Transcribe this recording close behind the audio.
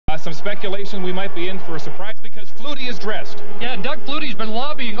some speculation we might be in for a surprise because Flutie is dressed. Yeah, Doug Flutie's been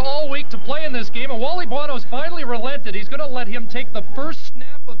lobbying all week to play in this game, and Wally Buono's finally relented. He's going to let him take the first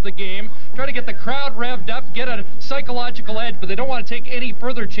snap of the game, try to get the crowd revved up, get a psychological edge, but they don't want to take any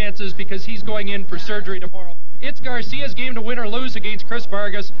further chances because he's going in for surgery tomorrow. It's Garcia's game to win or lose against Chris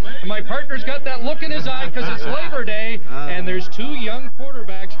Vargas. And my partner's got that look in his eye because it's Labor Day, and there's two young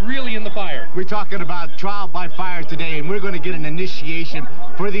quarterbacks really in the fire. We're talking about trial by fire today, and we're going to get an initiation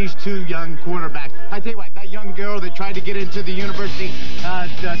for these two young quarterbacks. I tell you what, that young girl that tried to get into the University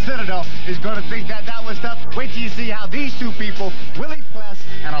Citadel is going to think that was tough. Wait till you see how these two people, Willie Pless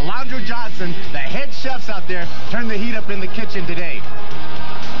and Alondra Johnson, the head chefs out there, turn the heat up in the kitchen today.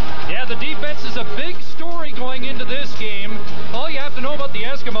 Yeah, the defense is a big story going into this game. All you have to know about the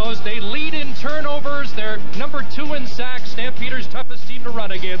Eskimos, they lead in turnovers. They're number 2 in sacks, Stampeders' toughest team to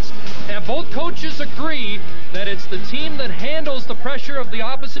run against. And both coaches agree that it's the team that handles the pressure of the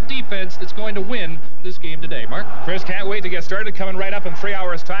opposite defense that's going to win this game today. Mark? Chris, can't wait to get started. Coming right up in 3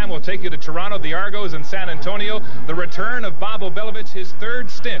 hours' time, we'll take you to Toronto, the Argos, and San Antonio. The return of Bob Obilovich, his 3rd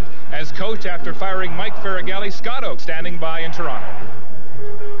stint as coach after firing Mike Faragalli. Scott Oak standing by in Toronto.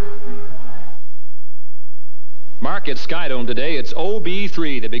 Mark, at Skydome today, it's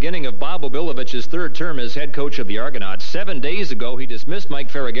OB3, the beginning of Bob Obilovich's 3rd term as head coach of the Argonauts. 7 days ago, he dismissed Mike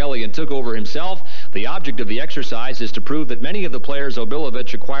Faragalli and took over himself. The object of the exercise is to prove that many of the players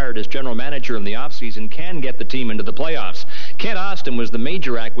Obilovich acquired as general manager in the offseason can get the team into the playoffs. Kent Austin was the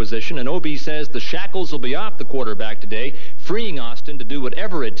major acquisition, and OB says the shackles will be off the quarterback today, freeing Austin to do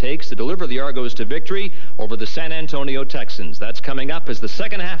whatever it takes to deliver the Argos to victory over the San Antonio Texans. That's coming up as the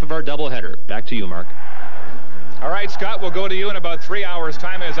second half of our doubleheader. Back to you, Mark. All right, Scott, we'll go to you in about 3 hours'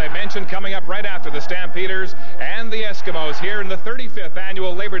 time, as I mentioned, coming up right after the Stampeders and the Eskimos here in the 35th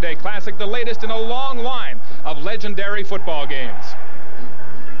Annual Labor Day Classic, the latest in a long line of legendary football games.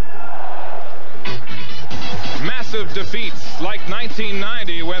 Massive defeats like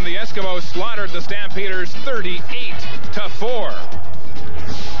 1990 when the Eskimos slaughtered the Stampeders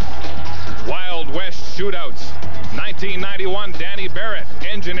 38-4. Wild West shootouts. 1991, Danny Barrett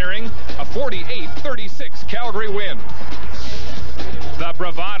engineering a 48-36 Calgary win. The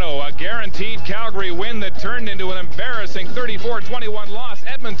Bravado, a guaranteed Calgary win that turned into an embarrassing 34-21 loss.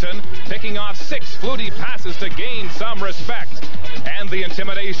 Edmonton picking off 6 Flutie passes to gain some respect. And the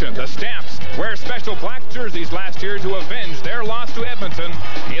intimidation. The Stamps wear special black jerseys last year to avenge their loss to Edmonton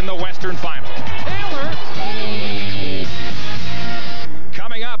in the Western Final. Taylor.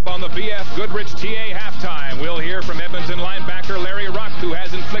 Coming up on the BF Goodrich TA halftime, we'll hear from Edmonton linebacker Larry Ruck, who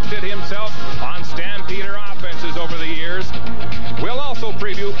has inflicted himself on Stampeder offenses over the years. We'll also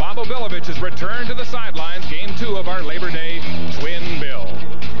preview Bob Obilovich's return to the sidelines, game 2 of our Labor Day twin bill.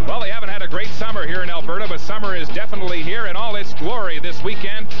 Well, they haven't had a great summer here in Alberta, but summer is definitely here in all its glory this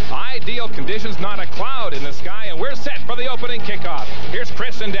weekend. Ideal conditions, not a cloud in the sky, and we're set for the opening kickoff. Here's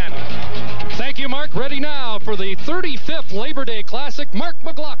Chris and Danny. Thank you, Mark. Ready now for the 35th Labor Day Classic. Mark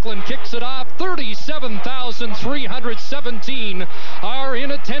McLaughlin kicks it off. 37,317 are in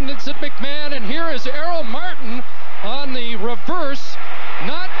attendance at McMahon, and here is Errol Martin on the reverse,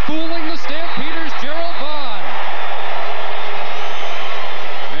 not fooling the Stampeders' Gerald Vaughn.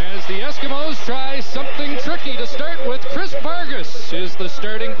 As the Eskimos try something tricky to start with, Chris Vargas is the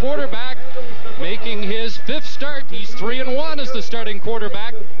starting quarterback, making his 5th start. He's 3-1 as the starting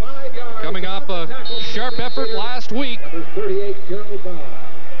quarterback, coming off a sharp effort last week.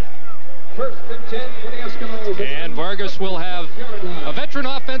 And Vargas will have a veteran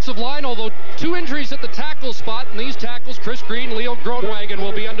offensive line, although 2 injuries at the tackle spot. And these tackles, Chris Green, Leo Groenwagen,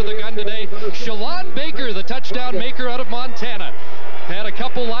 will be under the gun today. Shalon Baker, the touchdown maker out of Montana, had a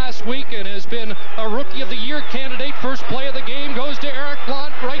couple last week and has been a Rookie of the Year candidate. First play of the game goes to Eric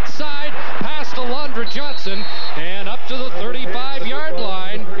Blount, right side, past Alondra Johnson, and up to the 35-yard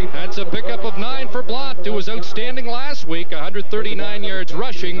line. That's a pickup of 9 for Blount, who was outstanding last week, 139 yards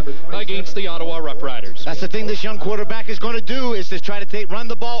rushing against the Ottawa Rough Riders. That's the thing this young quarterback is going to do, is to try to run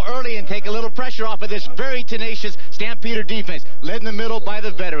the ball early and take a little pressure off of this very tenacious Stampeder defense, led in the middle by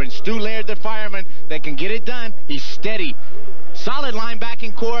the veteran. Stu Laird, the fireman, that can get it done. He's steady. Solid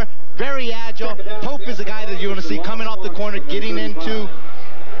linebacking core, very agile. Pope is the guy that you're going to see coming off the corner, getting into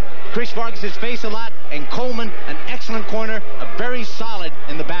Chris Vargas' face a lot, and Coleman, an excellent corner, very solid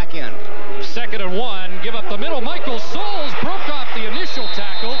in the back end. 2nd and 1, give up the middle. Michael Souls broke off the initial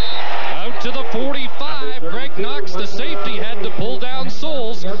tackle. Out to the 45, Greg Knox, the safety, had to pull down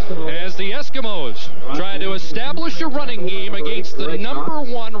Souls as the the Eskimos try to establish a running game against the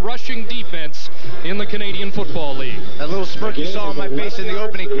 #1 rushing defense in the Canadian Football League. That little smirk you saw on my face in the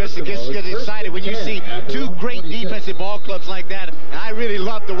opening, Chris, it gets you excited when you see two great defensive ball clubs like that. And I really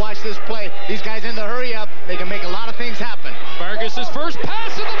love to watch this play. These guys in the hurry up, they can make a lot of things happen. Vargas's first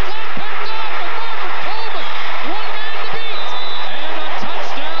pass in the flat, picked off by Marvin Coleman. One man to beat. And a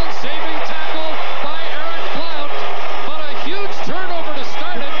touchdown saving tackle by Aaron Blount. But a huge turnover to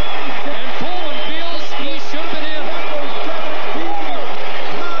start it. And Coleman feels he should have been in.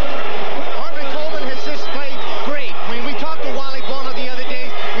 Marvin Coleman has just played great. When we talked to Wally Bono the other day,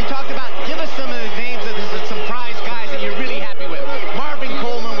 we talked about give us some of the names of some prize guys that you're really happy with. Marvin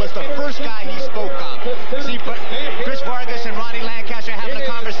Coleman was the first guy he spoke of. See, Chris Vargas and Ronnie Lancaster having a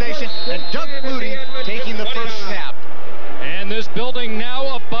conversation, and Doug Flutie taking the first snap. And this building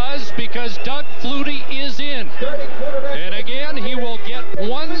now abuzz because Doug Flutie is in. And again, he will get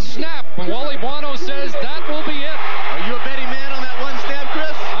one snap. And Wally Bono says that will be it. Are you a betting man on that one snap,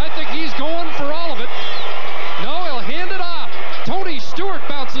 Chris? I think he's going for all of it. No, he'll hand it off. Tony Stewart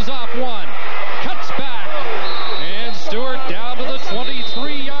bounces off one. Cuts back. And Stewart down to the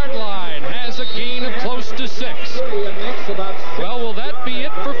 23-yard line. Has a gain of close to 6. Well, will that be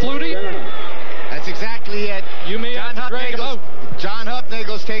it for Flutie? That's exactly it. You may have to drag him out. John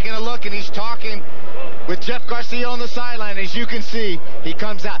Hupnagel's taking a look, and he's talking with Jeff Garcia on the sideline. As you can see, he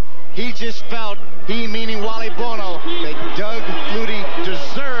comes out. He just felt, he meaning Wally Bono, that Doug Flutie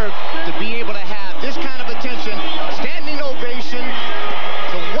deserved to be able to have this kind of attention, standing ovation.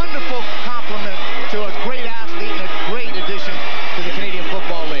 It's a wonderful compliment to a great athlete and a great addition to the Canadian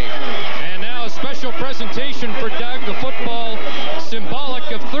Football League. And now a special presentation for Doug, the football symbolic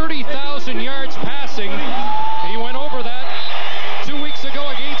of 30,000 yards passing. He went over that 2 weeks ago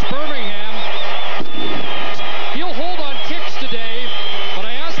against Birmingham. He'll hold on kicks today, but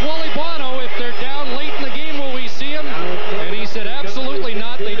I asked Wally Bono if they're down late in the game, will we see him? And he said absolutely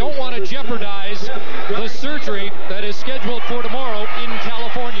not. They don't want to jeopardize the surgery that is scheduled for tomorrow in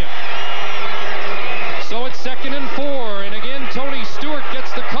California. So it's 2nd and 4, and again Tony Stewart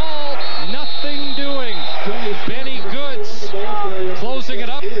gets the call. Nothing doing. Benny Goods closing it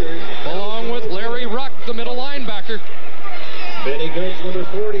up along with Larry Ruck, the middle linebacker. Benny Goods, number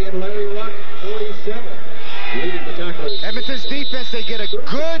 40, and Larry Ruck, 47. Leading the tacklers. Edmonton's defense, they get a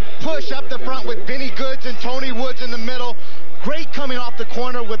good push up the front with Benny Goods and Tony Woods in the middle. Great coming off the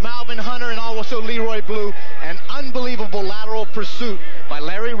corner with Malvin Hunter and also Leroy Blue. An unbelievable lateral pursuit by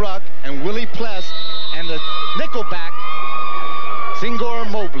Larry Ruck and Willie Pless and the nickelback, Singor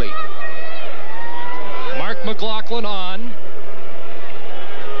Mobley. Mark McLaughlin on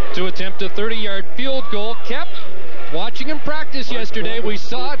to attempt a 30-yard field goal. Kept watching him practice yesterday. We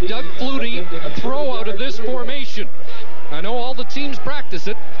saw Doug Flutie throw out of this formation. I know all the teams practice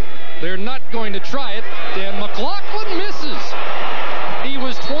it. They're not going to try it. And McLaughlin misses. He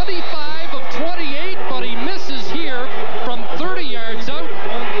was 25 of 28, but he misses here from 30 yards out.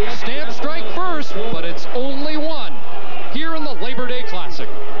 Stamp strike first, but it's only one here in the Labor Day Classic.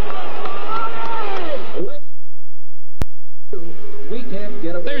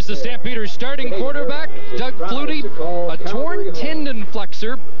 There's the Stampeders starting quarterback, Doug Flutie, a torn tendon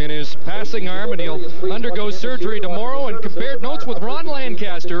flexor in his passing arm, and he'll undergo surgery tomorrow. And compared notes with Ron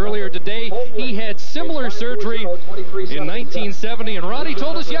Lancaster earlier today. He had similar surgery in 1970, and Ronnie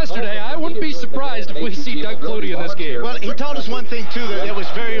told us yesterday, I wouldn't be surprised if we see Doug Flutie in this game. Well, he told us one thing, too, that was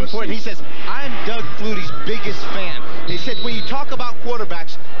very important. He says, I'm Doug Flutie's biggest fan. He said, when you talk about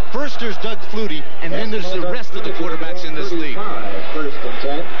quarterbacks, first there's Doug Flutie, and then there's the rest of the quarterbacks in this league.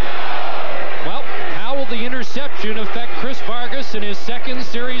 Well, how will the interception affect Chris Vargas in his second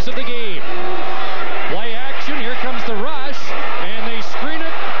series of the game? Play action, here comes the rush, and they screen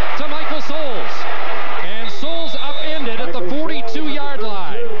it to Michael Souls. And Souls upended at the 42-yard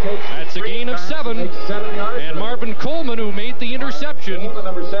line. That's a gain of 7, and Marvin Coleman, who made the interception,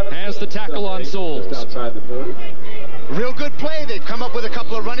 has the tackle on Souls. Real good play. They've come up with a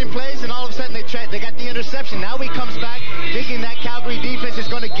couple of running plays, and all of a sudden they got the interception. Now he comes back thinking that Calgary defense is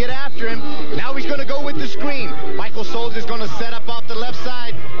going to get after him. Now he's going to go with the screen. Michael Souls is going to set up off the left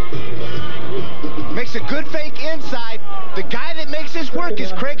side. Makes a good fake inside. The guy that makes this work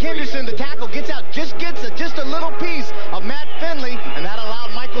is Craig Henderson. The tackle gets out, just a little piece of Matt Finley, and that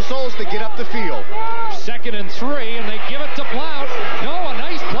allowed Michael Souls to get up the field. 2nd and 3, and they give it to Blount. No, a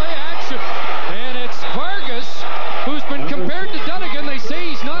nice play action. And it's Vargas, who's been compared to Dunnigan. They say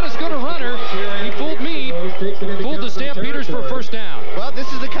he's not as good a runner. He fooled me, fooled the Stampeders for a first down. Well,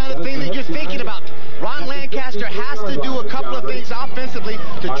 this is the kind of thing that you're thinking about. Ron Lancaster has to do a couple of things offensively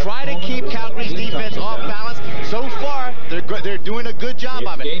to try to keep Calgary's defense off balance. So far, they're doing a good job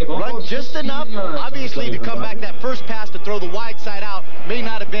of it. Run just enough, obviously, to come back. That first pass to throw the wide side out may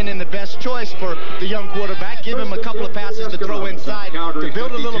not have been in the best choice for the young quarterback. Give him a couple of passes to throw inside to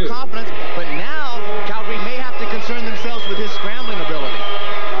build a little confidence. But now, Calgary may have to concern themselves with his scrambling ability.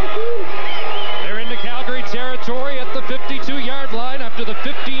 They're into Calgary territory at the 52-yard line after the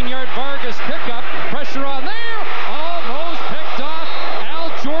 15-yard Vargas pickup. Pressure on there. Almost picked off. Al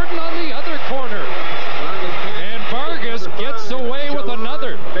Jordan on the other corner. And Vargas gets away with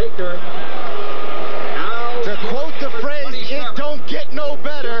another. To quote the phrase, it don't get no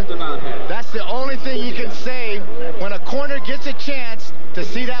better. That's the only thing you can say when a corner gets a chance to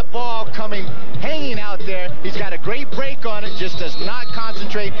see that ball coming, hanging out there. He's got a great break on it, just does not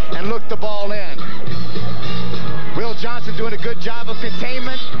concentrate and look the ball in. Will Johnson doing a good job of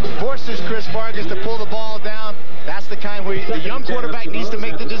containment, forces Chris Vargas to pull the ball down. That's the kind where the young quarterback needs to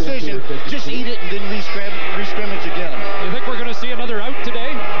make the decision. Just eat it and then re-scrimmage again. You think we're going to see another out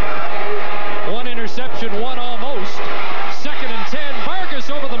today? One interception, one almost. 2nd and 10. Vargas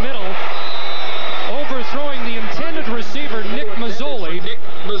over the middle. Overthrowing the intended receiver, Nick Mazzoli.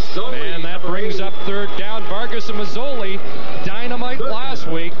 And that brings up 3rd down. Vargas and Mazzoli, dynamite last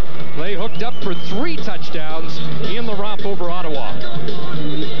week. They hooked up for 3 touchdowns in the romp over Ottawa.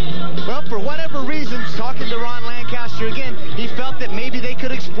 Well, for whatever reasons, talking to Ron Lancaster again, he felt that maybe they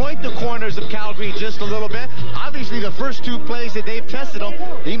could exploit the corners of Calgary just a little bit. Obviously, the first 2 plays that they've tested him,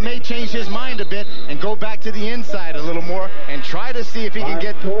 he may change his mind a bit and go back to the inside a little more and try to see if he can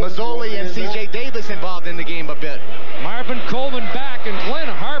get Mazzoli and C.J. Davis involved in the game a bit. Marvin Coleman back, and Glenn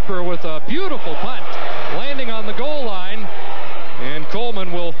Harper with a beautiful punt, landing on the goal line, and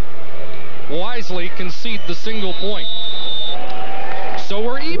Coleman will wisely concede the single point. So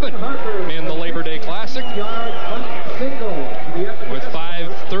we're even in the Labor Day Classic with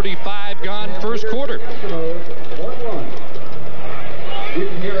 5:35 gone first quarter.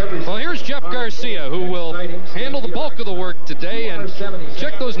 Well, here's Jeff Garcia, who will handle the bulk of the work today, and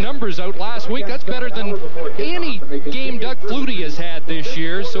check those numbers out last week. That's better than any game Doug Flutie has had this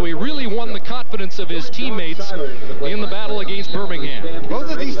year, so he really won the confidence of his teammates in the battle against Birmingham.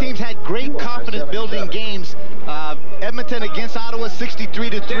 Both of these teams had great confidence-building games. Edmonton against Ottawa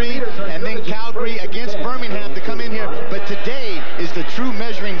 63-3, and then Calgary against Birmingham to come in here. But today is the true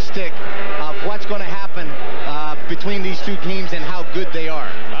measuring stick of what's going to happen between these 2 teams and how good they are.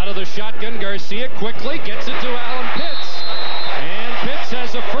 Out of the shotgun, Garcia quickly gets it to Alan Pitts. And Pitts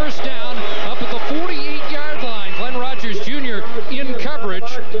has a 1st down up at the 48-yard line. Glenn Rogers Jr. in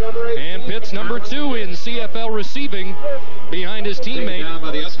coverage. And Pitts number 2 in CFL receiving behind his teammate,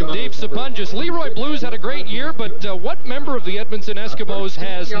 Dave Sapungis. Leroy Blues had a great year, but what member of the Edmonton Eskimos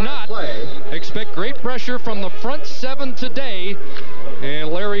has not? Expect great pressure from the front 7 today. And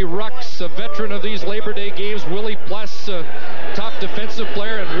Larry Rucks, a veteran of these Labor Day games. Willie Pless, top defensive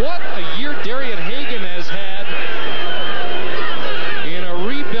player. And what a year Darian Hagan has had in a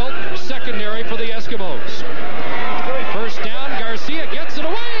rebuilt secondary for the Eskimos. 1st down, Garcia gets it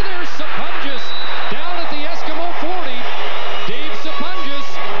away. There's Sapungis down at the Eskimo 40. Dave Sapungis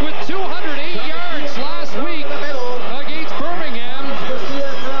with 208 yards last week against Birmingham.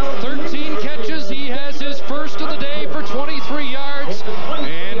 13 catches. He has his first of the day for 23 yards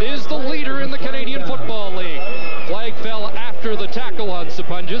and is the leader in the Canadian Football League. Flag fell after the tackle on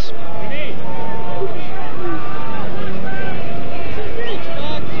Sapungis.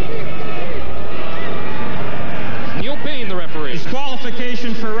 Neil Payne, the referee.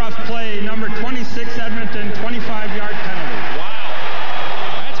 Disqualification for rough play, number 26 Edmonton, 25-yard penalty. Wow.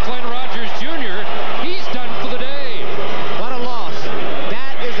 That's Glenn Rogers Jr. He's done for the day. What a loss.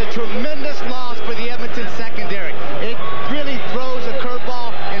 That is a tremendous loss for the Edmonton secondary. It really throws a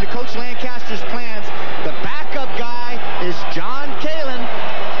curveball into Coach Lancaster's plans. The backup guy is John Kalin,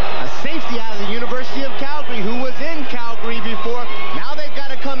 a safety out of the University of Calgary, who was in Calgary before. Now they've got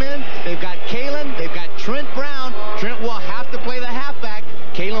to come in. They've got Kalin. They've got Trent Brown. Trent will have to play the halfback.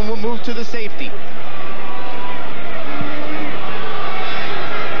 Kalin will move to the safety.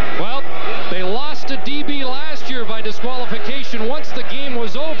 Well, they lost to DB last year by disqualification once the game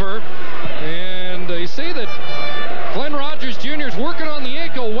was over. And they say that Glenn Rogers Jr. is working on the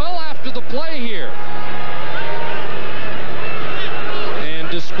ankle well after the play here. And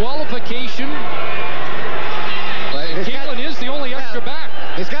disqualification. Kalin is the only extra back.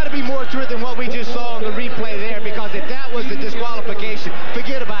 There's got to be more to it than what we just saw on the replay there, because if that was the disqualification,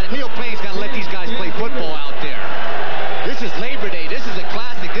 forget about it. Neil Payne's got to let these guys play football out there. This is Labor Day. This is a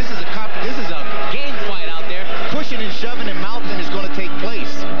classic. This is a game fight out there. Pushing and shoving and mouthing is going to take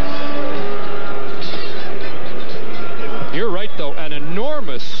place. You're right, though. An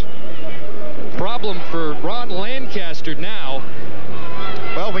enormous problem for Ron Lancaster now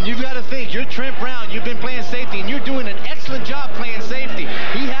think you're Trent Brown, you've been playing safety, and you're doing an excellent job playing safety.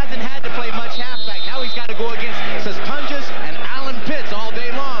 He hasn't had to play much halfback. Now he's got to go against Saskunjas and Alan Pitts all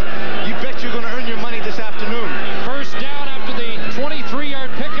day long. You bet you're going to earn your money this afternoon. First down after the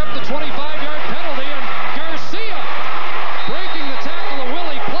 23-yard pickup, the 25-yard penalty, and Garcia breaking the tackle of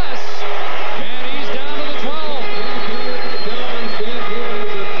Willie Pless, and he's down to the 12.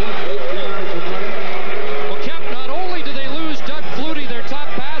 Well, Kemp, not only do they lose Doug Flutie, their top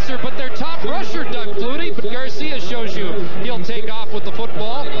passer, but their top rusher, Doug Flutie, but Garcia shows you he'll take off with the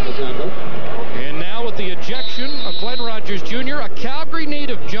football. And now with the ejection of Glenn Rogers Jr., a Calgary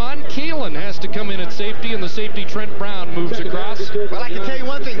native, John Kaelin, has to come in at safety, and the safety, Trent Brown, moves across. Well, I can tell you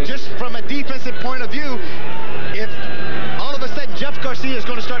one thing, just from a defensive point of view, if all of a sudden Jeff Garcia is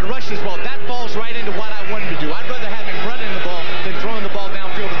going to start to rush this ball, that falls right into what I want him to do. I'd rather have him running the ball than throwing the ball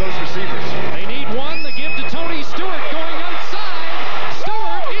downfield to those receivers. They need one. They give to Tony Stewart going outside.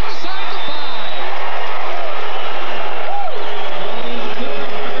 Stewart inside the 5.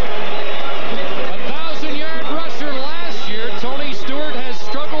 A 1,000-yard rusher last year. Tony Stewart has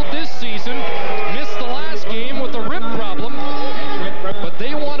struggled this season. Missed the last game with a rib problem. But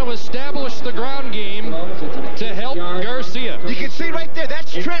they want to establish the ground game to help Garcia. You can see right there,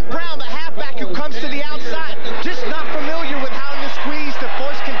 that's Trent Brown, the halfback who comes to the outside. Just not familiar with how to squeeze to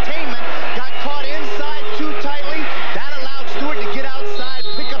force containment. Got caught inside too tightly. That allowed Stewart to get outside,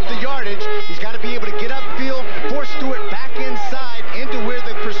 pick up the yardage. He's got to be able to get upfield, force Stewart back inside into where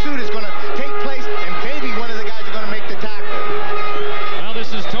the pursuit is going to take place, and maybe one of the guys are going to make the tackle. Well,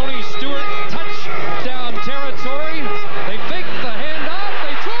 this is Tony Stewart, touchdown territory. They fake the handoff.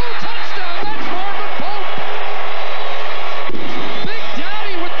 They throw, touchdown. That's Marvin Pope. Big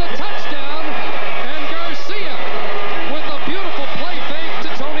Daddy with the touchdown, and Garcia with a beautiful play fake to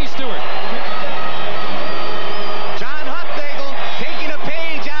Tony Stewart. John Hufnagel taking a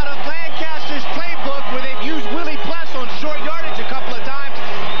page out of Lancaster's playbook where they've used Willie Pless on short yardage a couple of times.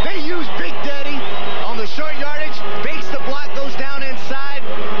 They use Big Daddy on the short yardage, fakes the block, goes down inside.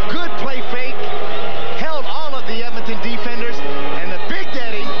 Good play fake. Held all of the Edmonton defenders, and the Big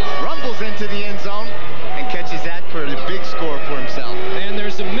Daddy rumbles into the end zone and catches that for the big score for himself. And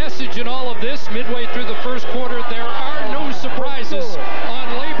there's a message in all of this midway through the first quarter. There are no surprises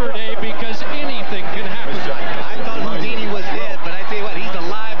on Labor Day because anything can happen. I thought Houdini was dead, but I tell you what, he's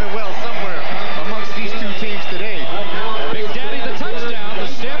alive and well somewhere amongst these two teams today. Big Daddy the touchdown, the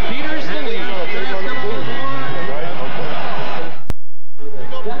Stampeders the lead.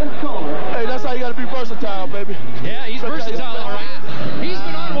 Hey, that's how you gotta be versatile, baby. Yeah, he's versatile, all right. He's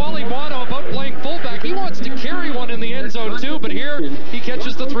been on Wally Bono about playing fullback. He wants to carry one in the end zone too, but here he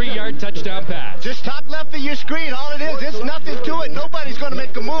catches the 3-yard touchdown pass. Just top left of your screen, all it is, it's nothing to it. Nobody's going to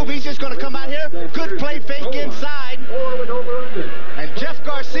make a move. He's just going to come out here. Good play fake inside. And Jeff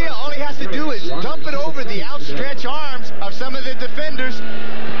Garcia, all he has to do is dump it over the outstretched arms of some of the defenders.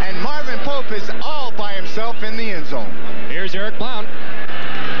 And Marvin Pope is all by himself in the end zone. Here's Eric Blount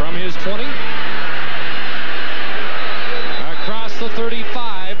from his 20. Across the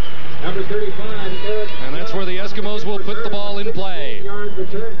 35. Number 35, Eric. And that's where the Eskimos will put the ball in play.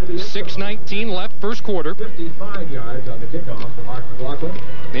 6:19 left, first quarter. 55 yards on the kickoff for Mark McLaughlin.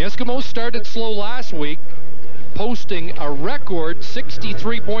 The Eskimos started slow last week, posting a record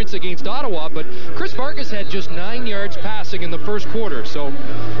 63 points against Ottawa, but Chris Vargas had just 9 yards passing in the first quarter. So,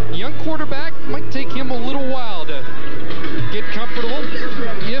 young quarterback, might take him a little while to get comfortable,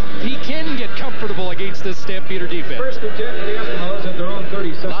 if he can get comfortable against this Stampeder defense. First and 10 for the Eskimos at their own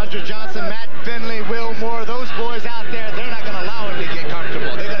 37. Lodger Johnson, Matt Finley, Will Moore, those boys out there, they're not going to allow him to get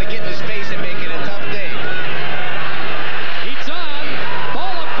comfortable. They're going to get in his face and make it a tough day. He's on,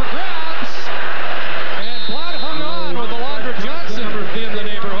 ball up for grabs, and Blount hung on with Alondra Johnson in the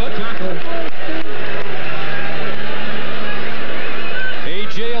neighborhood.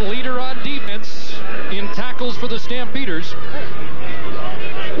 AJ, a leader on defense in tackles for the Stampeders.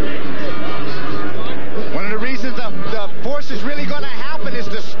 One of the reasons the force is really going to happen is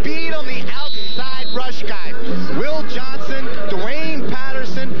the speed on the outside rush guys. Will Johnson, Dwayne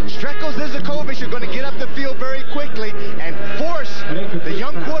Patterson, Strekos Izakovic are going to get up the field very quickly and force the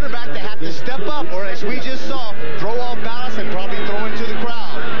young quarterback to have to step up, or as we just saw, throw off balance and probably throw into the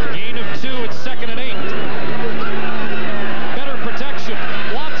crowd. Gain of 2, it's 2nd and 8. Better protection,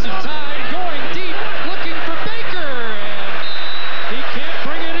 lots of time, going deep, looking for Baker, and he can't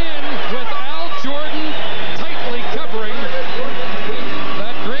bring it in with Al Jordan tightly covering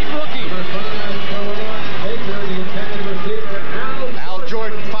that great rookie. Al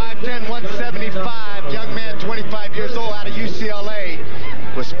Jordan, 5'10", 175, young man, 25 years old, out of UCLA,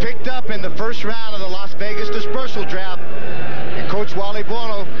 was picked up in the first round of the Las Vegas dispersal draft, and Coach Wally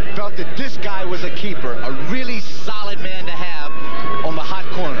Bono felt thought that this guy was a keeper, a really solid man to have on the hot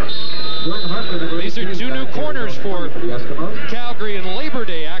corner. These are two new corners for Calgary in Labor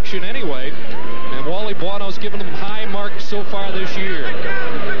Day action anyway. And Wally Buono's given them high marks so far this year.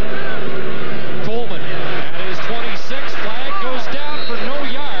 Coleman at his 26. Flag goes down for no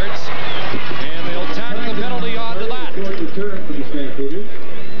yards. And they'll tack the penalty onto that.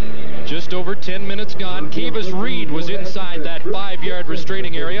 Just over 10 minutes gone. Kevis Reed was inside that 5-yard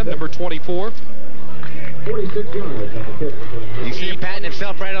restraining area, number 24. 46 yards. You see him patting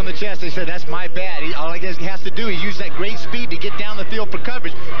himself right on the chest. He said, that's my bad. All he has to do is use that great speed to get down the field for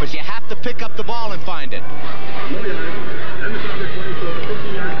coverage, but you have to pick up the ball and find it.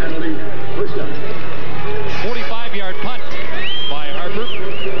 45-yard punt by Harper.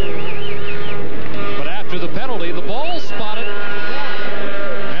 But after the penalty, the ball spotted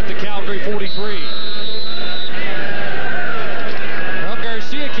at the Calgary 43. Well,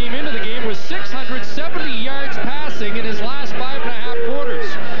 Garcia came into the game with 670 yards passing in his last 5.5 quarters.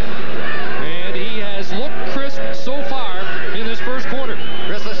 And he has looked crisp so far in this first quarter.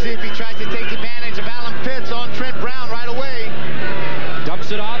 Chris, let's see if he tries to take advantage of Alan Pitts on Trent Brown right away.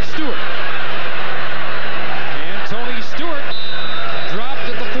 Dumps it off Stewart. And Tony Stewart dropped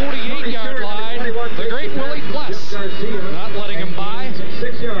at the 48-yard line. The great Willie Pless not letting him by.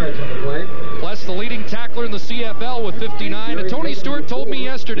 6 yards on the play. Pless, the leading tackler in the CFL with 59. And Tony Stewart told me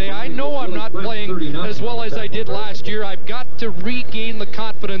yesterday, I know I'm not playing as well as I did last year. I've got to regain the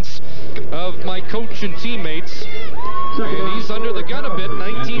confidence of my coach and teammates. And he's under the gun a bit.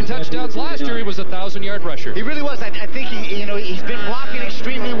 19 touchdowns last year. He was a 1,000-yard rusher. He really was. I think he's been blocking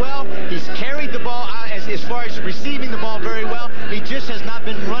extremely well. He's carried the ball out as far as receiving the ball very well. He just has not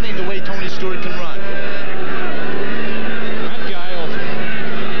been running the way Tony Stewart can run. That guy will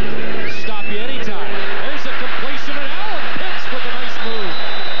stop you anytime. There's a completion, and Alan Pitts with a nice move.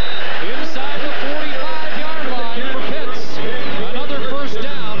 Inside the 45-yard line for Pitts. Another first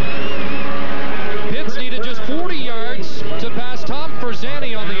down. Pitts needed just 40 yards to pass Tom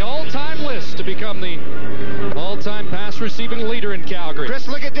Ferzani on the all-time list to become the all-time pass receiving leader in Calgary. Chris,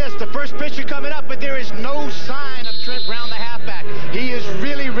 look at this. The first pitcher coming up, but there is no sign of Trent Brown, the halfback. He is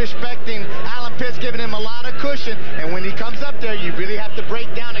really respecting Alan Pitts, giving him a lot of cushion. And when he comes up there, you really have to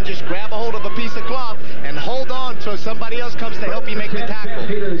break down and just grab a hold of a piece of cloth and hold on till somebody else comes to help you make the tackle.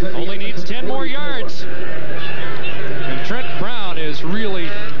 Only needs 10 more yards. And Trent Brown is really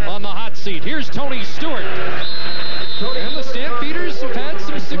on the hot seat. Here's Tony Stewart. And the Stampeders have had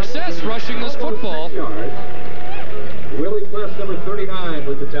some success rushing this football. Willie Pless, number 39,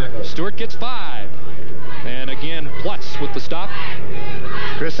 with the tackle. Stewart gets 5. And again, Pless with the stop.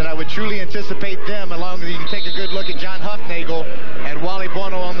 Chris, and I would truly anticipate them, along with, you can take a good look at John Huffnagel and Wally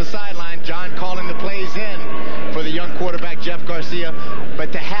Buono on the sideline. John calling the plays in for the young quarterback, Jeff Garcia.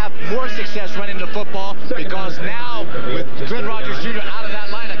 But to have more success running the football, because now with Glenn Rogers Jr. out of that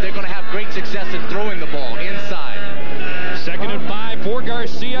lineup, they're going to have great success in throwing the ball inside. 2nd and 5 for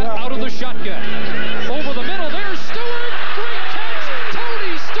Garcia out of the shotgun. Over the middle, there's Stewart. Great catch.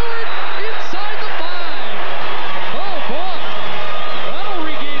 Tony Stewart inside the 5. Oh, boy. That'll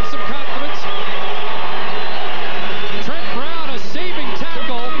regain some confidence. Trent Brown, a saving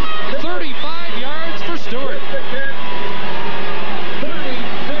tackle. 35 yards for Stewart.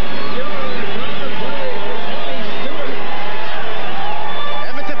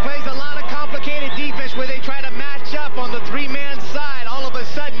 Edmonton plays a lot of complicated defense where they try to match up on the 3-man side. All of a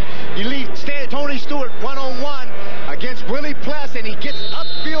sudden, you leave Tony Stewart one-on-one against Willie Pless, and he gets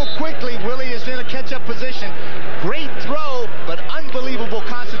upfield quickly. Willie is in a catch-up position. Great throw, but unbelievable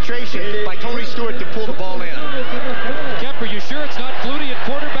concentration by Tony Stewart to pull the ball in. Kemper, you sure it's not Flutie at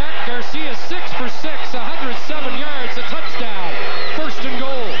quarterback? Garcia 6 for 6, 107 yards, a touchdown. 1st and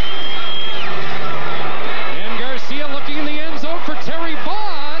goal. And Garcia looking in the end zone for Terry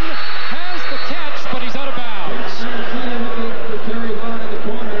Vaughn. Has the catch, but he's out of bounds. Terry Vaughn in the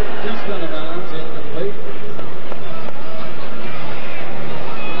corner, just out of bounds, incomplete.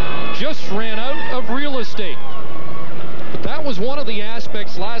 Just ran out of real estate. But that was one of the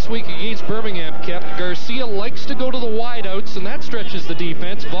aspects last week against Birmingham kept. Garcia likes to go to the wideouts, and that stretches the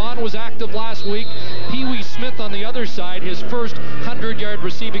defense. Vaughn was active last week. Pee Wee Smith on the other side, his first 100-yard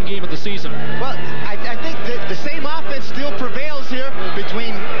receiving game of the season. Well, I think the same offense still prevails here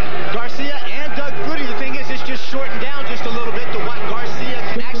between Garcia and Doug Flutie. The thing is, it's just shortened down just a little bit to what Garcia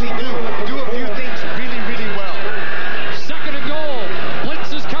can actually do a few things really, really well. 2nd and goal.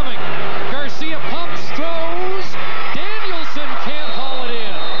 Blitz is coming. Garcia pumps, throws. Danielson can't haul it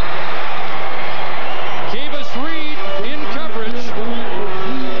in. Kevis Reed in coverage.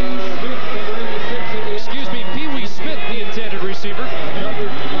 Excuse me, Pee Wee Smith, the intended receiver.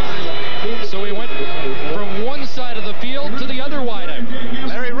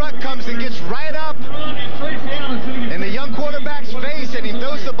 right up in the young quarterback's face, and he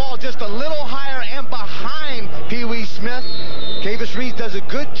throws the ball just a little higher and behind Pee Wee Smith. Kavis Reed does a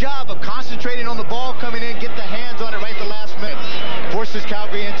good job of concentrating on the ball coming in, get the hands on it right at the last minute. Forces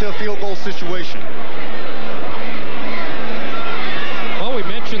Calgary into a field goal situation. Well, we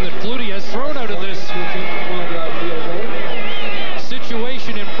mentioned that Flutie has thrown out of this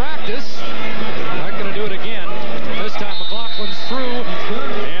situation in practice. Not going to do it again. This time McLaughlin's through,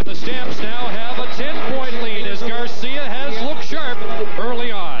 and the Stamps now have a 10-point lead as Garcia has looked sharp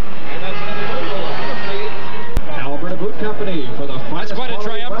early on. Alberta Boot Company for the That's quite a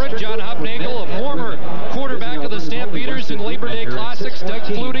triumvirate. John Hufnagel, a former quarterback of the Stampeders in Labor Day Classics. Doug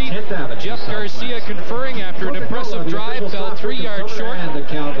Flutie, Jeff Garcia conferring after an impressive drive, fell 3 yards short. And the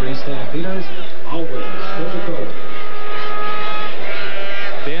Calgary Stampeders always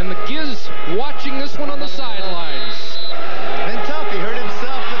Dan the Giz watching this one on the sidelines. Been tough. He hurt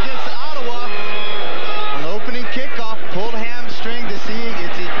himself against Ottawa on the opening kickoff. Pulled hamstring to see.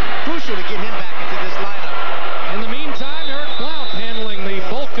 It's crucial to get him back into this lineup. In the meantime, Eric Blount handling the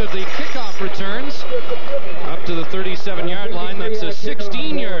bulk of the kickoff returns up to the 37-yard line. That's a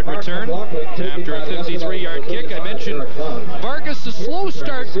 16-yard return after a 53-yard kick. I mentioned Vargas, a slow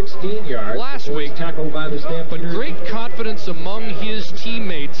start last week, but great confidence among his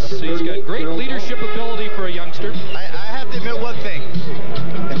teammates. He's got great leadership ability for a youngster. I have to admit one thing.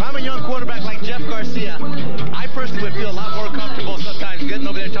 If I'm a young quarterback like Jeff Garcia, I personally would feel a lot more comfortable sometimes getting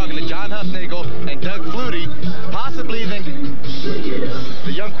over there talking to John Hufnagel and Doug Flutie, possibly than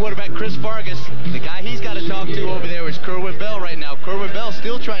the young quarterback Chris Vargas. The guy he's got to talk to over there is Kerwin Bell right now. Kerwin Bell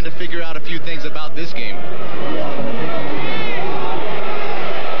still trying to figure out a few things about this game.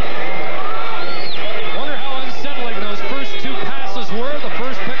 Wonder how unsettling those first two passes were. The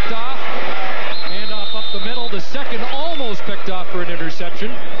first picked off, handoff up the middle. The second almost picked off for an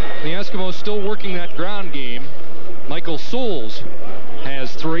interception. The Eskimos still working that ground game. Michael Souls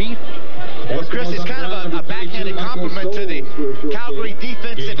has 3. Well, Chris, it's kind of a backhanded compliment to the Calgary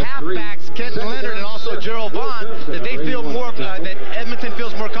defensive halfbacks, Kenton Leonard and also Gerald Vaughn, that they feel more, that Edmonton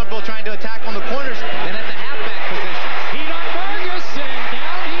feels more comfortable trying to attack on the corners than at the halfback position. Heat on Vargas, and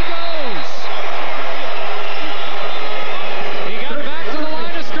down he goes. He got back to the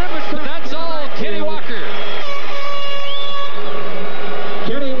line of scrimmage, but that's all. Kenny Walker.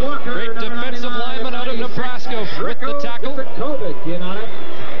 Great defensive lineman out of Nebraska with the tackle.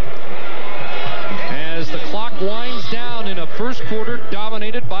 As the clock winds down in a first quarter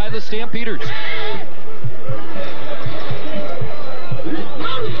dominated by the Stampeders.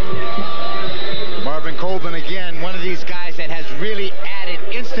 Marvin Colvin again, one of these guys that has really added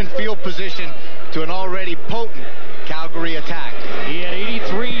instant field position to an already potent Calgary attack. He had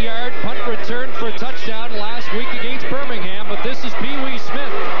 83-yard punt return for a touchdown last week against Birmingham, but this is Pee Wee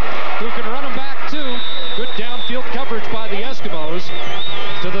Smith who can run him back too. Good downfield coverage by the Eskimos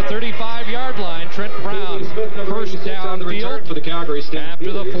to the 35-yard line. Trent Brown first downfield for the Calgary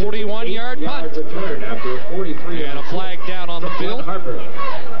after the 41-yard punt. And a flag down on the field.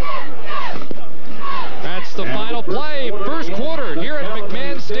 That's the final play, first quarter here at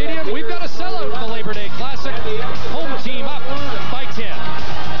McMahon Stadium. We've got a sellout in the Labor Day Classic. Home team up by 10.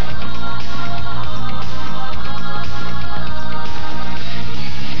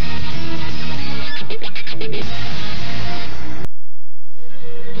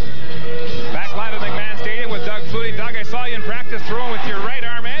 Back live at McMahon Stadium with Doug Flutie. Doug, I saw you in practice throwing with your right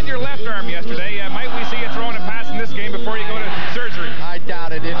arm and your left arm yesterday. Might we see you throwing a pass in this game before you go to surgery? I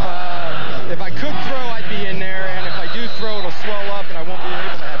doubt it. If I could throw, I'd be in there, and if I do throw, it'll swell up, and I won't be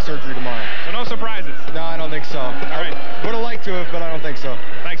able to have surgery tomorrow. So no surprises? No, I don't think so. All right. Would have liked to have, but I don't think so.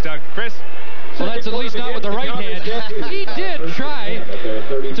 Thanks, Doug. Chris? Well, that's at least not with the right hand. He did try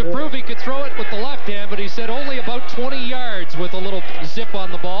to prove he could throw it with the left hand, but he said only about 20 yards with a little zip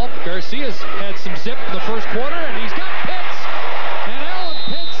on the ball. Garcia's had some zip in the first quarter, and he's got Pitts. And Alan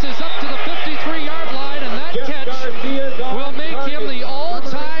Pitts is up to the 53-yard line, and that catch will make him the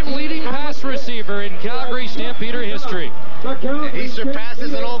all-time leading pass receiver in Calgary Stampeder history. And he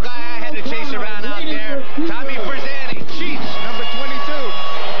surpasses an old guy I had to chase around out there, Tommy Frizani, Chiefs, number 22.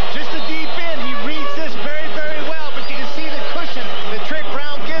 Just a deep end. He reads this very, very well, but you can see the cushion that Trey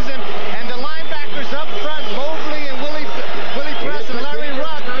Brown gives him. And the linebackers up front, Mobley and Willie Press and Larry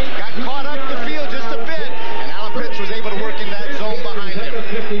Ruck, got caught up the field just a bit. And Alan Pitts was able to work in that zone behind him.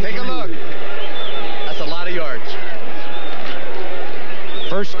 Take a look. That's a lot of yards.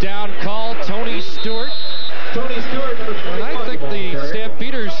 First down call, Tony Stewart. And I think the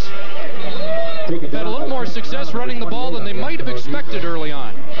Stampeders had a little more success running the ball than they might have expected early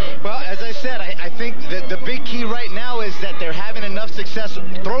on. Well, as I said, I think that the big key right now is that they're having enough success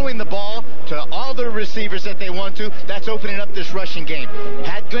throwing the ball to all the receivers that they want to. That's opening up this rushing game.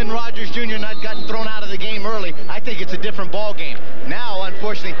 Had Glenn Rogers Jr. not gotten thrown out of the game early, I think it's a different ball game. Now,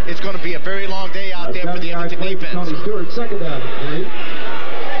 unfortunately, it's going to be a very long day out there for the Edmonton defense. Second down.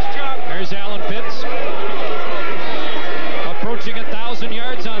 There's Alan Pitts. Approaching 1,000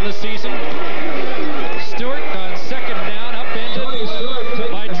 yards on the season. Stewart on second down,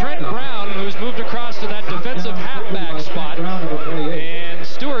 upended by Trent Brown, who's moved across to that defensive halfback spot. And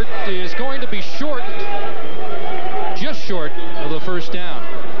Stewart is going to be short, just short of the first down.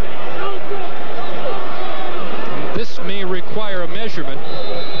 This may require a measurement.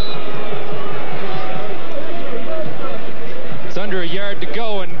 It's under a yard to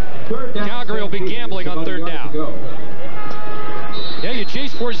go, and Calgary will be gambling on third down. Yeah, you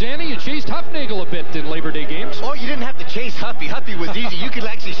chased Forzani, you chased Huffnagel a bit in Labor Day games. Oh, you didn't have to chase Huffy. Huffy was easy. You could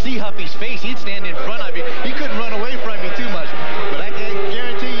actually see Huffy's face. He'd stand in front of you. He couldn't run away from you too much. But I can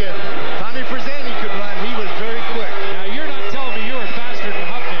guarantee you, Tommy Forzani could run. He was very quick. Now, you're not telling me you were faster than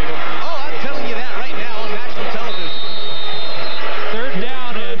Huffnagel. Oh, I'm telling you that right now on national television. Third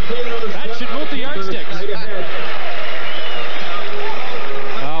down, and that should move the yardsticks.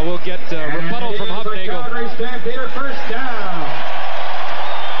 We'll get rebuttal from Huffnagel. Calgary Stampeder first down.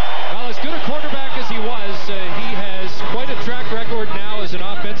 Well, as good a quarterback as he was, he has quite a track record now as an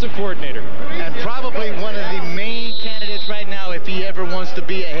offensive coordinator. And probably one of the main candidates right now if he ever wants to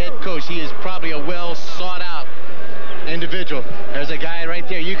be a head coach. He is probably a well sought out individual. There's a guy right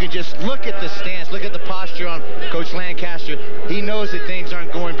there. You can just look at the stance, look at the posture on Coach Lancaster. He knows that things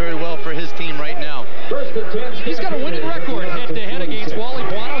aren't going very well for his team right now. He's got a winning record head-to-head against Wally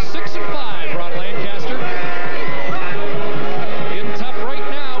Buono, 6-5, Rod Lancaster. In tough right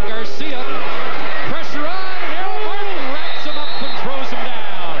now, Garcia. Pressure on, and Errol Martin wraps him up and throws him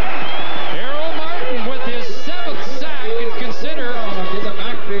down. Errol Martin with his 7th sack, and consider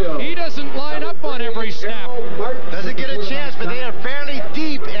he doesn't line up on every snap. Doesn't get a chance, but they are fairly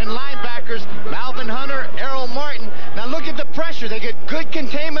deep in linebackers. Malvin Hunter, Errol Martin. Now look at the pressure. They get good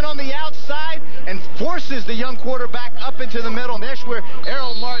containment on the outside and forces the young quarterback up into the middle. And that's where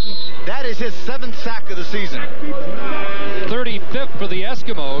Errol Martin, that is his 7th sack of the season. 35th for the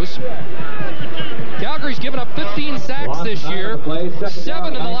Eskimos. Calgary's given up 15 sacks this year,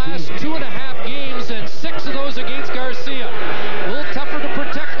 7 in the last 2.5 games, and 6 of those against Garcia. A little tougher to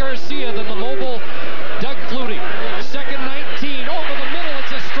protect Garcia than the mobile Doug Flutie. Second 19, over the middle,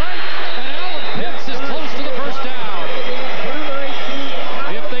 it's a strike, and Alan Pitts is close to the first down.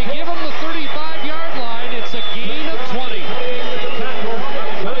 If they give him the 35-yard line, it's a gain of 20.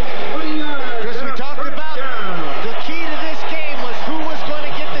 Chris, we talked about the key to this game was who was going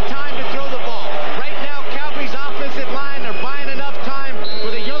to get the time to throw the ball. Right now, Calgary's offensive line are buying enough time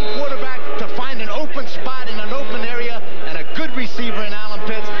for the young quarterback to find an open spot in an open area and a good receiver in Alan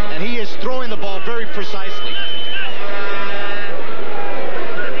Pitts, and he is throwing the ball very precisely.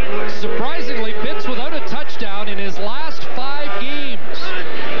 Surprisingly, Pitts without a touchdown in his last 5 games.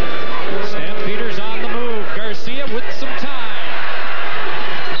 Stampeders on the move. Garcia with some time.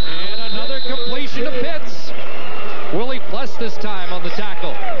 And another completion to Pitts. Willie Pless this time on the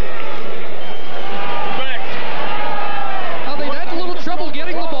tackle. Now, they've had a little trouble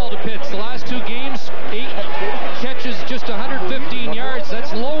getting the ball to Pitts. The last 2 games, 8 catches, just 115 yards.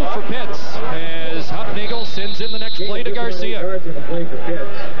 That's low for Pitts, as Huffnagel sends in the next play to Garcia.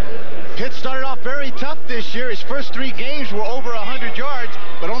 Pitts started off very tough this year. His first 3 games were over 100 yards,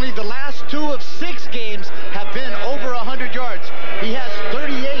 but only the last 2 of 6 games have been over 100 yards. He has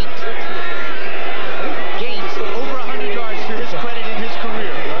 38 games over 100 yards to his credit in his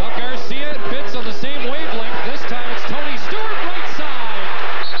career. Well, Garcia and Pitts on the same wavelength. This time it's Tony Stewart, right side.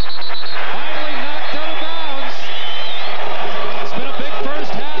 Finally knocked out of bounds. It's been a big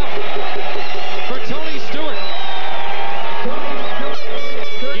first half for Tony Stewart.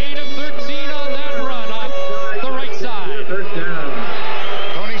 Gain of 13 on that run off the right side.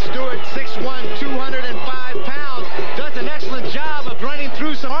 Tony Stewart, 6'1", 205 pounds, does an excellent job of running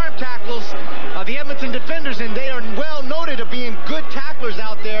through some arm tackles of the Edmonton defenders, and they are well noted of being good tacklers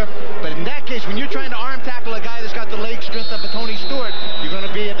out there. But in that case, when you're trying to arm tackle a guy that's got the leg strength of a Tony Stewart, you're going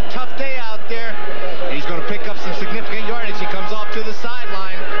to be at a tough day out there, and he's going to pick up some significant yardage. He comes off to the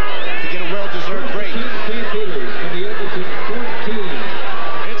sideline to get a well-deserved break.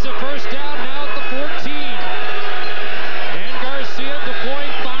 It's a first down now at the 14. And Garcia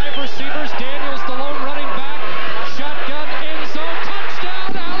deploying 5 receivers. Daniels, the lone running back. Shotgun, end zone,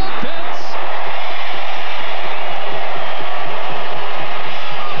 touchdown, Alan Pitts.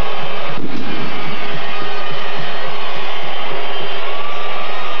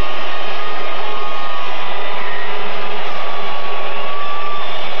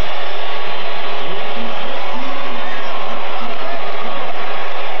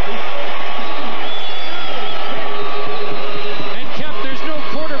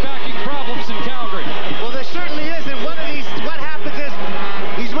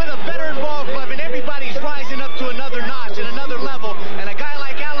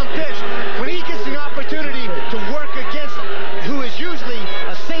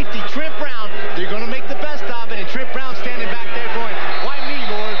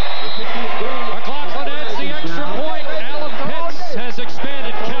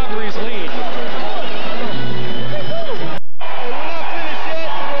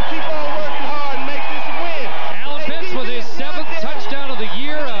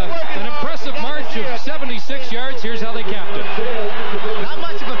 6 yards. Here's how they capped it. Not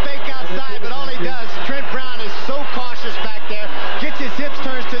much of a fake outside, but all he does, Trent Brown is so cautious back there, gets his hips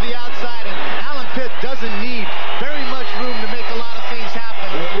turns to the outside, and Alan Pitt doesn't need very much room to make a lot of things happen.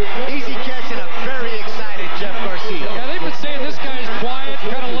 Easy catch and a very excited Jeff Garcia. Yeah, they've been saying this guy's quiet,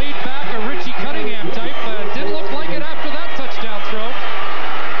 kind of laid back, a Richie Cunningham type. Didn't look like it after that touchdown throw.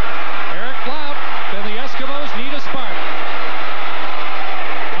 Eric Blount and the Eskimos need a spark.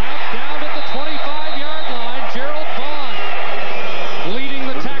 Blount down at the 25-yard line. Gerald Vaughn leading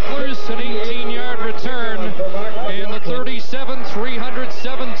the tacklers, an 18-yard return. And the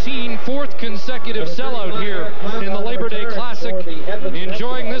 37-317, fourth consecutive sellout here in the Labor Day Classic.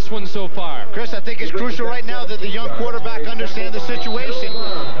 Enjoying this one so far. Chris, I think it's crucial right now that the young quarterback understand the situation.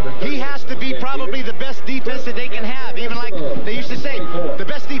 He has to be probably the best defense that they can have. Even like they used to say, the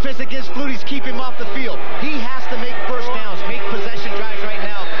best defense against Flutie's keep him off the field. He has to make first downs, make possession drives right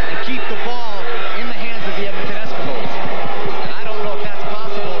now, and keep the ball in the hands of the Edmonton Eskimos. And I don't know if that's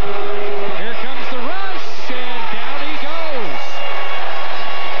possible. Here comes the rush, and down he goes.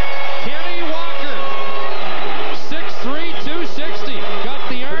 Kenny Walker, 6'3", 260. Got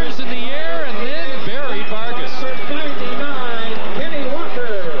the arms in the air and then buried Vargas. Kenny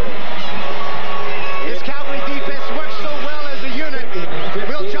Walker. This Calgary defense works so well as a unit.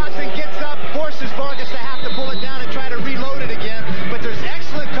 Will Johnson gets up, forces Vargas to have to pull it down and try to reload it again. But there's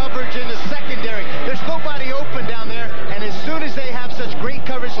excellent coverage in the secondary. There's nobody open down there. And as soon as they have such great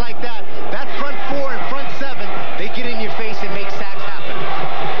coverage like that, that front four and front seven, they get in your face and make sacks happen.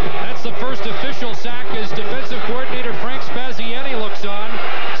 That's the first official sack as defensive coordinator Frank Spaziani looks on.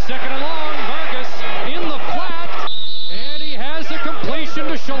 Second and long, Vargas in the flat, and he has a completion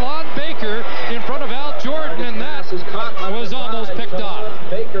to Shalon Baker in front of Al Jordan, and that was almost picked off.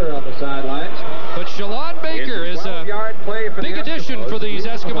 Baker on the sidelines. But Shalon Baker is a big addition for these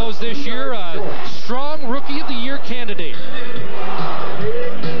Eskimos this year, a strong Rookie of the Year candidate.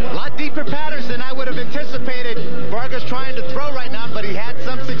 A lot deeper patterns than I would have anticipated Vargas trying to throw right now, but he had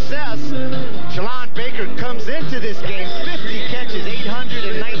some success. Shalon Baker comes into this game, 50 catches,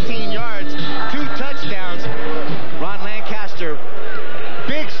 819 yards, 2 touchdowns. Ron Lancaster,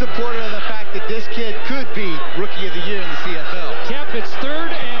 big supporter of the fact that this kid could be Rookie of the Year in the CFL. Kemp, it's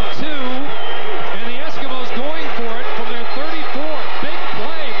 3rd and 2, and the Eskimos going for it from their 34. Big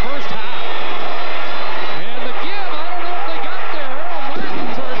play first half. And the give, I don't know if they got there. Earl Martin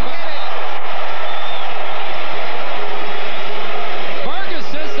turned back. Vargas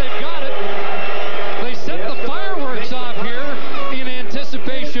says they've got it. They set the fireworks off here in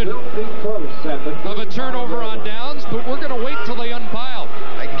anticipation of a turnover on downs, but we're going to wait till they unpile.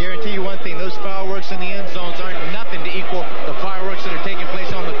 I can guarantee you one thing, those fireworks in the end zones aren't nothing to equal the fireworks that are taking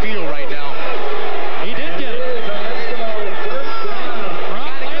place on the field right now. He did get it. Got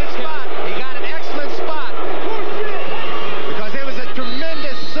a good spot. He got an excellent spot. Because there was a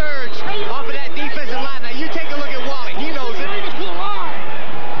tremendous surge off of that defensive line. Now you take a look at Wally. He knows it.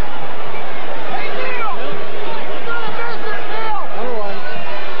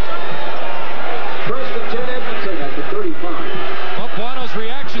 First and 10 Edmonton at the 35. Buono's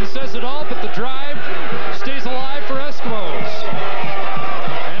reaction says it all, but the drive stays alive for Eskimos.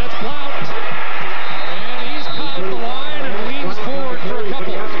 And it's Blount. And he's caught at the line and leans forward for a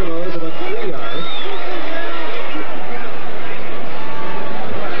couple. Eskimos about 3 yards.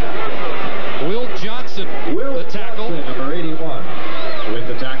 Will Johnson, the tackle. Number 81 with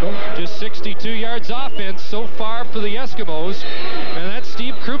the tackle. Just 62 yards offense so far for the Eskimos. And that's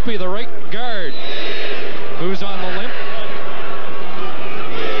Steve Krupe, the right guard, who's on the limp.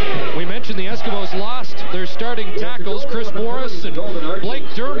 We mentioned the Eskimos lost their starting tackles, Chris Morris and Blake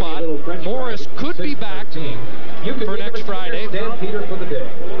Dermott. Morris could be back for next Friday. Stampeder for the day.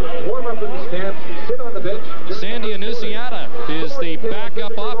 Warm up in the stands, sit on the bench. Sandy Annunziata is the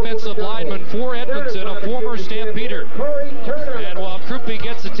backup offensive lineman for Edmonton, a former Stampeder. And while Krupe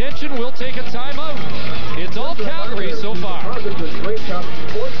gets attention, we'll take a timeout. It's all Calgary so far.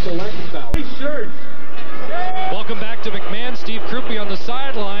 Welcome back to McMahon. Steve Krupe on the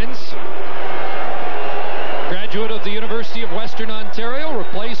sidelines. Graduate of the University of Western Ontario,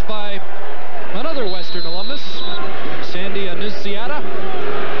 replaced by another Western alumnus, Sandy Annunziata.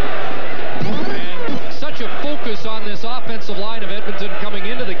 And such a focus on this offensive line of Edmonton coming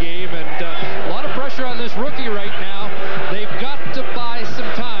into the game, and a lot of pressure on this rookie right now. They've got to buy some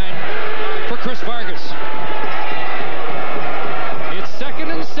time for Chris Vargas. It's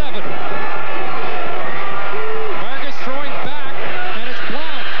 2nd and 7. Vargas throwing back, and it's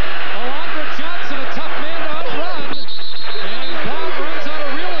Blount. Alondra Johnson, a tough man to outrun, and Blount runs out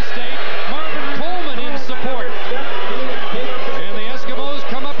of real estate. Marvin Coleman in support. And the Eskimos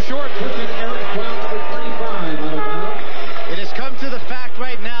come up short. Eric Blount for 25.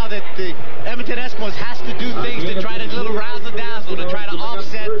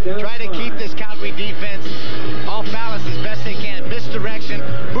 set, try to keep this Calgary defense off balance as best they can. Misdirection,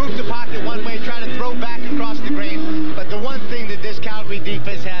 move the pocket one way, try to throw back across the green. But the one thing that this Calgary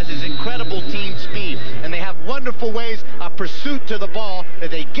defense has is incredible team speed. And they have wonderful ways of pursuit to the ball.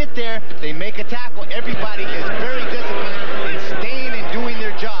 If they get there, they make a tackle. Everybody is very disciplined in staying and doing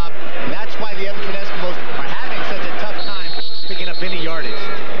their job. And that's why the Edmonton Eskimos are having such a tough time picking up any yardage.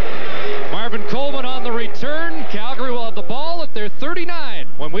 Marvin Coleman on the return. Calgary will have the ball at their 39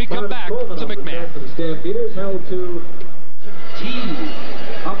 when we come back to McMahon.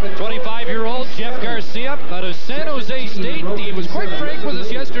 25-year-old Jeff Garcia out of San Jose State. He was quite frank with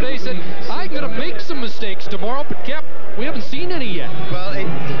us yesterday. He said, I'm going to make some mistakes tomorrow, but Cap, we haven't seen any yet. Well,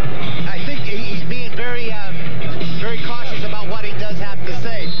 I think he's being very cautious about what he does have to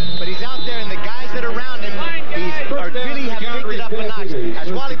say. But he's out there, and the guys that are around him, really have picked it up a notch.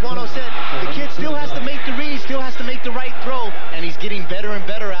 As Wally Bono said, the kid still has to make the read, still has to make the right throw, and he's getting better and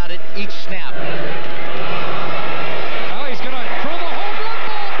better at it each snap. Now he's going to throw the home run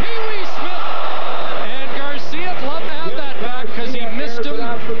ball, Pee Wee Smith. And Garcia would love to have that back because he missed him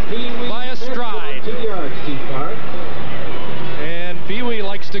by a stride. And Pee Wee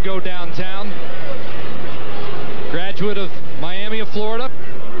likes to go downtown. Graduate of Miami of Florida.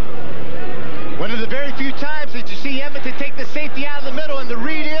 One of the very few times that you see Edmonton take the safety out of the middle, and the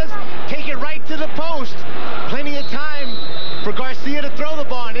read is take it right to the post. Plenty of time for Garcia to throw the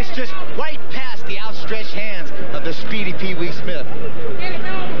ball, and it's just right past the outstretched hands of the speedy Pee Wee Smith.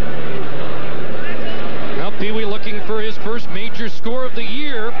 Now Pee Wee looking for his first major score of the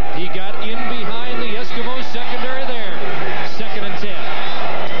year. He got in behind the Eskimos secondary there. 2nd and 10.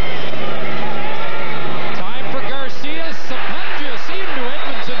 Time for Garcia. Sapunjas into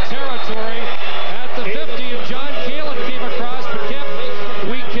Edmonton territory at the 50, and John Kalin came across, but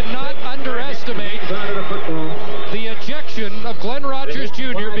we cannot underestimate the ejection of Glenn Rogers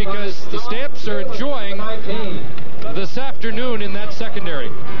Jr. because the Stamps are enjoying this afternoon in that secondary.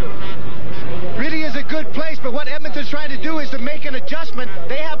 Really is a good place, but what Edmonton's trying to do is to make an adjustment.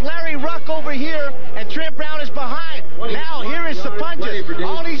 They have Larry Ruck over here, and Trent Brown is behind. Now, here is Sapunjas.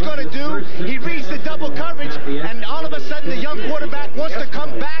 All he's going to do, he reads the double coverage, and all of a sudden the young quarterback wants to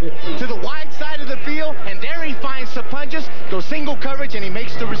come back to the wide side of the field, and there he finds Sapunjas, goes single coverage, and he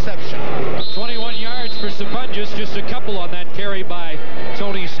makes the reception. 21 yards for Sapunjas, just a couple on that carry by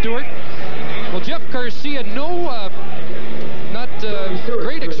Tony Stewart. Well, Jeff Garcia, not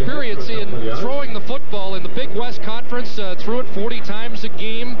great experience in throwing the football in the Big West Conference. Threw it 40 times a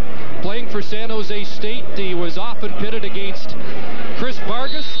game. Playing for San Jose State, he was often pitted against Chris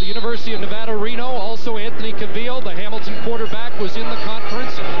Vargas, the University of Nevada, Reno. Also Anthony Cavillo, the Hamilton quarterback, was in the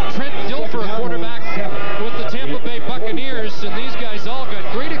conference. Trent Dilfer, a quarterback with the Tampa Bay Buccaneers. And these guys all got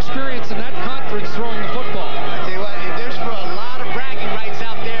great experience in that conference throwing the football. I tell you what, there's for a lot of bragging rights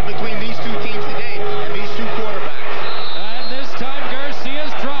out there between these two teams today and these two quarterbacks. And this time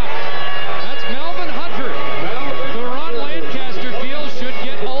Garcia's dropped. That's Melvin Hunter. The Ron Lancaster field should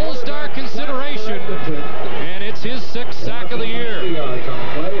get All-Star consideration. And it's his 6th sack of the year.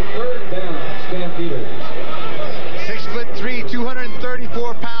 6'3",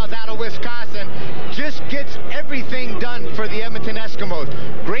 234 pounds out of Wisconsin. Just gets everything done for the Edmonton Eskimos.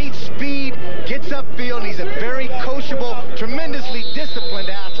 Great speed, gets upfield, and he's a very coachable, tremendously disciplined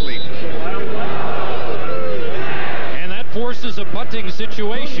athlete. And that forces a punting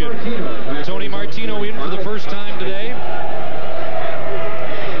situation. Tony Martino in for the first time today.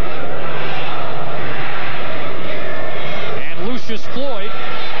 And Lucius Floyd,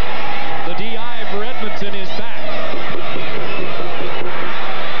 the DI for Edmonton, is back.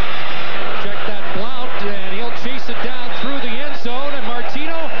 Check that Blount, and he'll chase it down through the end zone, and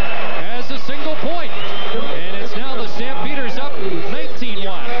Martino has a single point. And it's now the Stampeders up 19-1.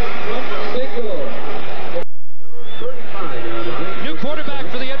 New quarterback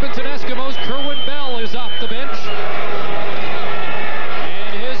for the Edmonton Eskimos, Kerwin Bell, is off the bench.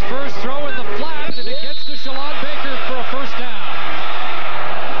 And his first throw in the flat, and it gets to Shalon Baker for a first down.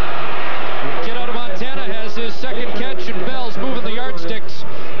 Kid out of Montana has his second catch, and Bell's moving the yardsticks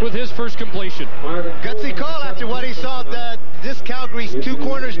with his first completion. Gutsy call after what he saw this Calgary's two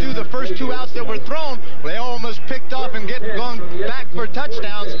corners do the first 2 outs that were thrown. They almost picked off and going back for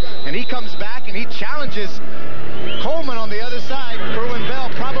touchdowns, and he comes back and he challenges Coleman on the other side. Kerwin Bell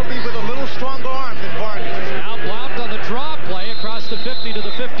probably with a little stronger arm than Vargas. Now Blount on the draw play across the 50 to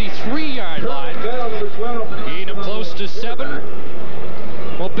the 53-yard line. Gain of close to 7.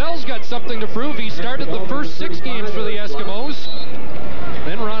 Well, Bell's got something to prove. He started the first 6 games for the Eskimos.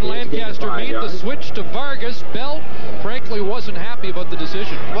 Then Ron Lancaster made the switch to Vargas. Bell, frankly, wasn't happy about the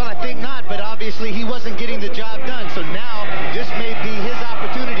decision. Well, I think not, but obviously he wasn't getting the job done. So now this may be his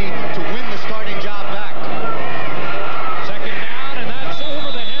opportunity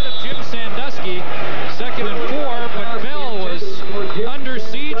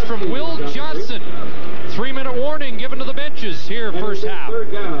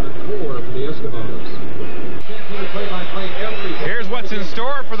 4 for the Eskimos. Here's what's in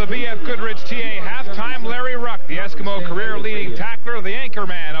store for the BF Goodrich TA halftime. Larry Ruck, the Eskimo career-leading tackler, the anchor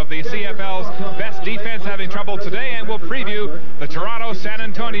man of the CFL's best defense, having trouble today, and we'll preview the Toronto-San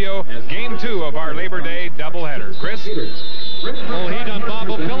Antonio Game 2 of our Labor Day doubleheader. Chris? Full heat on Bob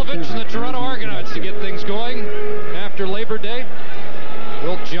Opilovich and the Toronto Argonauts to get things going after Labor Day.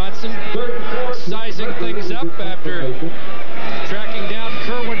 Will Johnson sizing things up after tracking down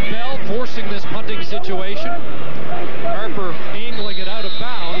Kerwin Bell, forcing this punting situation. Harper angling it out of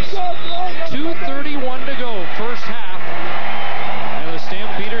bounds. 2:31 to go, first half. And the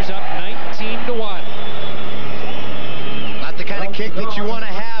Stampeders up 19-1. Not the kind of kick that you want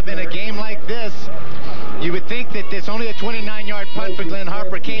to have in a game like this. You would think that it's only a 29-yard punt for Glenn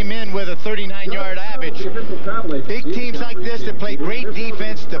Harper, came in with a 39-yard average. Big teams like this that play great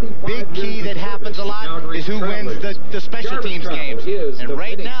defense, the big key that happens a lot is who wins the special teams games. And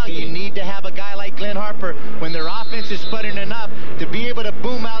right now, you need to have a guy like Glenn Harper, when their offense is sputtering enough, to be able to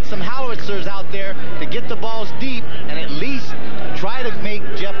boom out some howitzers out there to get the balls deep and at least try to make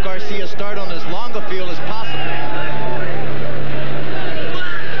Jeff Garcia start on as long a field as possible.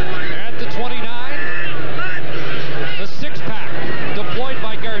 At the 29. The six-pack deployed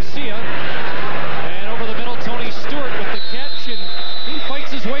by Garcia. And over the middle, Tony Stewart with the catch, and he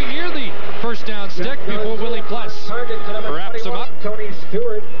fights his way near the first down stick before Willie Pless wraps him up. Tony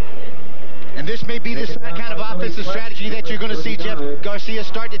Stewart. And this may be the kind of offensive strategy that you're going to see Jeff Garcia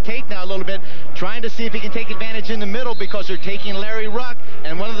start to take now a little bit, trying to see if he can take advantage in the middle because they're taking Larry Ruck,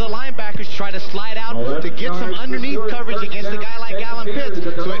 and one of the linebackers try to slide out to get some underneath coverage against a guy like Alan Pitts,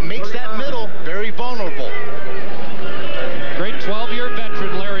 so it makes that middle very vulnerable. Great 12-year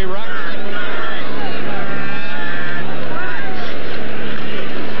veteran, Larry Ruck.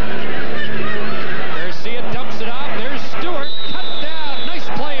 Garcia dumps it off. There's Stewart. Cut down. Nice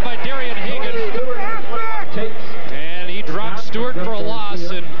play by Darian Hagan. And he drops Stewart for a loss.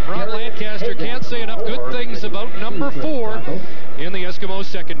 And Ron Lancaster can't say enough good things about number 4 in the Eskimos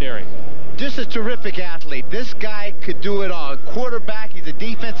secondary. Just a terrific athlete. This guy could do it all. Quarterback, he's a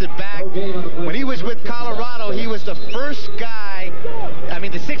defensive back. When he was with Colorado, he was the first guy,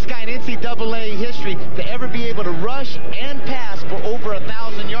 the sixth guy in NCAA history to ever be able to rush and pass for over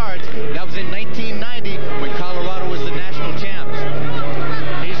 1,000 yards. That was in 1990 when Colorado was the national champs.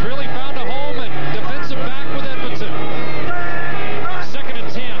 He's really found a home at defensive back with Edmonton. 2nd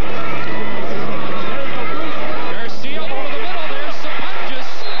and 10. Garcia over the middle. There's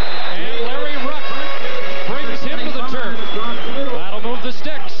Sapunjas. And Larry Ruck brings him to the turf. That'll move the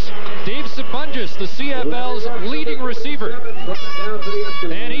sticks. Dave Sapunjas, the CFL's leading receiver.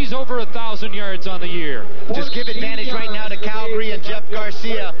 And he's over 1,000 yards on the year. Just give advantage right now to Calgary and Jeff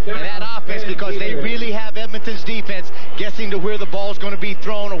Garcia and that offense, because they really have Edmonton's defense guessing to where the ball's going to be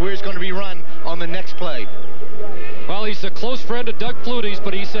thrown or where it's going to be run on the next play. Well, he's a close friend of Doug Flutie's,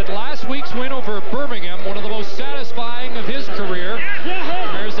 but he said last week's win over Birmingham, one of the most satisfying of his career.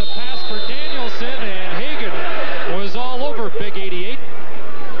 There's a pass for Danielson, and Hagan was all over Big 88.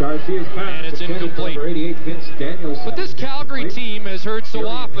 And it's incomplete. But this Calgary team has heard so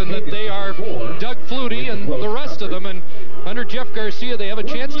often that they are Doug Flutie and the rest of them, and under Jeff Garcia they have a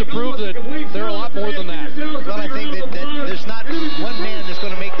chance to prove that they're a lot more than that. Well, I think that there's not one man that's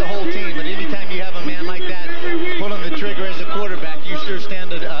going to make the whole team, but anytime you have a man like that pulling the trigger as a quarterback, you sure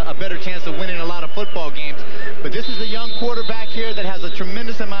stand a better chance of winning a lot of football games. But this is a young quarterback here that has a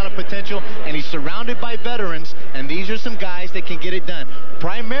tremendous amount of potential, and he's surrounded by veterans, and these are some guys that can get it done.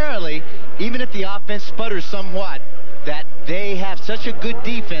 Primarily, even if the offense sputters somewhat, that they have such a good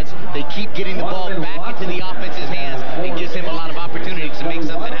defense, they keep getting the ball back into the offense's hands. It gives him a lot of opportunities to make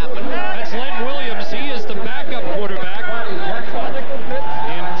something happen. That's Len Williams. He is the backup quarterback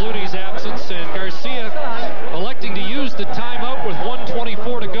in Flutie's absence, and Garcia electing to use the timeout with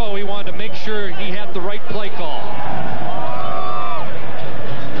 1:24 to go. He wanted to make sure he had the right play call.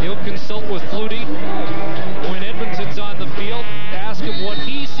 He'll consult with Flutie when Edmonton's on the field, ask him what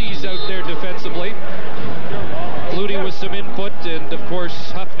he sees out there defensively. Flutie with some input, and of course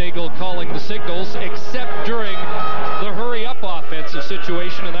Huffnagel calling the signals, except during the hurry-up offensive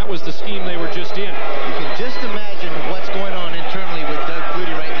situation, and that was the scheme they were just in. You can just imagine what's going on internally with Doug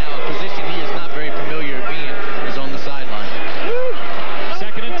Flutie right now, a position he is not very familiar with being, is on the sideline.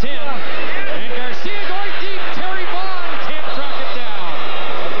 2nd and 10, and Garcia going deep. Terry Vaughn can't track it down.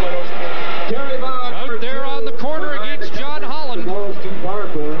 Out there on the corner against John Holland. It's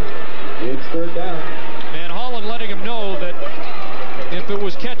 3rd down. And Holland letting him know that if it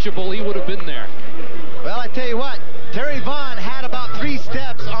was catchable, he would have been there. Well, I tell you what, Terry Vaughn had about 3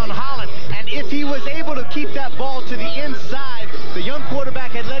 steps on Holland, and if he was able to keep that ball to the inside the young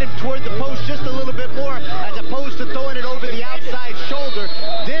quarterback had led him toward the post just a little bit more, as opposed to throwing it over the outside shoulder,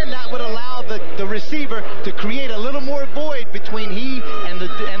 then that would allow the receiver to create a little more void between he and the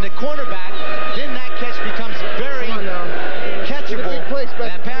cornerback. Then that catch becomes very catchable.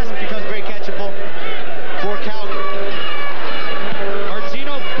 That pass becomes very catchable for Calgary.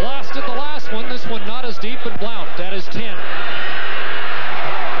 Martino blasted the last one. This one not as deep, but Blount. That is 10. And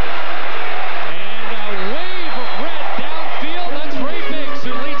a wave of red downfield. That's Ray Biggs,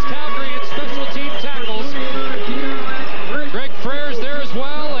 who leads Calgary in special team tackles. Greg Frere's there as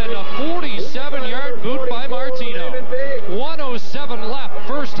well, and a 47-yard boot by Martino. 1:07 left,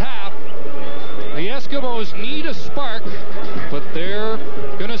 first half. The Eskimos need a spark, but they're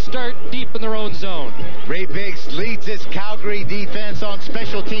going to start deep in their own zone. Ray Biggs leads this Calgary defense on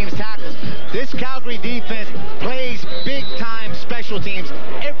special teams tackles. This Calgary defense plays big-time special teams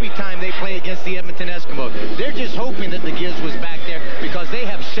every time they play against the Edmonton Eskimos. They're just hoping that the Gibbs was back there because they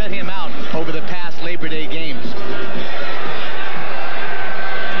have shut him out over the past Labor Day games.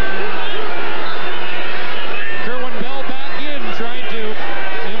 Kerwin Bell back in, trying to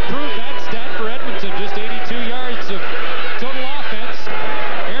improve that stat for Edmonton. Just 82 yards of total offense.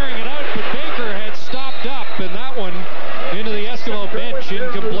 Airing it out, but Baker had stopped up, and that one into the Eskimo bench,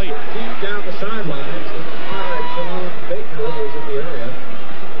 incomplete. Down the sidelines, Shalon Baker was in the area.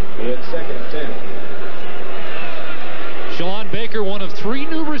 In 2nd and 10. Shalon Baker, one of 3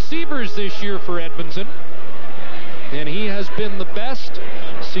 new receivers this year for Edmonton, and he has been the best.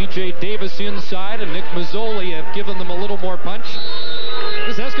 C.J. Davis inside, and Nick Mazzoli have given them a little more punch.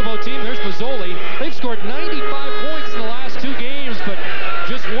 This Eskimo team, there's Mazzoli. They've scored 95 points in the last 2 games, but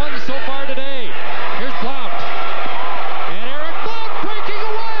just 1 so far today. Here's Blount. And Eric Blount breaking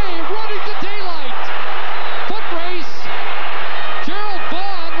away, running to daylight. Foot race. Gerald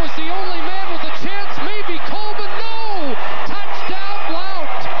Vaughn was the only man with a chance. Maybe Coleman. No! Touchdown,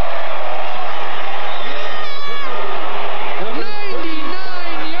 Blount.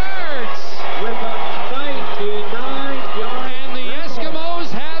 99 yards. With a 99 yard. And the Eskimos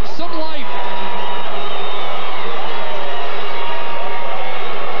have some life.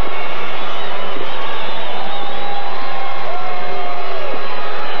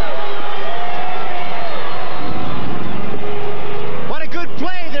 What a good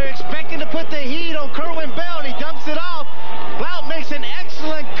play. They're expecting to put the heat on Kerwin Bell, and he dumps it off. Blount makes an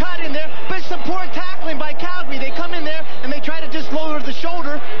excellent cut in there, but it's some poor tackling by Calgary. They come in there and they try to just lower the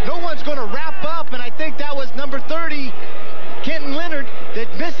shoulder. No one's going to wrap up, and I think that was number 30, Kenton Leonard,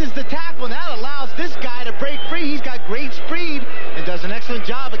 that misses the tackle, and that allows this guy to break free. He's got great speed and does an excellent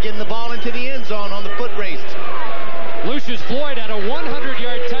job of getting the ball into the end zone on the foot race. Lucius Floyd had a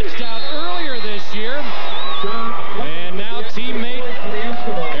 100-yard touchdown earlier this year. And now teammate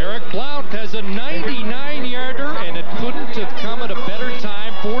Eric Blount has a 99-yarder, and it couldn't have come at a better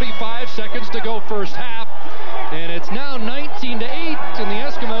time. 45 seconds to go first half. And it's now 19-8, and the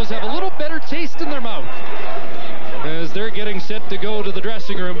Eskimos have a little better taste in their mouth as they're getting set to go to the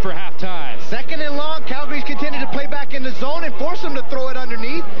dressing room for halftime. 2nd and long, Calgary's continue to play back in the zone and force them to throw it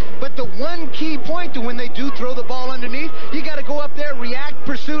underneath. But the one key point to when they do throw the ball underneath, you got to go up there, react,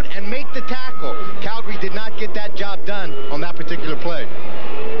 pursuit, and make the tackle. Calgary did not get that job done on that particular play.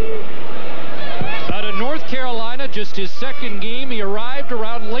 Out of North Carolina, just his 2nd game. He arrived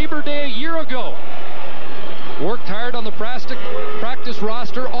around Labor Day a year ago. Worked hard on the practice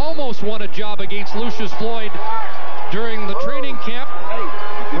roster, almost won a job against Lucius Floyd during the training camp.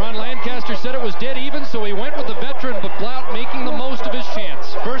 Ron Lancaster said it was dead even, so he went with the veteran, but Blount making the most of his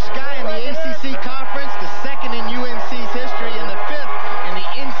chance. First guy in the ACC conference, the 2nd in UNC's history, and the 5th in the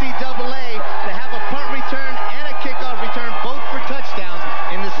NCAA to have a punt return and a kickoff return, both for touchdowns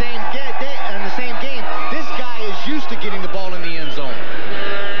in the same game. This guy is used to getting the ball in the end zone.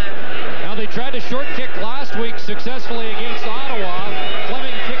 Now they tried a short kick last week successfully against Ottawa.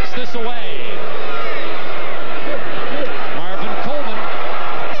 Fleming kicks this away. Marvin Coleman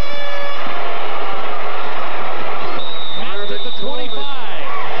met at the 25.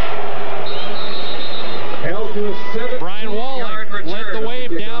 Held to a 7. Brian Walling led the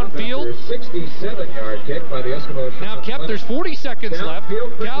wave downfield. 67-yard kick by the Eskimos. Now kept, there's 40 seconds left.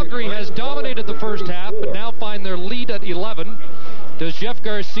 Calgary has dominated the first half, but now find their lead at 11. Does Jeff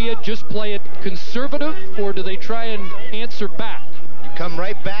Garcia just play it conservative, or do they try and answer back? You come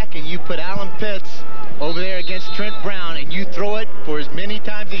right back and you put Alan Pitts over there against Trent Brown, and you throw it for as many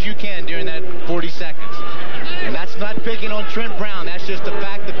times as you can during that 40 seconds. And that's not picking on Trent Brown. That's just the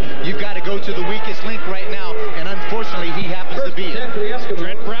fact that you've got to go to the weakest link right now, and unfortunately he happens to be it.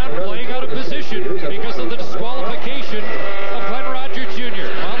 Trent Brown playing out of position because of the disqualification of Glenn Roger Jr.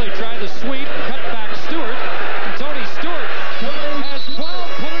 While they try the sweep, cut back Stewart, and Tony Stewart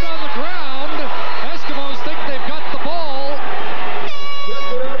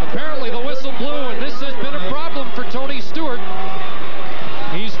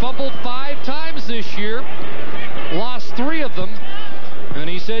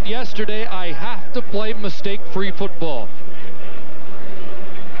said yesterday, I have to play mistake-free football.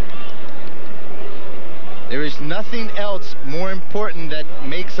 There is nothing else more important that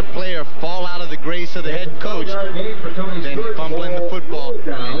makes a player fall out of the grace of the head coach than fumbling the football.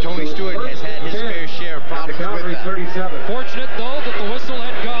 And Tony Stewart has had his fair share of problems with that. Fortunate, though, that the whistle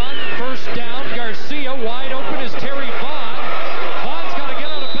had gone. First down, Garcia. Wide open is Terry Vaughn. Vaughn's got to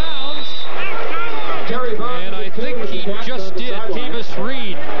get out of bounds. And I think he just did. Tavis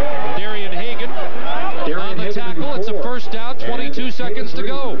Reed, Darian Hagan on the tackle. It's a first down, 22 seconds to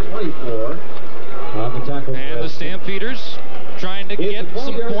go. And the Stampeders trying to get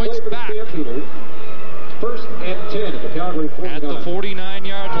some points back. First and 10 at the Calgary 49. At the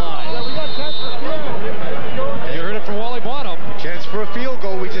 49-yard line. You heard it from Wally Bono. Chance for a field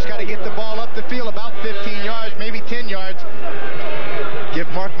goal. We just got to get the ball up the field about 15 yards, maybe 10 yards. Give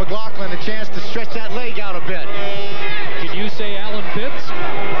Mark McLaughlin a chance to stretch that leg out a bit. Can you say Alan Pitts?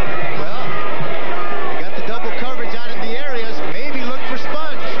 Well, we got the double coverage out in the areas. Maybe look for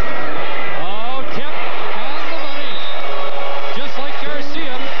Sponge. Oh, kept on the money. Just like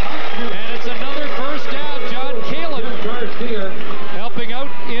Garcia. And it's another first down. John Kalin helping out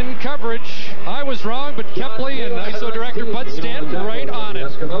in coverage. I was wrong, but Kepley and ISO director Bud Stanton right on it.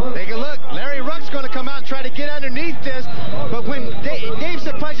 Take a look. Larry Ruck's going to come out and try to get underneath this, but when Dave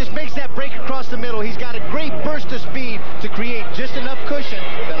Sapunch just makes that break across the middle, he's got a great burst of speed to create just enough cushion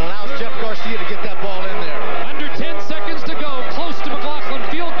that allows Jeff Garcia to get that ball in there. Under 10 seconds to go. Close to McLaughlin.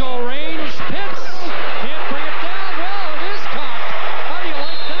 Field goal range. Pitts can't bring it down. Well, it is caught. How do you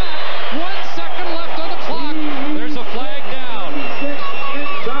like that? 1 second left on the clock. There's a flag down.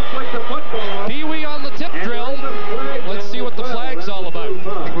 Pee-wee on the tip drill. Let's see what the flag's all about.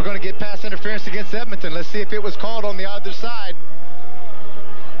 I think we're going to get pass interference against Edmonton. Let's see if it was called on the other side.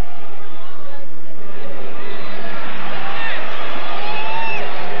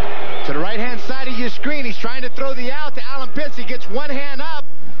 To the right-hand side of your screen, he's trying to throw the out to Alan Pitts. He gets one hand up.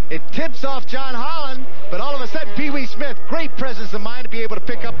 It tips off John Holland, but all of a sudden, Pee-wee Smith, great presence of mind to be able to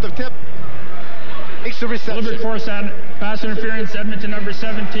pick up the tip. Makes the reception. Deliberate force on pass interference, Edmonton number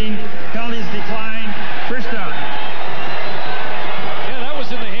 17. Penalties decline. First down. Yeah, that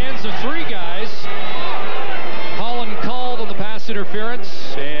was in the hands of 3 guys. Holland called on the pass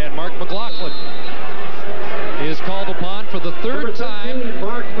interference, and Mark McLaughlin is called upon for the 3rd time.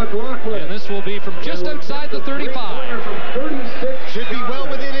 Mark McLaughlin. And this will be from just outside the 35. Should be well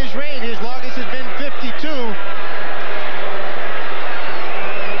within his range. His longest has been 52.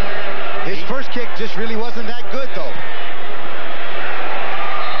 His first kick just really wasn't that good, though.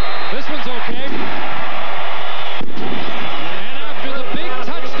 This one's okay. And after the big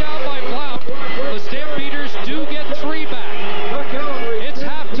touchdown by Blount, the Stampeders do get 3 back. It's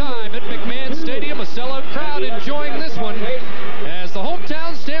halftime at McMahon Stadium. A sellout crowd enjoying this one as the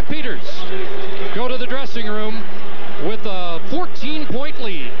hometown Stampeders go to the dressing room with a 14-point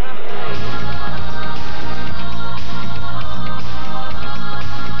lead.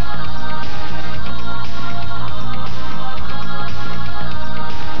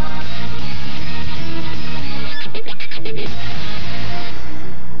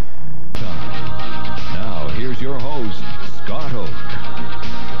 Now, here's your host, Scott Oak.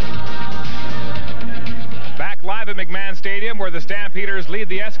 Back live at McMahon Stadium, where the Stampeders lead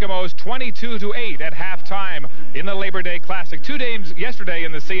the Eskimos 22-8 at halftime in the Labor Day Classic. 2 games yesterday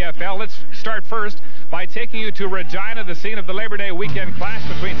in the CFL. Let's start first by taking you to Regina, the scene of the Labor Day weekend clash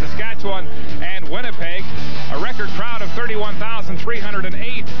between Saskatchewan and Winnipeg. A record crowd of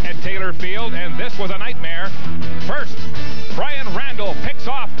 31,308 at Taylor Field, and this was a nightmare. First, Brian Randall picks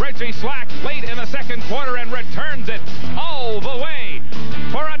off Reggie Slack late in the second quarter and returns it all the way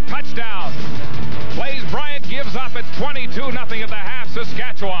for a touchdown. Blaze Bryant gives up at 22-0 at the half,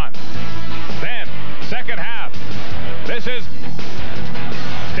 Saskatchewan. Then, second half, this is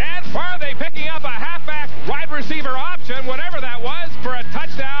Dan Farthey picking up a halfback wide receiver option, whatever that was, for a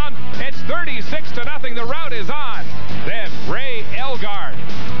touchdown. It's 36-0. The route is on. Then Ray Elgard,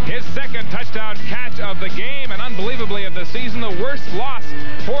 his second touchdown catch of the game, and unbelievably of the season, the worst loss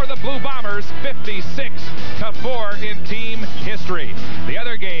for the Blue Bombers, 56-4 in team history. The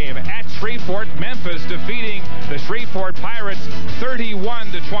other game at Shreveport, Memphis defeating the Shreveport Pirates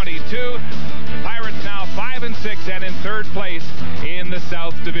 31-22. The Pirates now 5-6 and in 3rd place in the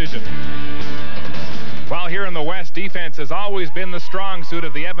South Division. While here in the West, defense has always been the strong suit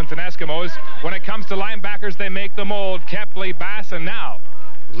of the Edmonton Eskimos. When it comes to linebackers, they make the mold. Kepley, Bass, and now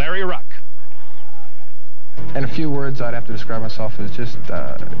Larry Ruck. In a few words, I'd have to describe myself as just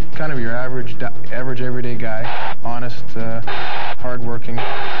kind of your average everyday guy. Honest, hardworking.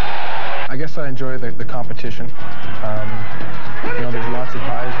 I guess I enjoy the competition. You know, there's lots of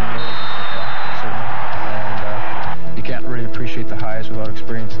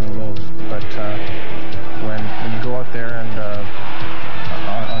experiencing the lows. But when you go out there and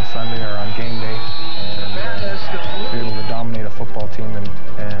on Sunday or on game day and you're able to dominate a football team and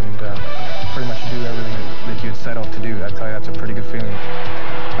pretty much do everything that you had set out to do, I tell you, that's a pretty good feeling.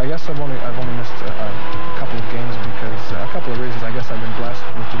 I guess I've only missed a couple of games because a couple of reasons. I guess I've been blessed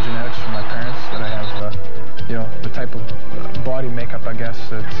with the genetics from my parents that I have, you know, the type of body makeup, I guess,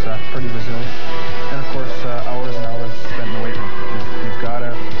 that's pretty resilient. And of course, hours and hours spent in the weight room. You've got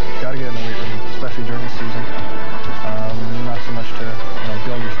to get in the weight room, especially during the season. Not so much to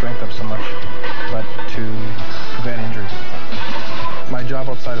build your strength up so much, but to prevent injuries. My job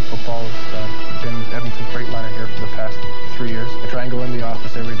outside of football has been Edmonton Freightliner here for the past 3 years. I try and go in the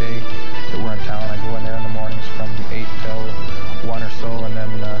office every day that we're in town. I go in there in the mornings from 8 till 1 or so, and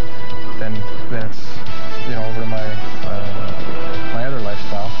then it's over to my other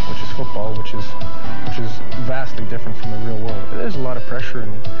lifestyle, which is football, which is vastly different from the real world. There's a lot of pressure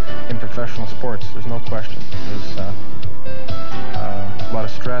in professional sports. There's no question. There's a lot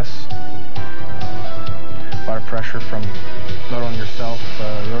of stress, a lot of pressure from not only yourself,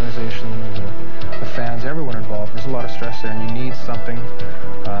 the organization, the fans, everyone involved. There's a lot of stress there, and you need something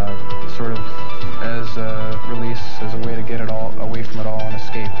sort of as a release, as a way to get it all away from it all and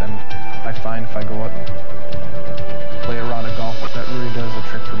escape. And I find if I go out and play a round of golf, that really does the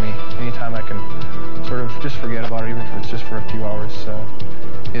trick for me. Anytime I can sort of just forget about it, even if it's just for a few hours,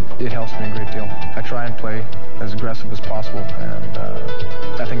 it helps me a great deal. I try and play as aggressive as possible, and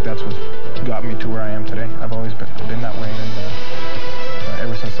I think that's what's got me to where I am today. I've always been that way, and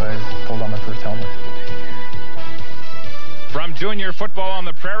ever since I pulled on my first helmet. From junior football on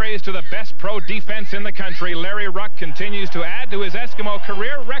the prairies to the best pro defense in the country, Larry Ruck continues to add to his Eskimo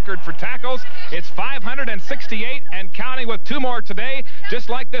career record for tackles. It's 568 and counting, with 2 more today, just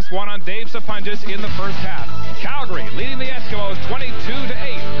like this one on Dave Sapunjas in the first half. Calgary leading the Eskimos 22-8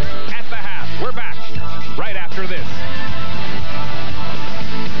 at the half. We're back right after this.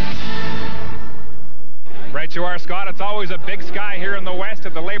 Right you are, Scott. It's always a big sky here in the West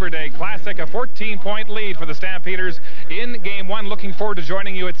at the Labor Day Classic. A 14-point lead for the Stampeders in Game 1. Looking forward to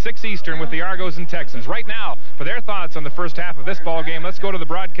joining you at 6 Eastern with the Argos and Texans. Right now, for their thoughts on the first half of this ball game, let's go to the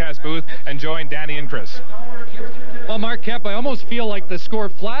broadcast booth and join Danny and Chris. Well, Mark Kemp, I almost feel like the score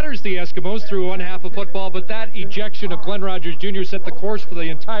flatters the Eskimos through one half of football, but that ejection of Glenn Rogers Jr. set the course for the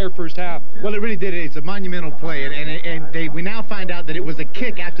entire first half. Well, it really did. It's a monumental play, and we now find out that it was a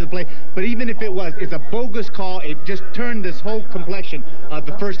kick after the play, but even if it was, it's a bogus call. It just turned this whole complexion of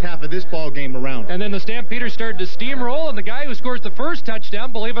the first half of this ball game around. And then the Stampeders started to steamroll, and the guy who scores the first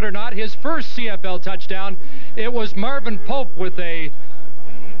touchdown, believe it or not, his first CFL touchdown, it was Marvin Pope with a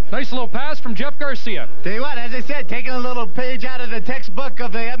nice little pass from Jeff Garcia. Tell you what, as I said, taking a little page out of the textbook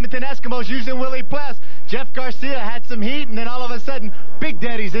of the Edmonton Eskimos using Willie Pless, Jeff Garcia had some heat, and then all of a sudden, Big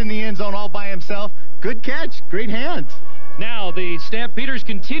Daddy's in the end zone all by himself. Good catch, great hands. Now the Stampeders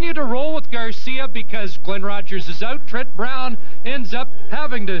continue to roll with Garcia because Glenn Rogers is out. Trent Brown ends up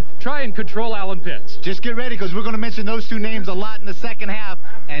having to try and control Alan Pitts. Just get ready, because we're going to mention those two names a lot in the second half,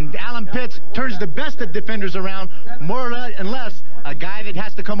 and Alan Pitts turns the best of defenders around, more and less a guy that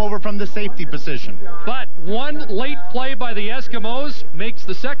has to come over from the safety position. But one late play by the Eskimos makes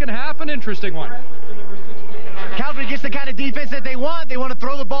the second half an interesting one. Calgary gets the kind of defense that they want. They want to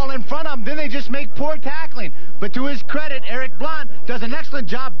throw the ball in front of them. Then they just make poor tackling. But to his credit, Eric Blount does an excellent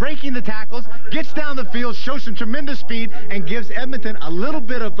job breaking the tackles, gets down the field, shows some tremendous speed, and gives Edmonton a little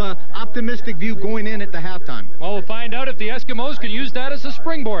bit of an optimistic view going in at the halftime. Well, we'll find out if the Eskimos can use that as a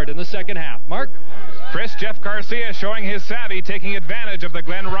springboard in the second half. Mark? Chris, Jeff Garcia showing his savvy, taking advantage of the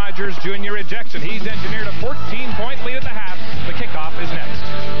Glenn Rogers Jr. ejection. He's engineered a 14-point lead at the half. The kickoff is next.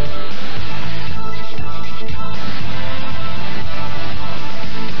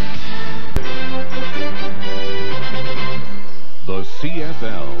 The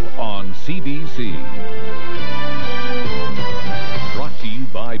CFL on CBC. Brought to you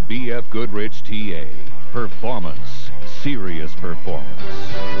by BF Goodrich TA. Performance. Serious performance.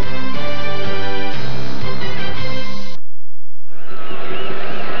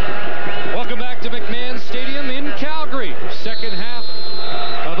 Welcome back to McMahon Stadium in Calgary. Second half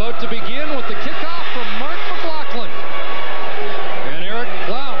about to begin with the kickoff from Mark McLaughlin. And Eric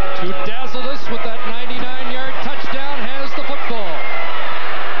Blount, who dazzled us with that 99-yard touchdown, has the football.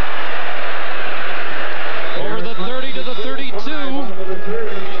 Over the 30 to the 32.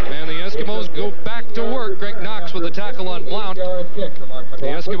 And the Eskimos go back to work. Greg Knox with the tackle on Blount. The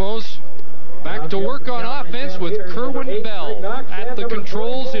Eskimos back to work on offense with Kerwin Bell at the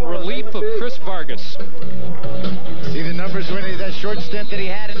controls in relief of Chris Vargas. See the numbers when that short stint that he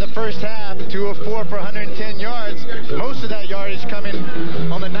had in the first half, 2 of 4 for 110 yards. Most of that yardage coming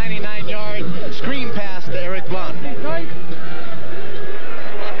on the 99-yard screen pass to Eric Blunt.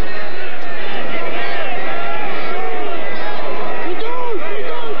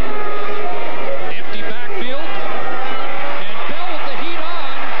 Empty backfield, and Bell with the heat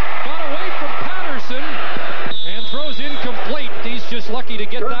on, got away from Patterson, and throws incomplete. He's just lucky to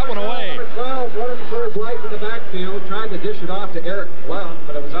get that one away. 12, running for his life in the backfield, tried to dish it off to Eric Blount,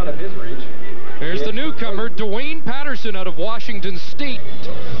 but it was out of his reach. There's the newcomer, Dwayne Patterson out of Washington State.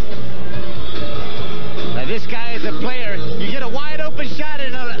 Now this guy is a player. You get a wide open shot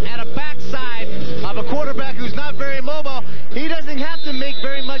at a backside of a quarterback who's not very mobile. He doesn't have to make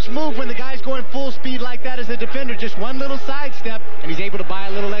very much move when the guy's going full speed like that as a defender. Just one little sidestep, and he's able to buy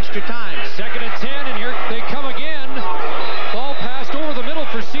a little extra time. 2nd and 10, and here they come again. Ball passed over the middle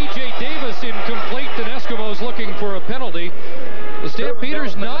for C.J. Davis, incomplete, and Eskimos looking for a penalty. The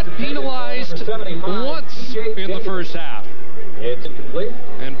Stampeders not penalized once in the first half. It's incomplete.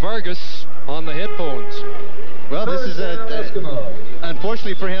 And Vargas on the headphones. Well, this is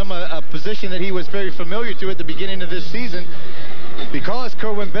unfortunately for him, a position that he was very familiar to at the beginning of this season, because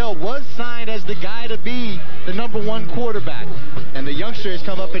Kerwin Bell was signed as the guy to be the #1 quarterback. And the youngster has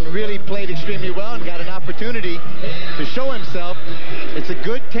come up and really played extremely well and got an opportunity to show himself. It's a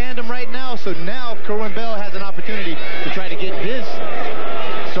good tandem right now, so now Kerwin Bell has an opportunity to try to get his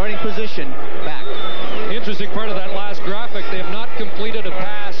starting position back. Interesting part of that last graphic, they have not completed a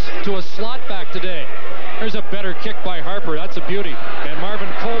pass to a slot back today. There's a better kick by Harper. That's a beauty. And Marvin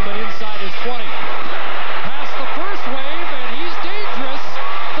Coleman inside his 20. Past the first wave, and he's dangerous.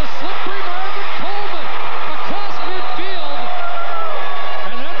 The slippery Marvin Coleman across midfield.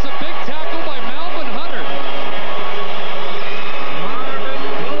 And that's a big tackle by Malvin Hunter.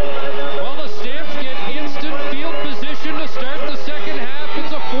 Well, the Stamps get instant field position to start the second half.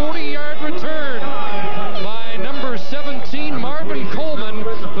 It's a 40-yard return by number 17, Marvin Coleman,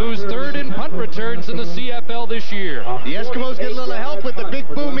 who's 3rd in punt returns in the CFL this year. The Eskimos get a little help with the big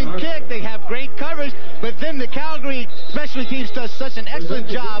booming kick. They have great coverage, but then the Calgary special teams does such an excellent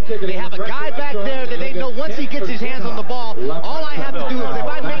job. They have a guy back there that they know once he gets his hands on the ball, all I have to do is if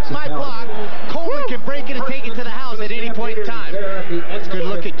I make my block, Coleman can break it and take it to the house at any point in time. Let's good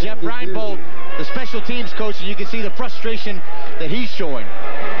look at Jeff Reinbold, the special teams coach, and you can see the frustration that he's showing.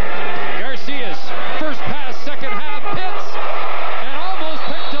 Garcia's first pass, second half, Pitts, and almost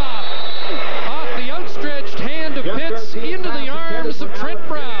picked off the outstretched hand of Pitts into the arms of Trent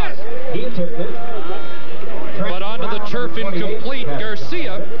Brown. But onto the turf incomplete.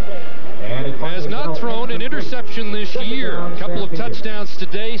 Garcia has not thrown an interception this year. A couple of touchdowns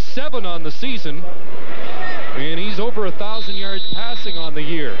today, 7 on the season, and he's over 1,000 yards passing on the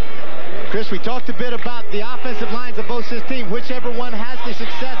year. Chris, we talked a bit about the offensive lines of both this team. Whichever one has the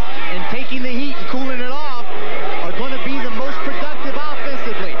success in taking the heat and cooling it off are going to be the most productive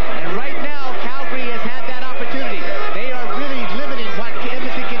offensively. And right now, Calgary has had that opportunity. They are really limiting what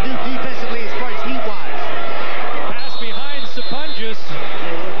Edmonton can do defensively as far as heat-wise. Pass behind Sapunjas.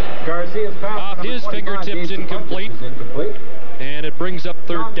 Garcia's pass off his fingertips, incomplete. And it brings up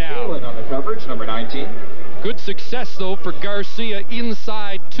 3rd down. On the coverage, number 19. Good success, though, for Garcia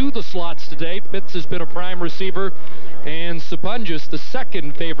inside to the slots today. Pitts has been a prime receiver, and Sapunjas the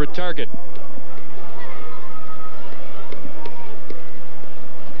 2nd favorite target.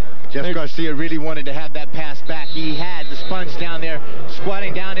 Jeff Garcia really wanted to have that pass back. He had the sponge down there,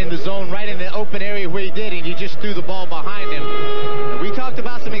 squatting down in the zone, right in the open area where he did, and he just threw the ball behind him. And we talked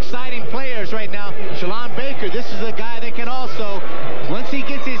about some exciting players right now. Shalon Baker, this is a guy that can also, once he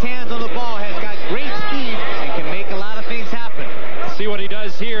gets his hands on the ball, has got great speed and can make a lot of things happen. See what he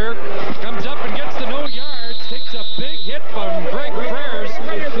does here. Comes up and gets to no yards. Takes a big hit from Greg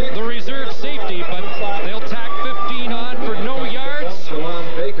Frères, the reserve safety, but they'll tack 15 on for no yards.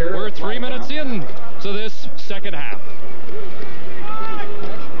 We're 3 minutes in to this second half.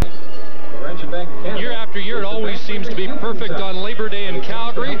 Year after year, it always seems to be perfect on Labor Day in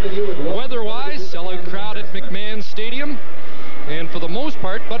Calgary. Weather-wise, sellout crowd at McMahon Stadium. And for the most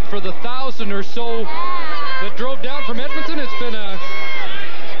part, but for the 1,000 or so that drove down from Edmonton, it's been a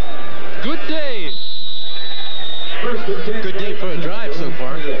good day. Good day for a drive so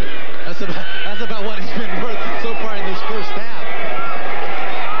far. That's about what it's been worth so far in this first half.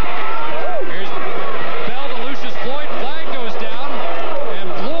 Here's Bell to Lucius Floyd. Flag goes down, and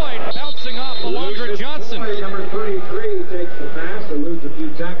Floyd bouncing off Alondra Johnson. Number 33 takes the pass, eludes a few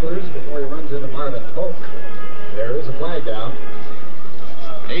tacklers before he runs into Marvin Polk. There is a flag down.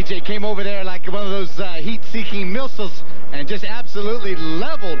 AJ came over there like one of those heat-seeking missiles and just absolutely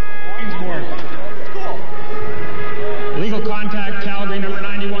leveled. Illegal contact, Calgary, number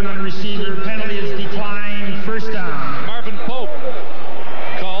 91 on the receiver. Penalty is declined. First down. Marvin Pope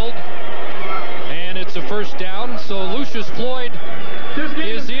called, and it's a first down. So Lucius Floyd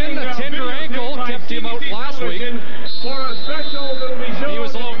is in. A tender ankle kept him out last week. He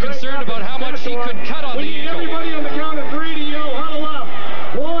was a little concerned about how much he could cut on the ankle. Everybody on the count of 3 to yell, huddle up.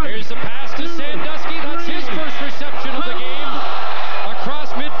 Here's the pass to Sandusky. That's his first reception of the game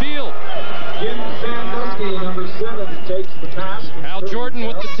across midfield. Jim Sandusky, number 7, takes the pass. Al Jordan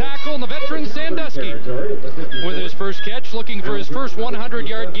with the tackle, and the veteran Sandusky with his first catch, looking for his first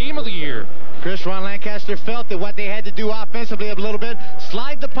 100-yard game of the year. Chris, Ron Lancaster felt that what they had to do offensively a little bit,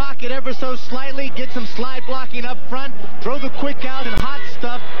 slide the pocket ever so slightly, get some slide blocking up front, throw the quick out and hot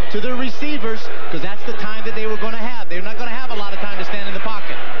stuff to their receivers, because that's the time that they were going to have. They're not going to have a lot of time to stand in the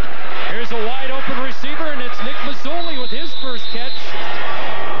pocket. Here's a wide open receiver, and it's Nick Mazzoli with his first catch.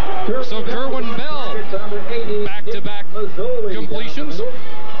 So Kerwin Bell, back-to-back completions.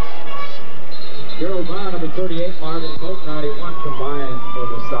 Gerald Bond, number 38, Marvin Pope, 91 combined for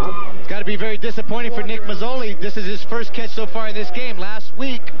the stop. It's got to be very disappointing for Nick Mazzoli. This is his first catch so far in this game. Last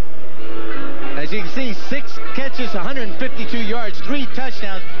week, as you can see, 6 catches, 152 yards, 3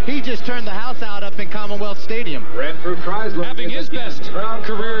 touchdowns. He just turned the house out up in Commonwealth Stadium. Having his best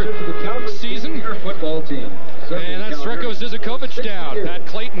career season. Football team. And that's Sreko Zizakovic down. Pat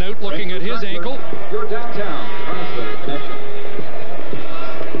Clayton out looking at his ankle. You're downtown.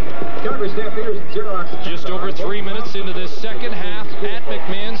 Calgary Stampeders and Xerox. Just over 3 minutes into this second half at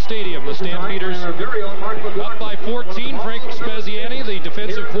McMahon Stadium. The Stampeders up by 14. Frank Spaziani, the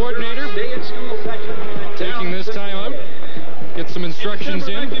defensive coordinator, taking this time out. Get some instructions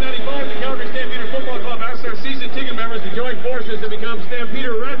in. 1995, the Calgary Stampeder Football Club asked their season ticket members to join forces and become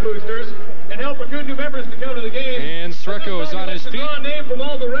Stampeder Red Boosters and help recruit new members to come to the game. And Sreko is on his feet. A name from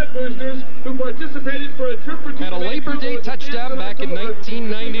all the Red Boosters who participated for a trip for Had a Labor Day touchdown back in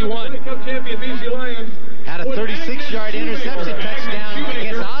 1991. Had a 36-yard interception touchdown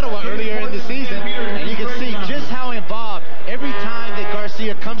against Ottawa earlier in the season. And you can see just how involved every time that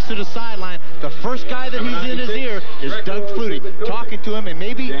Garcia comes to the sideline, the first guy that he's in his ear is Doug Flutie, talking to him, and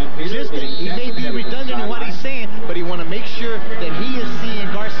maybe just he may be redundant in what he's saying, but he want to make sure that he is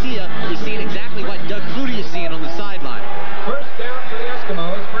seeing Garcia, he's seeing exactly what Doug Flutie is seeing on the sideline. First down for the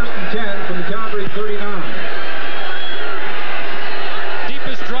Eskimos, 1st and 10 from the Calgary 39.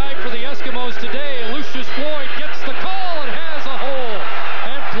 Deepest drive for the Eskimos today. Lucius Floyd gets the call and has a hole.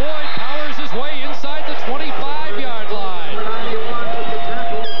 And Floyd powers his way inside the 25-yard line.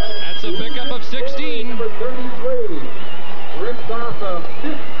 That's a pickup of 16. Number 33 ripped off a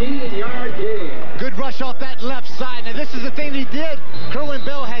 15-yard gain. Good rush off that left side. Now this is the thing he did. Kerwin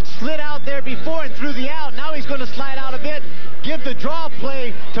Bell had slid out there before and threw the out. Now he's going to slide out a bit. Give the draw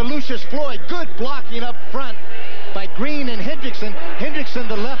play to Lucius Floyd. Good blocking up front by Green and Hendrickson. Hendrickson,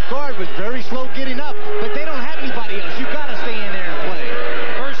 the left guard, was very slow getting up, but they don't have anybody else. You've got to stay in there and play.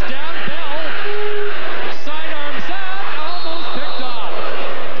 First down, Bell. Sidearms out, almost picked off.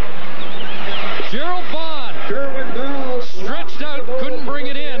 Gerald Bond. Kerwin Bell Stretched out, couldn't bring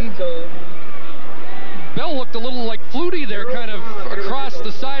it in. Bell looked a little like Flutie there, kind of across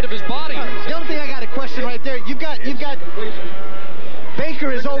the side of his body. The only thing I got a question right there, you've got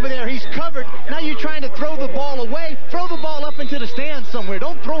Baker is over there, he's covered. Now you're trying to throw the ball away. Throw the ball up into the stands somewhere.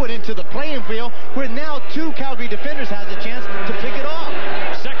 Don't throw it into the playing field where now 2 Calgary defenders has a chance to pick it off.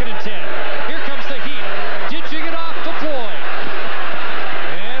 2nd and 10. Here comes the heat. Ditching it off to Floyd.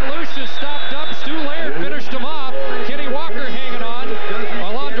 And Lucius stopped up. Stu Laird finished him off. Kenny Walker hanging on.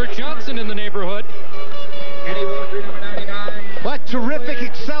 Alondra Johnson in the neighborhood. Kenny Walker, number 99. What terrific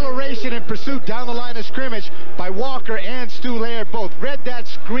acceleration and pursuit down the line of scrimmage by Walker and Stu Laird both. Read that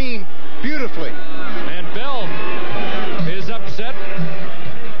screen beautifully. And Bell is upset.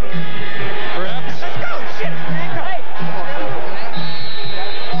 Perhaps. Let's go! Shit, man!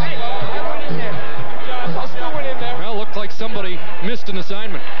 Well, looked like somebody missed an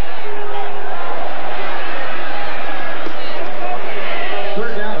assignment.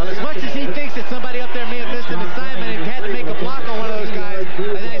 Well, as much as he thinks that somebody up there may have missed an assignment and had to make a block on one of those guys,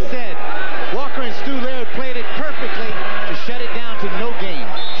 as I said, Walker and Stu Laird played it perfectly to shut it down to no gain.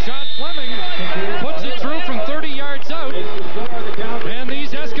 Sean Fleming puts it through from 30 yards out. And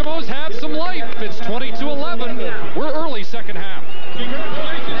these Eskimos have some life. It's 22-11. We're early second half.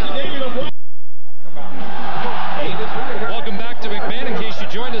 Welcome back to McMahon. In case you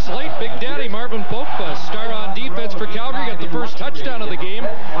joined us late, Big Daddy Marvin Pope, star on defense for Calgary, got the first touchdown of the game.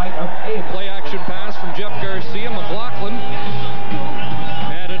 Play action pass from Jeff Garcia. McLaughlin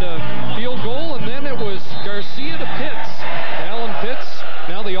added a field goal, and then it was Garcia to Pitts. Alan Pitts,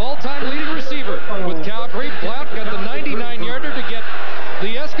 now the all-time leading receiver with Calgary. Blount got the 90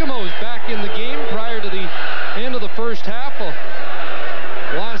 back in the game prior to the end of the first half. A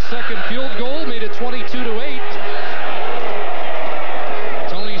last-second field goal made it 22-8.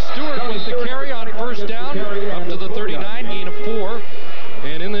 Tony Stewart with the carry on first down, up to the 39, gain of 4.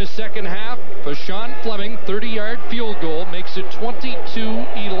 And in the second half, a Sean Fleming 30-yard field goal makes it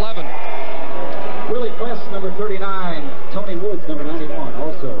 22-11. Willie Pless, number 39. Tony Woods, number 91,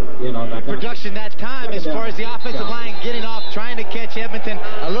 also in on that. Production that time as far as the offensive line getting off, trying to catch Edmonton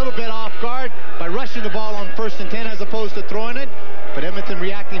a little bit off guard by rushing the ball on 1st and 10 as opposed to throwing it. But Edmonton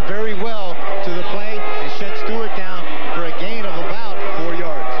reacting very well to the play and shut Stewart down for a gain of about 4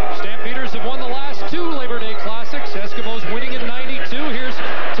 yards. Stampeders have won the last 2 Labor Day Classics. Eskimos winning in 92. Here's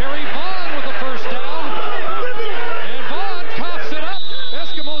Terry Vaughn with the first down. And Vaughn coughs it up.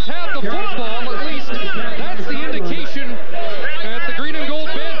 Eskimos have the football, at least. That's the indication at the green and gold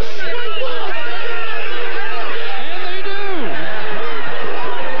bench. And they do.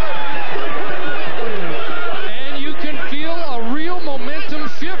 And you can feel a real momentum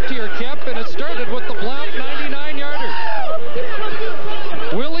shift here, Kemp, and it started with the Blount 99-yarder.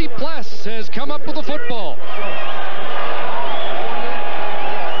 Willie Pless has come up with the football.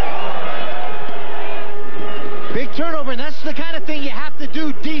 Big turnover, and that's the kind of thing you have to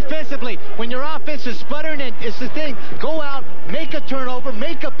do defensively. When your offense is sputtering, and it's the thing, go out, make a turnover,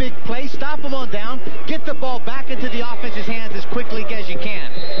 make a big play, stop them on down, get the ball back into the offense's hands as quickly as you can.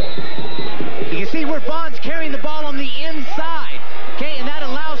 You can see where Vaughn's carrying the ball on the inside, okay, and that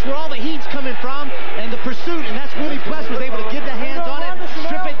allows where all the heat's coming from and the pursuit, and that's Willie Pless was able to get the hands on it,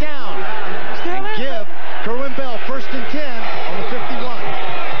 strip it down, and give Kerwin Bell 1st and 10 on the 51.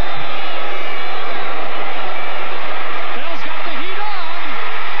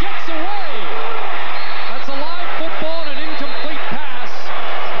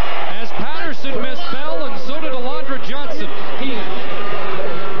 Missed Bell, and so did Alondra Johnson. There's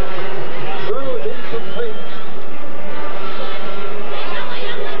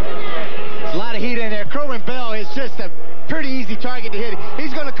a lot of heat in there. Kerwin Bell is just a pretty easy target to hit.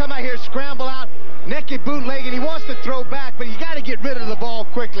 He's going to come out here, scramble out, naked bootleg, and he wants to throw back, but you got to get rid of the ball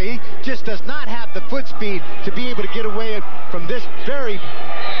quickly. He just does not have the foot speed to be able to get away from this very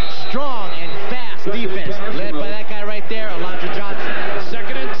strong and fast defense, led by that guy right there, Alondra Johnson.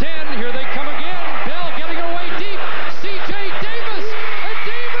 2nd and 10. Here they come again. Bell getting it away deep. C.J. Davis, and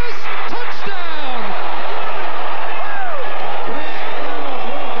Davis, touchdown!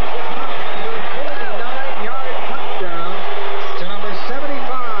 49-yard touchdown to number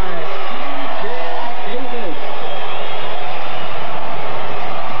 75, C.J. Davis.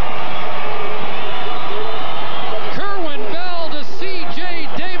 Kerwin Bell to C.J.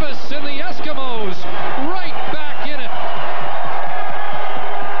 Davis, and the Eskimos right back in it.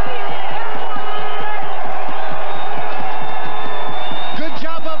 Good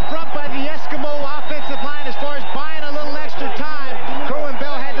job up front by the Eskimo offensive line as far as buying a little extra time. Kerwin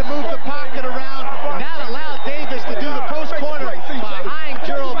Bell had to move the pocket around, and that allowed Davis to do the post corner behind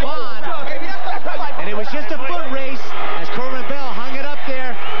Gerald Bond. And it was just a foot race as Kerwin Bell hung it up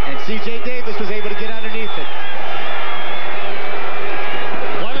there, and C.J. Davis was able to get underneath it.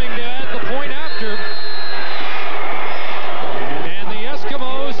 Fleming to add the point after. And the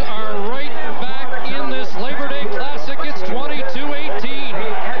Eskimos are right back in this Labor Day Classic. It's 22-18.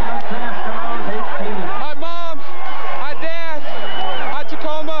 Hi, Mom. Hi, Dad. Hi,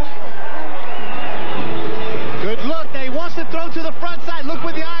 Tacoma. Good look. Now he wants to throw to the front side. Look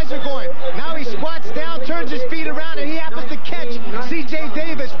where the eyes are going. Now he squats down, turns his feet around, and he happens to catch C.J.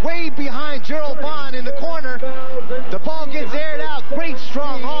 Davis way behind Gerald Bond in the corner. The ball gets aired out. Great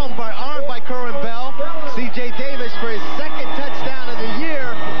strong arm by Kerwin Bell. C.J. Davis for his 2nd touchdown of the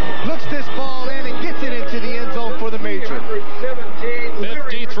year looks this ball in and gets it into the end zone for the Major.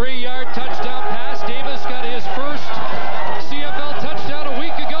 53-yard touchdown pass. Davis got his first CFL touchdown a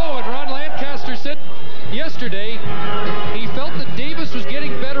week ago, and Ron Lancaster said yesterday he felt that Davis was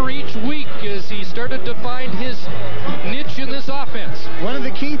getting better each week as he started to find his niche in this offense. One of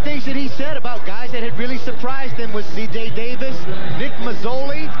the key things that he said about guys that had really surprised him was C.J. Davis, Nick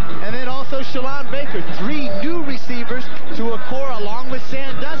Mazzoli, and then also Shalon Baker. 3 new receivers to a core along with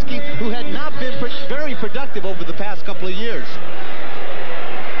Sandusky, who had not been very productive over the past couple of years.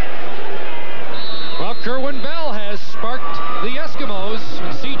 Well, Kerwin Bell has sparked the Eskimos.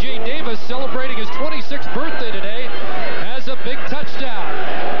 C.J. Davis, celebrating his 26th birthday today, has a big touchdown.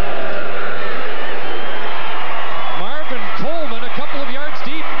 Marvin Coleman, a couple of yards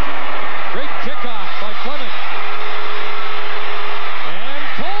deep. Great kickoff by Fleming. And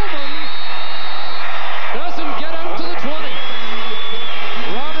Coleman doesn't get out to the 20.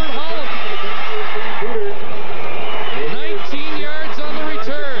 Robert Holland, 19 yards.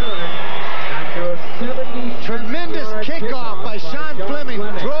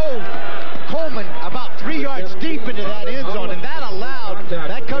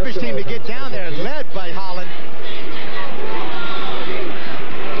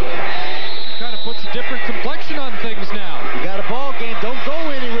 different complexion on things now. You got a ball game. Don't go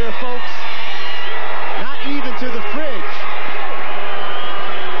anywhere, folks. Not even to the fridge.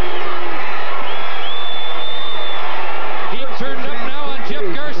 He turned up now on Jeff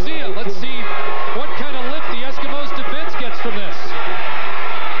Garcia. Let's see what kind of lift the Eskimos defense gets from this.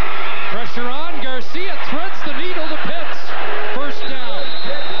 Pressure on. Garcia threads the needle to Pitts. First down.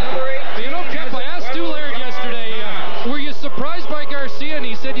 You know, Kev, I asked Stu Laird yesterday, were you surprised by Garcia? And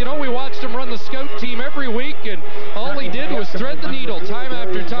he said, you know, we watched him run the scout team every week, and all he did was thread the needle time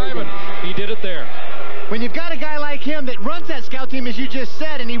after time, and he did it there. When you've got a guy like him that runs that scout team, as you just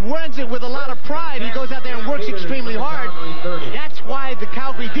said, and he runs it with a lot of pride, he goes out there and works extremely hard. That's why the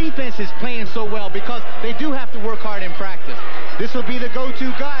Calgary defense is playing so well, because they do have to work hard in practice. This will be the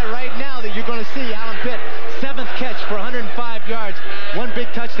go-to guy right now that you're going to see. Alan Pitt, 7th catch for 105 yards, 1 big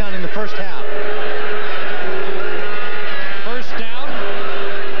touchdown in the first half. First down,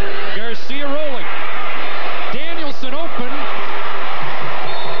 Garcia rolling. Danielson open.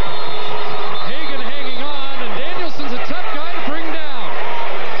 Hagan hanging on, and Danielson's a tough guy to bring down.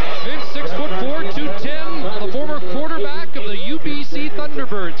 Vince, 6'4", 210, the former quarterback of the UBC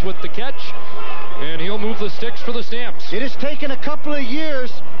Thunderbirds with the catch, and he'll move the sticks for the Stamps. It has taken a couple of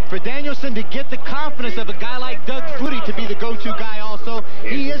years for Danielson to get the confidence of a guy like Doug Flutie to be the go-to guy also.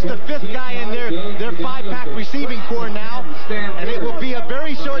 He is the 5th guy in their 5-pack receiving core now, and it will be a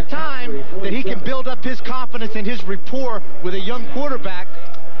very short time that he can build up his confidence and his rapport with a young quarterback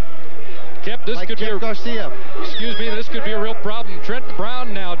Kep, this like could Jeff be Garcia. Excuse me, this could be a real problem. Trent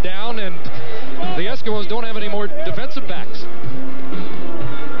Brown now down, and the Eskimos don't have any more defensive backs.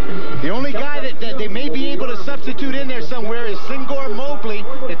 The only guy that they may be able to substitute in there somewhere is Singor Mobley,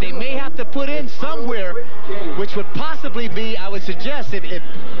 that they may have to put in somewhere, which would possibly be, I would suggest, if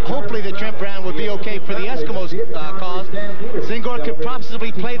hopefully the Trent Brown would be okay for the Eskimos cause. Singor could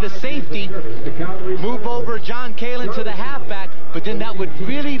possibly play the safety, move over John Kalin to the halfback, but then that would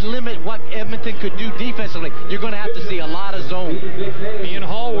really limit what Edmonton could do defensively. You're going to have to see a lot of zone. Ian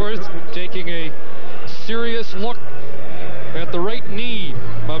Hallworth taking a serious look at the right knee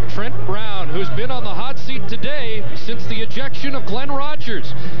of Trent Brown, who's been on the hot seat today since the ejection of Glenn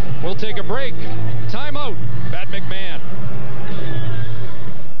Rogers. We'll take a break. Timeout. Pat McMahon.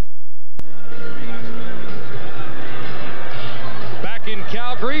 Back in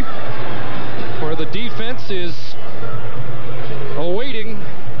Calgary, where the defense is awaiting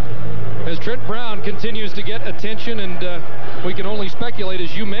as Trent Brown continues to get attention, and we can only speculate,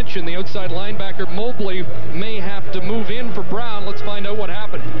 as you mentioned, the outside linebacker Mobley may have to move in for Brown. Let's find out what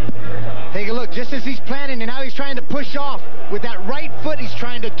happened. Take a look, just as he's planning, and now he's trying to push off with that right foot. He's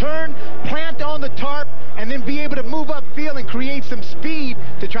trying to turn, plant on the tarp, and then be able to move upfield and create some speed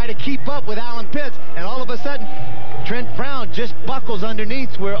to try to keep up with Alan Pitts. And all of a sudden, Trent Brown just buckles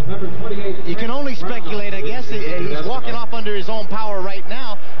underneath, where you can only speculate, I guess. He's walking off under his own power right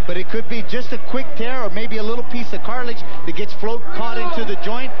now, but it could be just a quick tear or maybe a little piece of cartilage that gets caught into the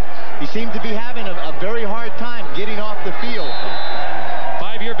joint. He seemed to be having a very hard time getting off the field.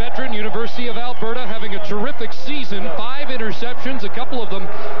 5-year veteran, University of Alberta, having a terrific season. 5 interceptions, a couple of them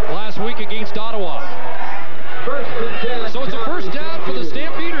last week against Ottawa. So it's a first down for the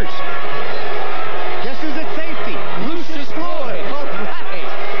Stampeders. Guess who's at safety? Lucius Floyd. All right.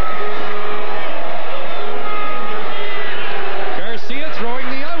 Garcia throwing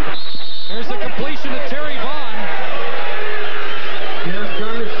the out. There's the completion to Terry Vaughn.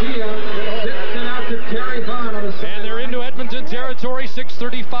 And they're into Edmonton territory,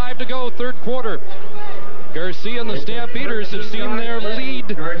 6:35 to go, third quarter. Garcia and the Stampeders have seen their lead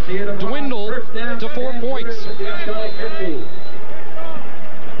dwindle to 4 points.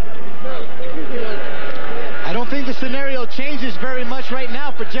 I don't think the scenario changes very much right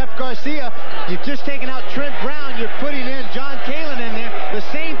now for Jeff Garcia. You've just taken out Trent Brown, you're putting in John Kalin in there. The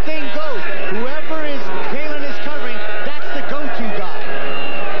same thing goes. Whoever Kalin is covering, that's the go-to guy.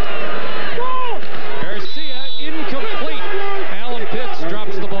 Garcia incomplete. Alan Pitts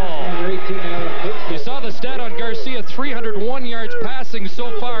drops the ball. You saw the stat on Garcia, 301 yards passing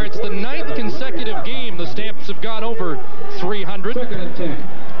so far. It's the 9th consecutive game the Stamps have gone over 300.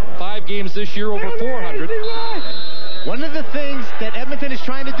 5 games this year over 400. One of the things that Edmonton is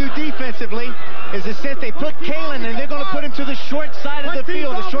trying to do defensively is that since they put Kalin and they're going to put him to the short side of the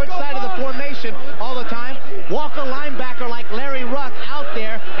field, the short side of the formation all the time, walk a linebacker like Larry Ruck out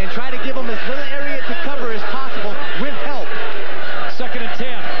there and try to give him as little area to cover as possible with help. 2nd and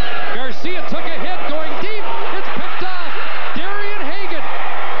 10. Garcia took a hit going deep. It's picked off. Darian Hagan.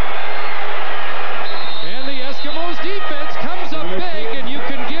 And the Eskimos defense comes up big, and you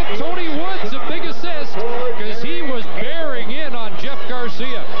can give Tony Woods a big assist because he was bearing in on Jeff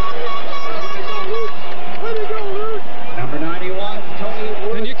Garcia.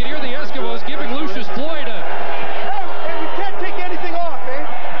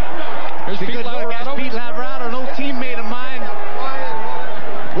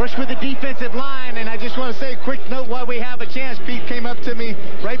 works with the defensive line, and I just want to say a quick note while we have a chance. Pete came up to me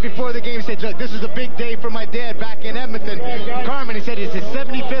right before the game and said, look, this is a big day for my dad back in Edmonton. Carmen, he said it's his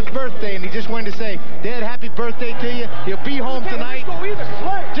 75th birthday, and he just wanted to say, Dad, happy birthday to you. He'll be home tonight.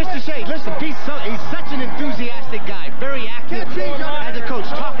 Just to say, listen, Pete's he's such an enthusiastic guy, very active as a coach,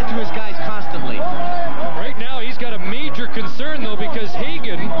 talking to his guys constantly. Right now, he's got a major concern, though, because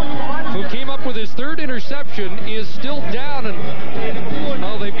Hagen, who came up with his third interception, is still down, and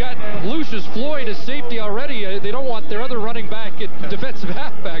well, they've got Lucius Floyd as safety already. They don't want their other running back at defensive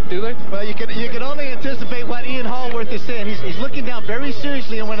halfback, do they? Well, you can only anticipate what Ian Hallworth is saying. He's looking down very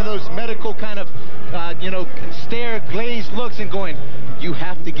seriously in one of those medical kind of, stare, glazed looks and going, you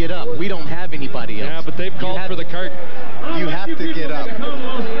have to get up. We don't have anybody else. Yeah, but they've called for the cart. You have to get up.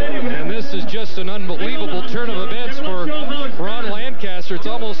 And this is just an unbelievable turn of events for Ron Lancaster. It's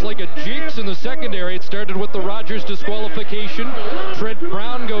almost like a jinx in the secondary. It started with the Rogers disqualification. Trent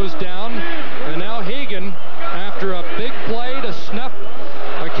Brown goes down. And now Hagen, after a big play to snuff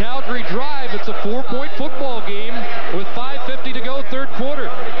a Calgary drive, it's a 4-point football game with 5:50 to go, third quarter.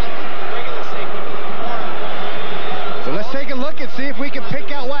 So let's take a look and see if we can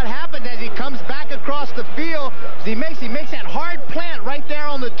pick out what happened as he comes back across the field. He makes that hard plant right there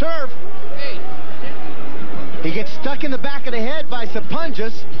on the turf. He gets stuck in the back of the head by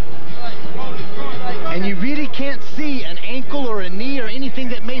Sapunjas. And you really can't see an ankle or a knee or anything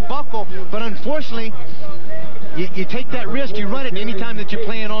that may buckle, but unfortunately, you take that risk, you run it anytime that you're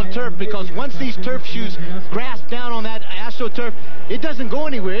playing on turf, because once these turf shoes grasp down on that AstroTurf, it doesn't go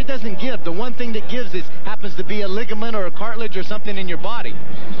anywhere, it doesn't give. The one thing that gives happens to be a ligament or a cartilage or something in your body.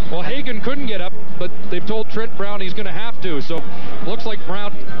 Well, Hagen couldn't get up, but they've told Trent Brown he's going to have to, so looks like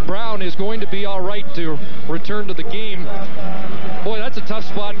Brown is going to be all right to return to the game. Boy, that's a tough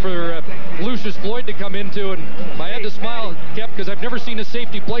spot for Lucius Floyd to come into, and I had to smile, Kep, because I've never seen a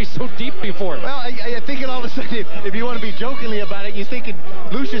safety play so deep before. Well, I think all of a sudden, if you want to be jokingly about it, you're thinking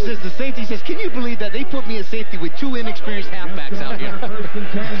Lucius is the safety. He says, can you believe that they put me at safety with 2 inexperienced halfbacks out here?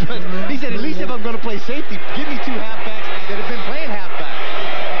 But he said, at least if I'm going to play safety, give me 2 halfbacks that have been playing halfback.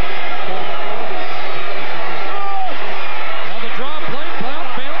 Now the draw play,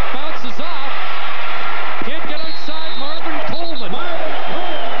 bounces off. Can't get outside Marvin Coleman.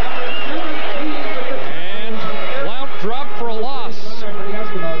 And Blount dropped for a loss.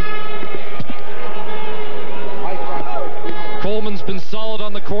 Coleman's been solid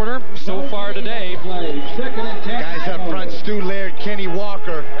on the corner so far today. Guys up front, Stu Laird, Kenny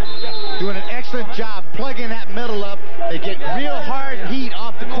Walker, doing an excellent job plugging that middle up. They get real hard heat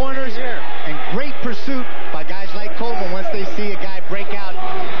off the corners, and great pursuit by guys like Coleman once they see a guy break out.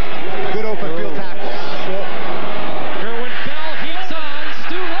 Good open field tackle. Kerwin Bell heats on.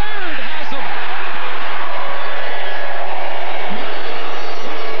 Stu Laird has him.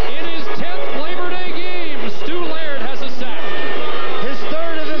 In his 10th Labor Day game, Stu Laird has a sack. His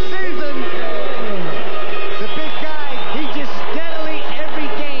 3rd of the season. The big guy, he just steadily every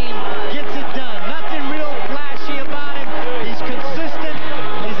game gets it done. Nothing real flashy about him. He's consistent.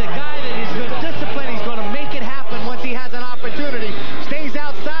 He's a guy that is disciplined. He's going to make it happen once he has an opportunity. Stays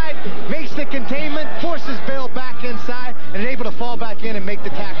outside, makes the containment, forces Bale back inside, and is able to fall back in and make the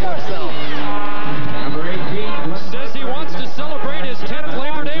tackle himself. Number 18. Says he wants to celebrate his 10th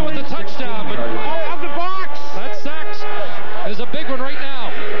Labor Day with a touchdown, but Of the box! that sack is a big one right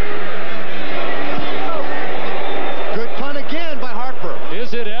now. Good punt again by Harper.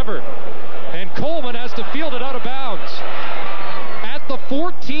 Is it ever? And Coleman has to field it out of bounds. At the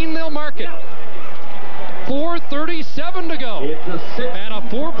 14, they'll mark it. 4:37 to go. It's a 6. And a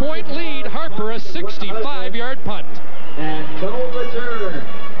 4-point lead. Harper, a 65-yard punt. And no return.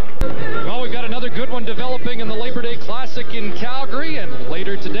 Well, we've got another good one developing in the Labor Day Classic in Calgary, and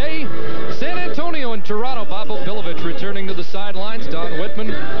later today, San Antonio and Toronto. Bobo Bilovich returning to the sidelines. Don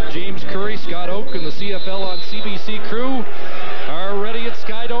Whitman, James Curry, Scott Oak, and the CFL on CBC crew are ready at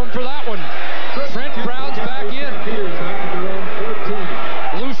Skydome for that one. Trent Brown's back in.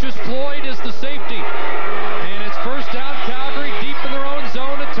 Lucius Floyd is the safety. And it's first down, Calgary, deep in their own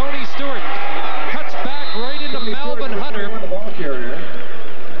zone to Tony Stewart. Cuts back right into Melvin Hunter.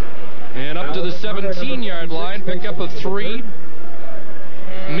 And up to the 17-yard line, pick up of 3,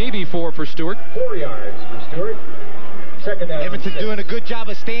 maybe 4 for Stewart. 4 yards for Stewart. Second down. Edmonton doing a good job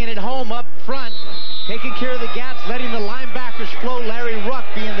of staying at home up front, taking care of the gaps, letting the linebackers flow. Larry Ruck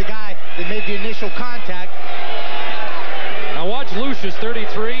being the guy that made the initial contact. Now watch Lucius,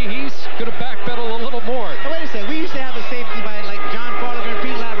 33. He's going to backpedal a little more. Now wait a second, we used to have a safety by like John Farlinger and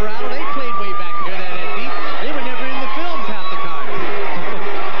Pete Laverato. They played way back here, that end deep. They were never in the films half the time.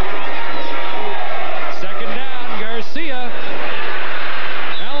 Second down, Garcia.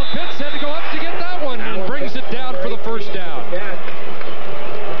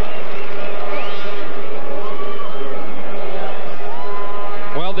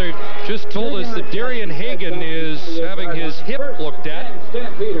 Darian Hagan is having his hip looked at.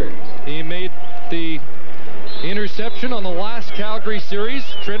 He made the interception on the last Calgary series.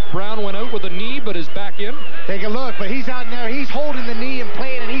 Trent Brown went out with a knee, but is back in. Take a look, but he's out in there. He's holding the knee and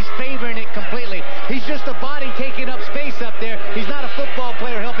playing, and he's favoring it completely. He's just a body taking up space up there. He's not a football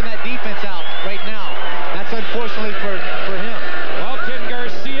player helping that defense out right now. That's unfortunately for him. Well, can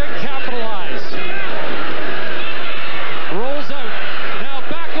Garcia capitalize? Rolls out. Now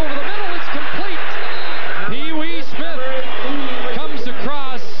back over the middle. It's complete. Pee Wee Smith comes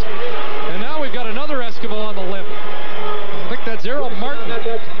across, and now we've got another Eskimo on the limb. I think that's Errol Martin.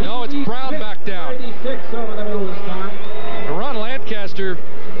 No, it's Brown back down. Ron Lancaster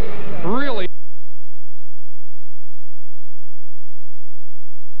really...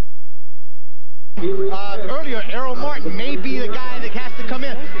 Earlier, Errol Martin may be the guy that has to come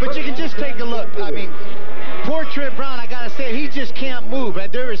in, but you can just take a look. I mean, poor Trent Brown, I gotta say, he just can't move.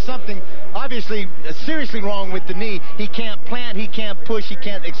 There is something obviously seriously wrong with the knee. He can't plant, he can't push, he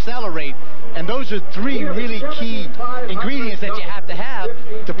can't accelerate. And those are three really key ingredients that you have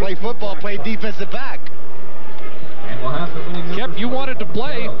to play football, play defensive back. Kep, you wanted to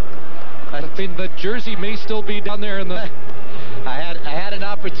play. I mean, the jersey may still be down there in the... I had an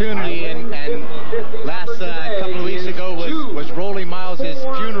opportunity, and last couple of weeks ago was Rolly Miles'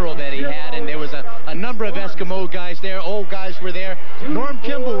 funeral that he had, and there was a number of Eskimo guys there. Old guys were there. Norm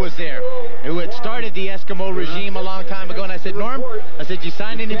Kimball was there, who had started the Eskimo regime a long time ago. And I said, Norm, I said, you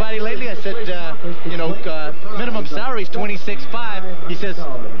signed anybody lately? I said, you know, minimum salary is $26,500. He says,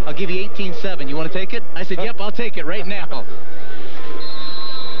 I'll give you $18,700. You want to take it? I said, yep, I'll take it right now.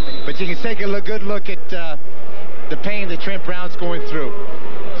 But you can take a good look at the pain that Trent Brown's going through.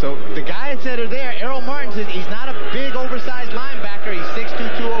 So the guys that are there, Errol Martin says he's not a big oversized linebacker. He's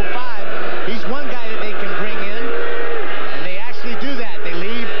 6'2", 205. He's one guy that they can bring in, and they actually do that. They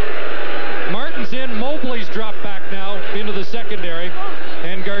leave. Martin's in. Mobley's dropped back now into the secondary,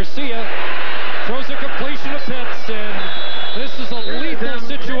 and Garcia throws a completion to Pitts, and this is a lethal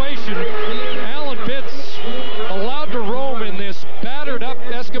situation. Alan Pitts allowed to roam in this battered up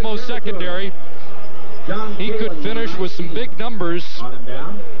Eskimo secondary. He could finish with some big numbers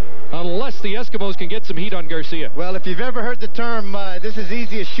unless the Eskimos can get some heat on Garcia. Well, if you've ever heard the term, this is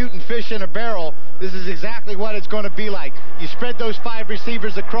easy as shooting fish in a barrel, this is exactly what it's going to be like. You spread those 5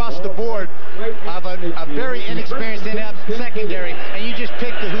 receivers across the board of a very inexperienced, inept secondary, and you just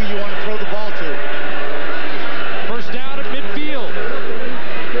pick to who you want to throw the ball to. First down at midfield.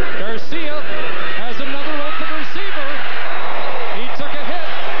 Garcia has another open receiver. He took a hit,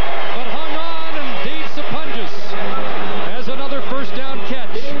 but hung on, and Dave Sapunjas has another first down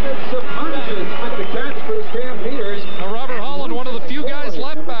catch. David Sapunjas with the catch for the Stampeders. Robert Holland, one of the few guys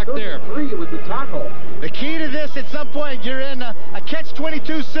left back there. With the tackle. The key to this, at some point, you're in a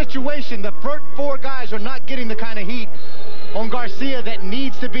catch-22 situation. The first 4 guys are not getting the kind of heat on Garcia that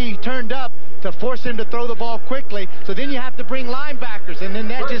needs to be turned up to force him to throw the ball quickly. So then you have to bring linebackers, and then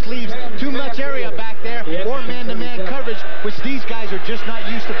that just leaves too much area back there, or man-to-man coverage, which these guys are just not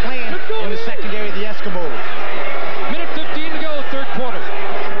used to playing in the secondary of the Eskimos. Minute 15 to go, third quarter.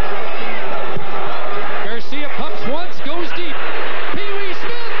 Garcia pumps once, goes deep. Pee Wee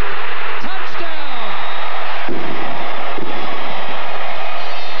Smith, touchdown!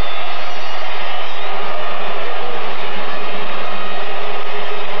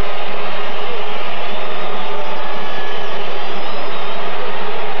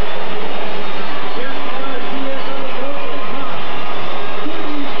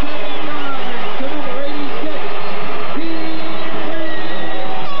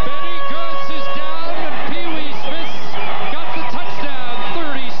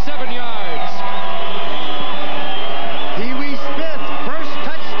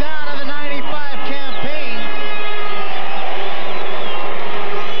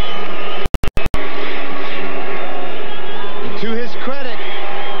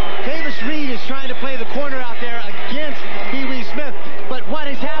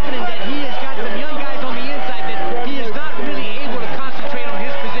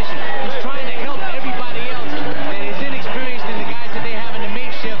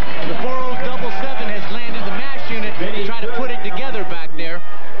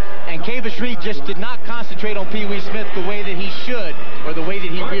 Just did not concentrate on Pee Wee Smith the way that he should, or the way that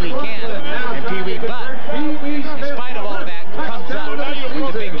he really can. And Pee Wee, but in spite of all of that, comes out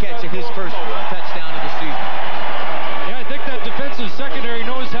with the big catch of his first touchdown of the season. Yeah, I think that defensive secondary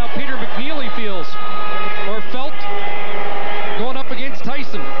knows how Peter McNeely feels, or felt, going up against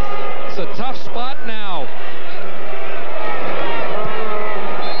Tyson. It's a tough spot now.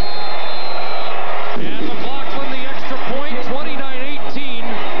 And McLaughlin the extra point, 29-18.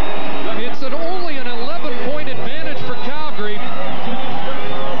 It's an only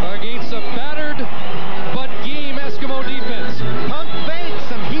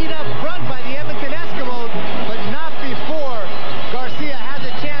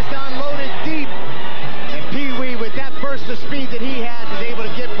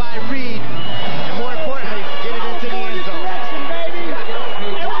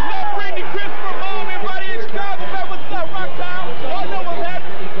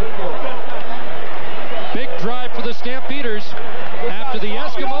the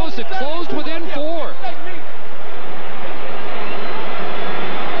Eskimos. It closed within 4.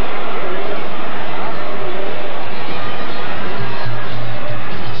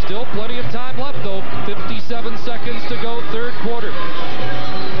 Still plenty of time left, though. 57 seconds to go, third quarter.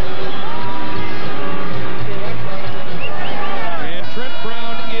 And Trent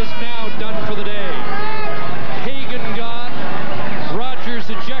Brown is now done for the day. Hagan gone. Rogers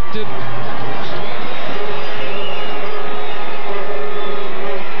ejected.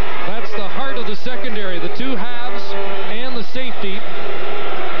 That's the heart of the secondary. The two halves and the safety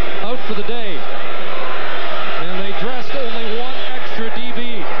out for the day. And they dressed only one extra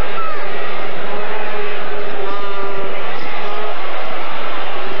DB.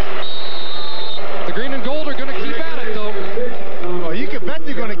 The green and gold are going to keep at it, though. Well, you can bet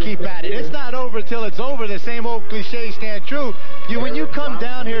they're going to keep at it. It's not over till it's over. The same old cliches stand true. When you come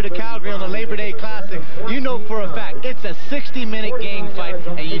down here to Calgary on the Labor Day Classic, you know for a fact it's a 60-minute game fight,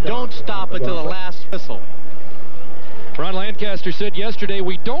 and you don't stop until the last whistle. Ron Lancaster said yesterday,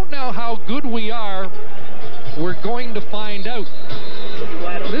 we don't know how good we are. We're going to find out.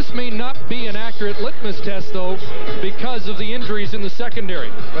 This may not be an accurate litmus test, though, because of the injuries in the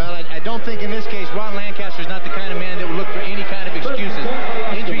secondary. Well, I don't think in this case Ron Lancaster is not the kind of man that will look for any kind of excuses.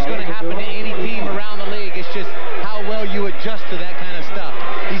 Injury's going to happen to any team around the league. It's just how well you adjust to that kind of stuff.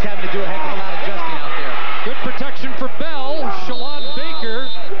 He's having to do a heck of a lot of adjusting out there. Good protection for Bell. Shalon Baker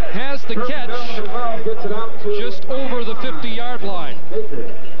has the catch just over the 50-yard line.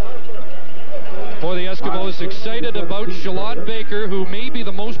 Boy, the Eskimos excited about Shalon Baker, who may be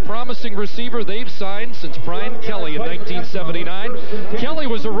the most promising receiver they've signed since Brian Kelly in 1979. Kelly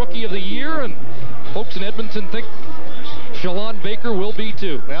was a Rookie of the Year, and folks in Edmonton think Shalon Baker will be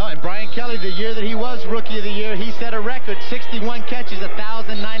too. Well, and Brian Kelly, the year that he was Rookie of the Year, he set a record, 61 catches,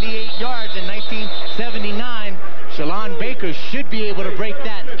 1,098 yards in 1979. Shalon Baker should be able to break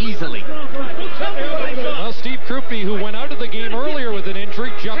that easily. Well, Steve Krupe, who went out of the game earlier with an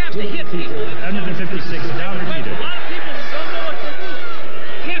injury, jumped. Edmonton 56, down repeated.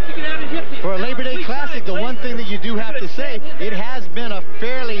 For a Labor Day Classic, the one thing that you do have to say, it has been a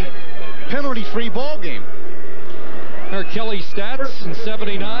fairly penalty-free ball game. Our Kelly stats in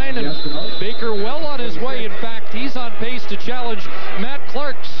 79, and Baker well on his way. In fact, he's on pace to challenge Matt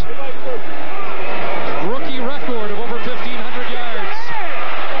Clark's rookie record of over 1,500 yards.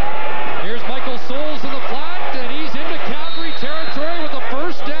 Here's Michael Souls in the flat, and he's into Calgary territory with a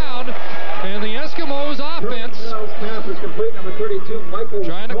first down. And the Eskimos offense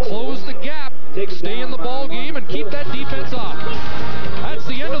trying to close the gap, stay in the ball game, and keep that defense off. That's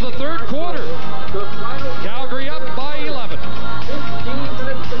the end of the third quarter. Calgary up by 11. 15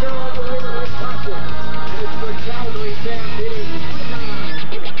 minutes to go on the Labor Day Classic. And it's the Calgary Stampeders 29.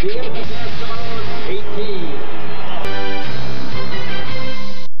 The Edmonton Eskimos 18.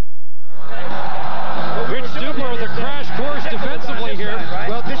 Rich Stubler with a crash course defensively here.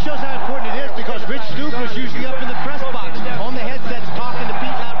 Well, this shows how important it is, because Rich Stubler's usually up in the press box on the headsets talking to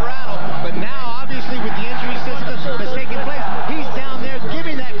Pete Laverano. But now, obviously, with the injury system that's taking place, he's down there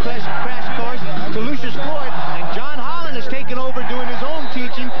giving that crash course to Lucius Floyd, and John Holland is taking over doing his own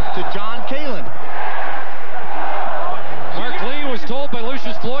teaching to John Kaland. Mark Lee was told by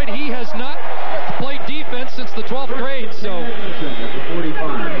Lucius Floyd he has not played defense since the 12th grade, so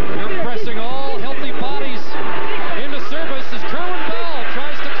they're pressing all healthy bodies into service as Kerwin Bell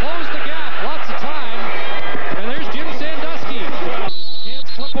tries to close the gap. Lots of time. And there's Jim Sandusky. Can't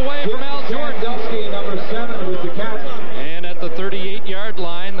slip away from Al Jordan. Sandusky, number 7, with the catch. And at the 38-yard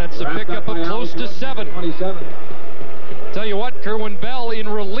line, that's a pickup of close to 7. 27. Tell you what, Kerwin Bell in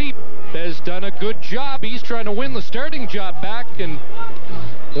relief has done a good job. He's trying to win the starting job back and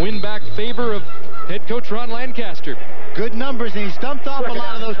win back favor of head coach Ron Lancaster. Good numbers, and he's stumped off a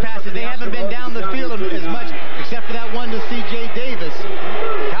lot of those passes. They haven't been down the field as much, except for that one to C.J. Davis.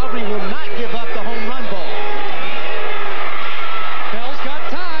 Calgary will not give up the home run ball. Bell's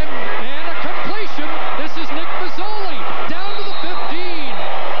got time, and a completion. This is Nick Mazzoli, down to the 15.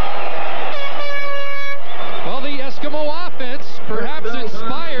 Well, the Eskimo offense, perhaps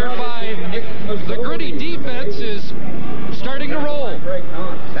inspired by the gritty defense, is starting to roll.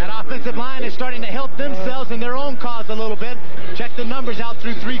 That offensive line is starting to help themselves in their own cause a little bit. Check the numbers out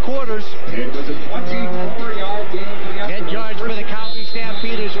through 3 quarters. It was a 24-yard game for the Eskimos. Head yards for the Calgary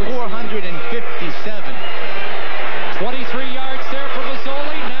Stampeders, 457. 23 yards there for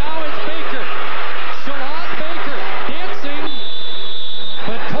Mazzoli. Now it's Baker. Shalon Baker dancing,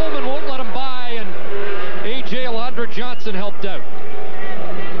 but Coleman won't let him by, and A.J. Alondra Johnson helped out.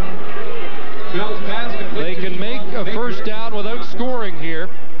 They can make a first down without scoring here.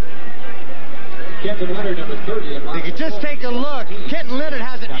 Kenton Leonard, number 30. You can just take a look. Kenton Leonard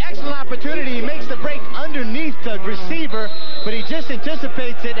has an excellent opportunity. He makes the break underneath the receiver, but he just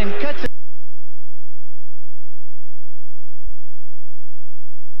anticipates it and cuts it.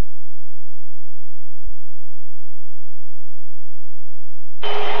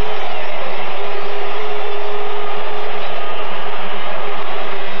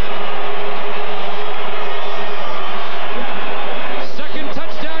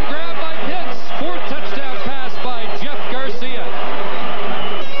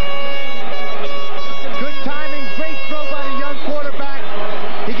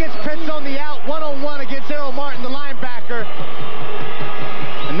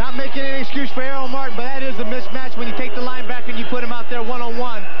 For Errol Martin, but that is a mismatch when you take the linebacker and you put him out there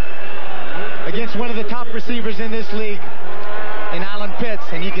one-on-one against one of the top receivers in this league, in Alan Pitts,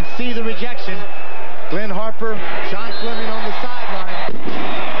 and you can see the rejection. Glenn Harper, Sean Fleming on the sideline,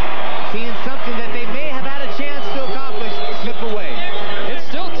 seeing something that they may have had a chance to accomplish slip away. It's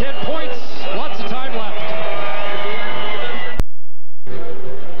still 10 points, lots of time left.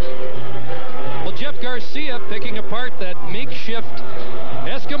 Well, Jeff Garcia picking apart that makeshift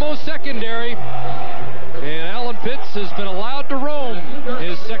Eskimo secondary, and Alan Pitts has been allowed to roam.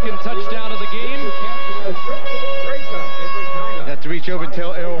 His second touchdown of the game. You have to reach over and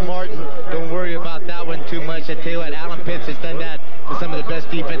tell Errol Martin, don't worry about that one too much. I tell you what, Alan Pitts has done that to some of the best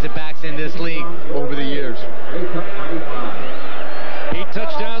defensive backs in this league over the years. 8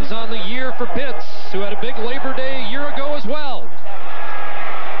 touchdowns on the year for Pitts, who had a big Labor Day a year ago as well.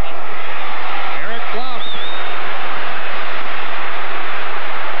 Eric Blount.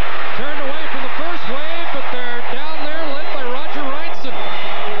 Turned away from the first wave, but they're down there led by Roger Reinson.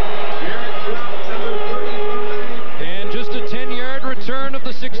 And just a 10-yard return of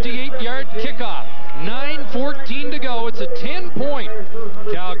the 68-yard kickoff. 9:14 to go. It's a 10-point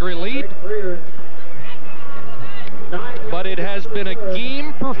Calgary lead. But it has been a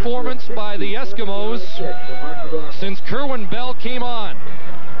game performance by the Eskimos since Kerwin Bell came on.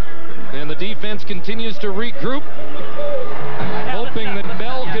 And the defense continues to regroup, hoping that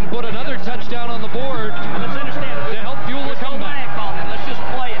Bell can put another touchdown on the board to help fuel the comeback. Let's just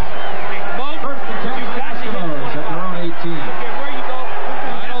play it.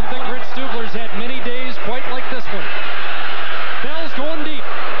 I don't think Rich Stubler's had many days quite like this one. Bell's going deep,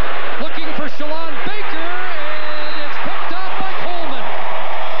 looking for Shalon Baker, and it's picked off by Coleman.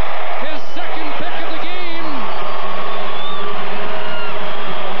 His second pick of the game.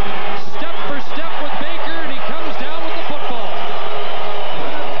 Step for step with Baker, and he comes down with the football.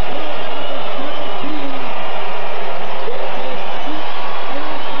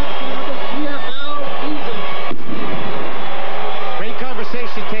 Great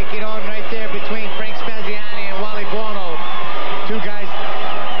conversation taking on right there between Frank Spaziani and Wally Buono. Two guys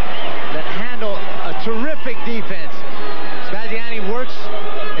that handle a terrific defense. Spaziani works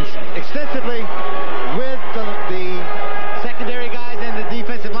extensively with the secondary guys and the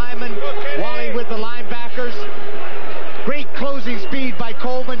defensive linemen. Wally with the linebackers. Great closing speed by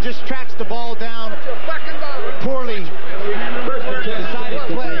Coleman, just tracks the ball down. Poorly decided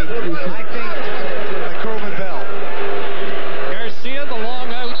play, I think, by Kerwin Bell. Garcia, the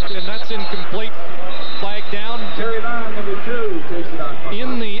long out, and that's incomplete. Flag down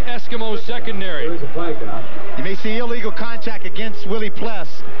in the Eskimo secondary. You may see illegal contact against Willie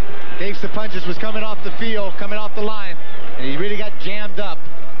Pless. Dave Sapunjas was coming off the field, coming off the line, and he really got jammed up.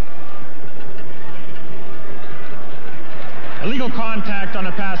 Illegal contact on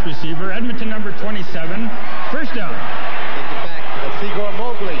a pass receiver. Edmonton number 27. First down. Take it back. That's Igor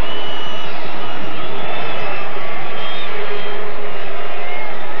Mobley.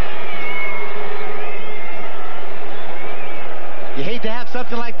 You hate to have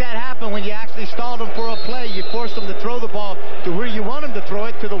something like that happen when you actually stalled them for a play. You force them to throw the ball to where you want them to throw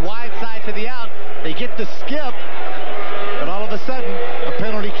it, to the wide side, to the out. They get the skip, but all of a sudden, a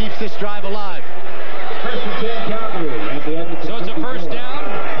penalty keeps this drive alive. So it's a first down,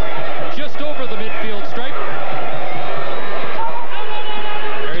 just over the midfield stripe.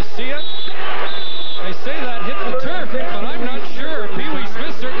 Garcia, they say that hit the turf, but I'm not sure. Pee Wee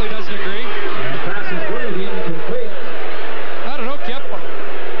Smith certainly doesn't agree. I don't know, Kep.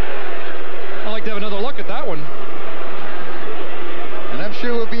 I'd like to have another look at that one. And I'm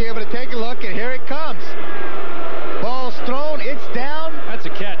sure we'll be able to take a look, and here it comes. Ball's thrown, it's down. That's a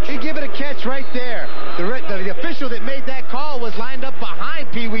catch. He give it a catch right there. The official that made that call was lined up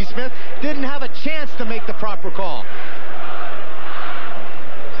behind Pee Wee Smith, didn't have a chance to make the proper call.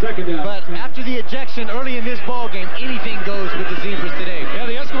 Second down. But after the ejection early in this ball game, anything goes with the Zebras today. Yeah,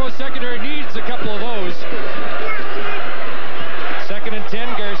 the Eskimo secondary needs a couple of those. Second and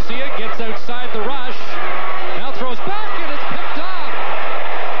 10, Garcia gets outside the rock.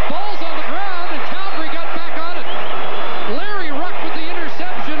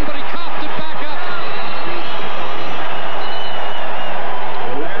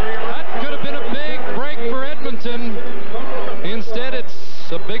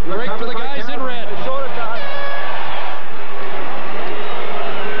 big break for the guys in red.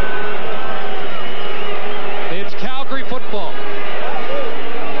 It's Calgary football.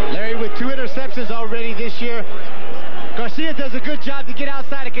 Larry with 2 interceptions already this year. Garcia does a good job to get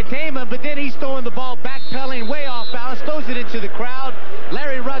outside of containment, but then he's throwing the ball backpedaling way off balance, throws it into the crowd.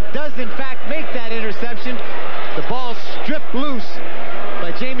 Larry Ruck does in fact make that interception. The ball stripped loose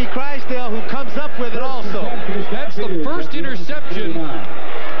by Jamie Crysdale, who comes up with it also. That's the first interception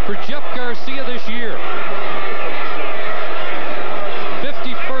for Jeff Garcia this year.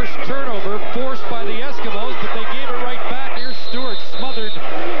 51st turnover forced by the Eskimos, but they gave it right back. Here's Stewart smothered,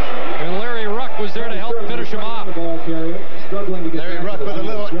 and Larry Ruck was there to help finish him off. Larry Ruck with a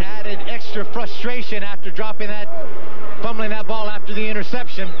little added extra frustration after dropping that, fumbling that ball after the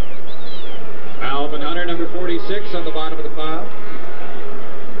interception. Alvin Hunter, number 46, on the bottom of the pile.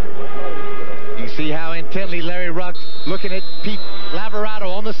 You see how intently Larry Ruck looking at Pete Laverado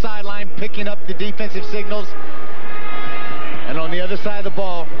on the sideline, picking up the defensive signals. And on the other side of the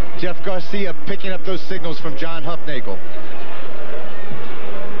ball, Jeff Garcia picking up those signals from John Huffnagel.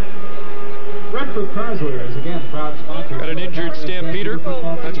 Redford Chrysler is again proud sponsor. Got an injured Stampeder.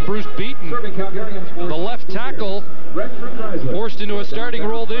 That's Bruce Beaton. The left tackle forced into a starting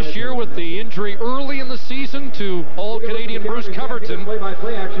role this year with the injury early in the season to All-Canadian Bruce Coverton.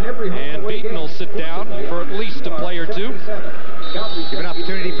 And Beaton will sit down for at least a play or two. Give an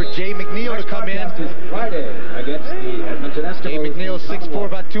opportunity for Jay McNeil to come in. Friday against the Edmonton Eskimos. Jay McNeil, 6'4",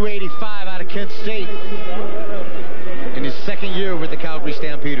 about 285 out of Kent State. In his second year with the Calgary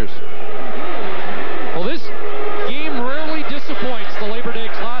Stampeders. Well, this game rarely disappoints, the Labor Day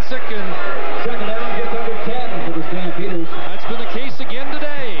Classic, and second down gets under 10 for the Stampeders. That's been the case again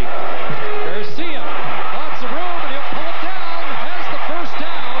today. Garcia, lots of room, and he'll pull it down, has the first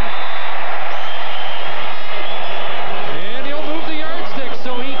down. And he'll move the yardstick,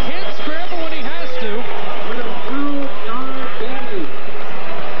 so he can scramble when he has to.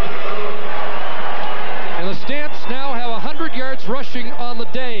 And the Stamps now have 100 yards rushing on the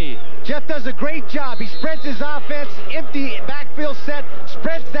day. Jeff does a great job. He spreads his offense, empty backfield set,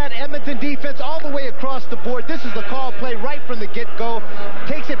 spreads that Edmonton defense all the way across the board. This is a call play right from the get-go.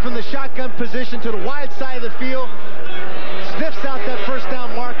 Takes it from the shotgun position to the wide side of the field, sniffs out that first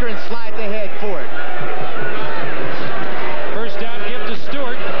down marker and slides ahead for it. First down give to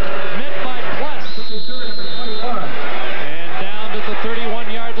Stewart, met by Pless. And down to the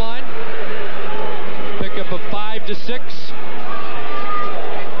 31-yard line. Pickup of 5 to 6.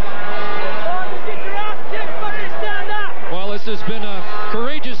 Well, this has been a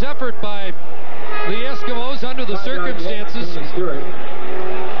courageous effort by the Eskimos under the circumstances.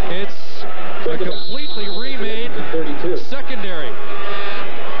 It's a completely remade secondary.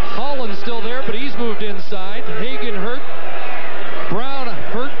 Holland's still there, but he's moved inside. Hagan hurt. Brown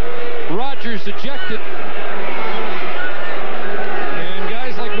hurt. Rogers ejected. And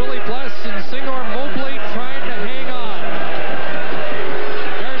guys like Willie Pless and Senghor Mobley trying to hang on.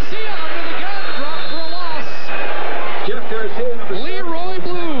 Garcia under the gun, dropped for a loss. Jeff Garcia. Leroy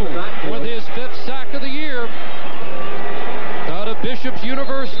Blue with his 5th sack of the year. Out of Bishop's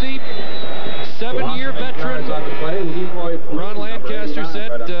University, 7-year veteran. Ron Lancaster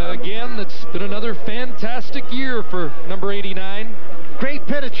said, again, it's been another fantastic year for number 89. Great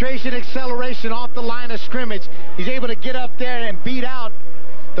penetration, acceleration off the line of scrimmage. He's able to get up there and beat out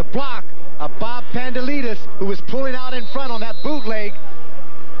the block of Bob Pandelitis, who was pulling out in front on that bootleg.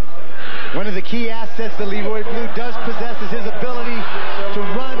 One of the key assets that Leroy Blue does possess is his ability to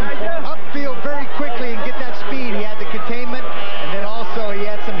run upfield very quickly and get that speed. He had the containment, and then also he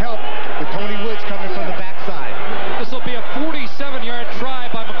had some help with Tony Woods coming from the backside. This will be a 47-yard try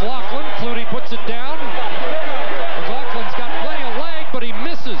by McLaughlin. Flutie puts it down. McLaughlin's got plenty of leg, but he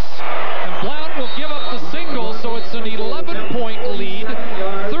misses. And Blount will give up the single, so it's an 11-point lead.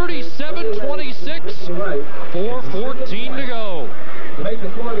 37-26, 4:14 to go. To make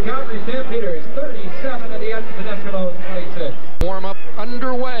the score, the Calgary Stampeders 37 and the Edmonton Eskimos 26. Warm-up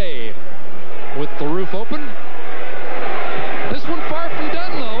underway with the roof open. This one far from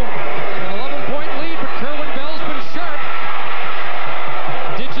done, though. An 11-point lead, but Kerwin Bell's been sharp.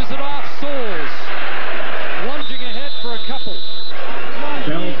 Ditches it off Souls. Lunging ahead for a couple.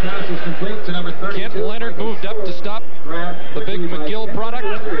 Bell's pass is complete to number 32. Kent Leonard moved up to stop the big McGill product.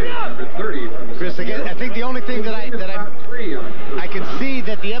 Chris, again, I think the only thing that I can see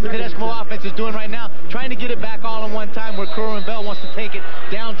that the Edmonton Eskimo offense is doing right now, trying to get it back all in one time, where Kerwin Bell wants to take it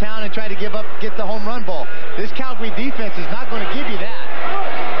downtown and try to get the home run ball. This Calgary defense is not going to give you that.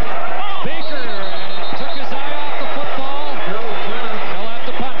 Baker took his eye off the football. He'll have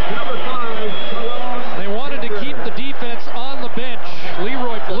to punt. They wanted to keep the defense on the bench.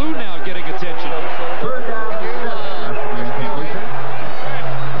 Leroy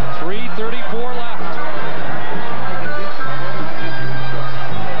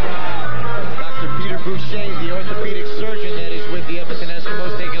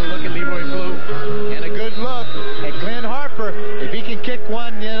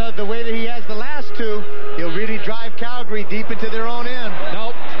deep into their own end.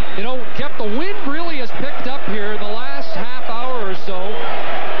 No, you know, Kep, the wind really has picked up here in the last half hour or so.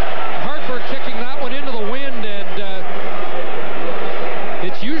 Hartford kicking that one into the wind, and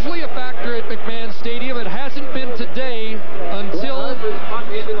it's usually a factor at McMahon Stadium. It hasn't been today until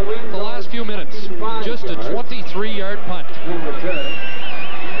the last few minutes. Just a 23-yard punt.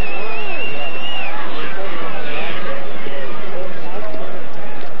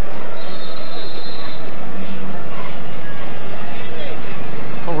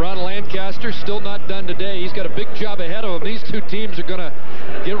 Lancaster still not done today. He's got a big job ahead of him. These two teams are going to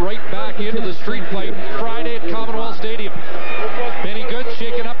get right back into the street fight Friday at Commonwealth Stadium. Benny Good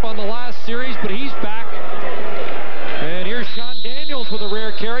shaken up on the last series, but he's back. And here's Sean Daniels with a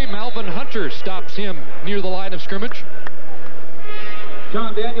rare carry. Malvin Hunter stops him near the line of scrimmage.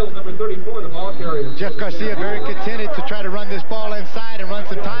 Sean Daniels, number 34, the ball carrier. Jeff Garcia very contented to try to run this ball inside and run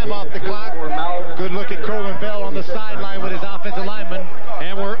some time off the clock. Good look at Kerwin Bell on the sideline with his offensive lineman.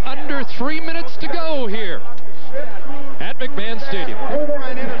 And we're under 3 minutes to go here at McMahon Stadium.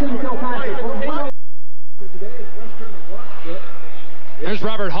 There's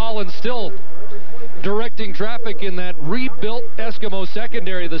Robert Holland still directing traffic in that rebuilt Eskimo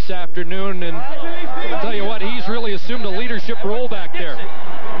secondary this afternoon, and I'll tell you what, he's really assumed a leadership role back there.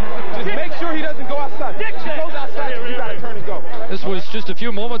 Just make sure he doesn't go outside. If he goes outside, you gotta turn and go. This was just a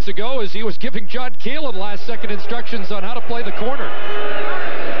few moments ago as he was giving John Kalin last-second instructions on how to play the corner.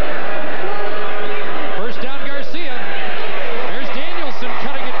 First down, Garcia. There's Danielson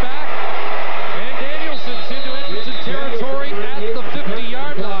cutting it back, and Danielson's into Edmonton territory at the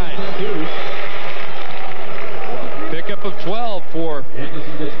 50-yard line. Pickup of 12 for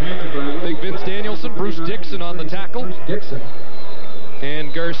Big Vince Danielson. Bruce Dixon on the tackle.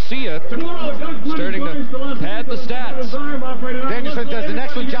 And Garcia starting to pad the stats. Danielson does an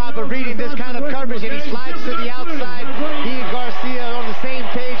excellent job of reading this kind of coverage, and he slides to the outside. He and Garcia are on the same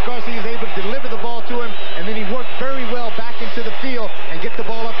page. Garcia is able to deliver the ball to him, and then he worked very well back into the field and get the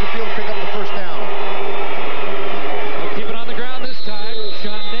ball up the field to pick up the first down. They'll keep it on the ground this time.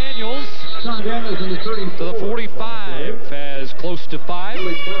 Sean Daniels to the 45 as close to 5.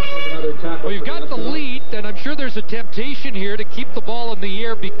 Well, you've got the lead, and I'm sure there's a temptation here to keep the ball in the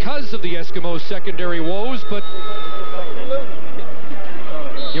air because of the Eskimos' secondary woes, but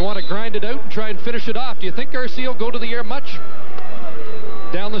you want to grind it out and try and finish it off. Do you think Garcia will go to the air much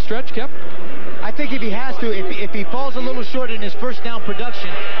down the stretch, Kep? I think if he has to, if he falls a little short in his first down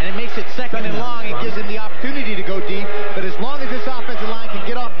production and it makes it second and long, it gives him the opportunity to go deep. But as long as this offensive line can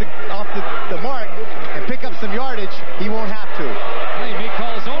get off the mark and pick up some yardage, he won't have to. He may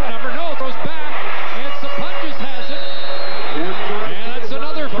call his own number. No, throws back, and Sapunjas has it. And that's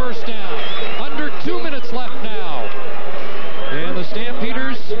another first down. Under 2 minutes left now. And the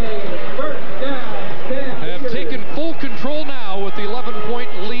Stampeders have taken full control now with the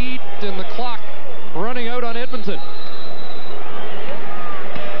 11-point lead and the clock running out on Edmonton.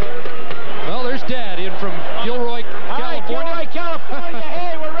 Well, there's Dad in from Gilroy, California. Gilroy, California.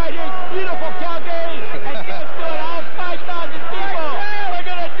 Hey, we're right here. Beautiful Calgary. And guess what? All 5,000 people. We're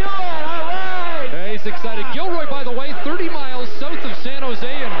going to do it. All right. Hey, he's excited. Gilroy, by the way, 30 miles south of San Jose.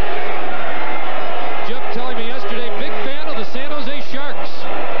 And Jeff telling me yesterday, big fan of the San Jose Sharks.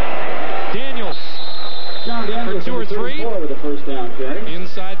 Daniels for 2 or 3. With a first down carry.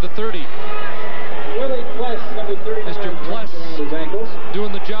 Inside the 30. Mr. Pless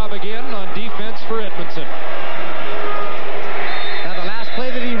doing the job again on defense for Edmonton. Now the last play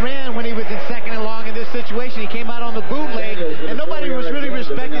that he ran when he was in second and long in this situation, he came out on the bootleg, and nobody was really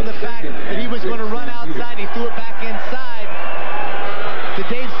respecting the fact that he was going to run outside. He threw it back inside to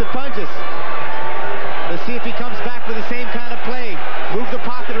Dave Sapunjas. Let's see if he comes back for the same kind of play. Move the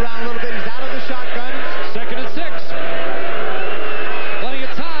pocket around a little bit. He's out of the shotgun. 2nd and 6. Plenty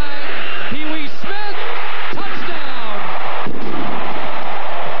of time. Pee Wee Smith. Touchdown.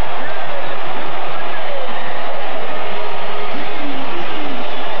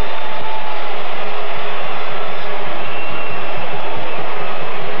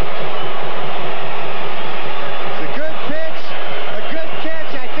 It's a good pitch, a good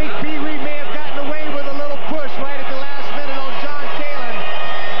catch. I think Pee Wee may have gotten away with a little push right at the last minute on John Kalin.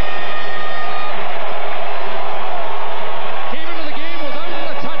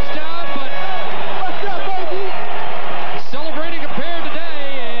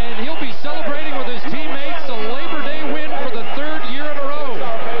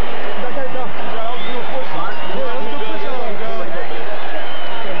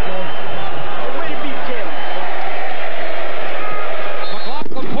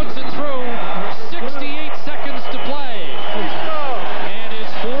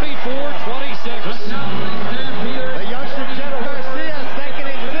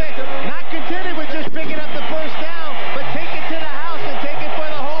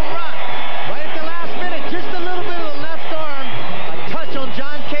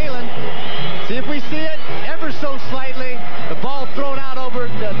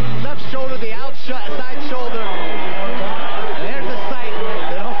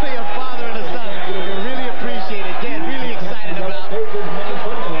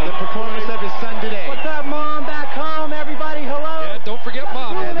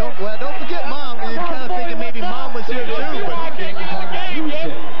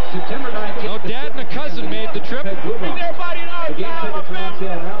 September 19th. No, Dad and a cousin made the trip. Is everybody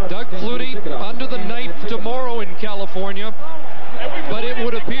know Doug Flutie under the knife tomorrow in California, but it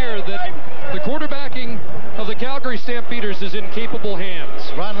would appear that the quarterbacking of the Calgary Stampeders is in capable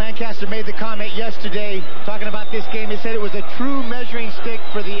hands. Ron Lancaster made the comment yesterday talking about this game. He said it was a true measuring stick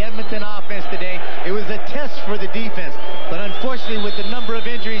for the Edmonton offense today. It was a test for the defense, but unfortunately with the number of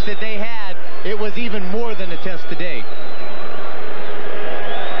injuries that they had, it was even more than a test today.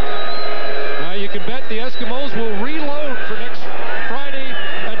 Now you can bet the Eskimos will reload for next Friday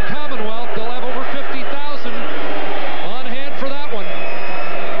at Commonwealth. They'll have over 50,000 on hand for that one.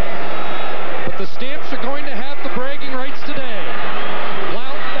 But the Stamps are going to have the bragging rights today.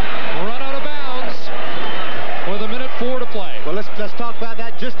 Blount run out of bounds with 1:04 to play. Well, let's talk about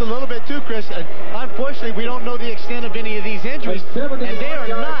that just a little bit too, Chris. Unfortunately, we don't know the extent of any of these injuries, and they are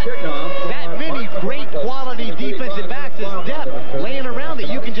not that many great quality defensive backs as depth laying around that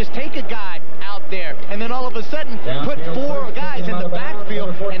you can just take a guy out there and then all of a sudden put 4 guys in the backfield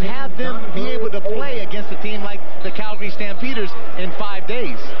and have them be able to play against a team like the Calgary Stampeders in 5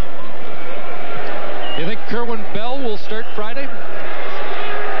 days. You think Kerwin Bell will start Friday?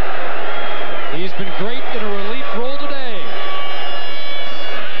 He's been great in a relief role today.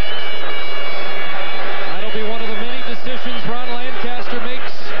 That'll be one of the many decisions Ron Lancaster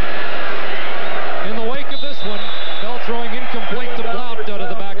makes in the wake of this one. Bell throwing incomplete to Blount out of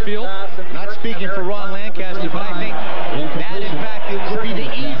the backfield. Not speaking for Ron Lancaster, but I think that, in fact, it will be the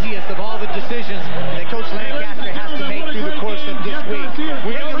easiest of all the decisions that Coach Lancaster has to make through the course of this week.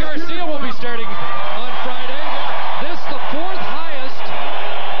 We know Garcia will be starting on Friday. This the 4th highest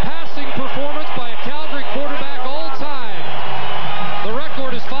passing performance by a Calgary quarterback all time. The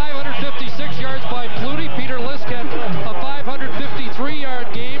record is 556 yards by Flutie. Peter Lisk had a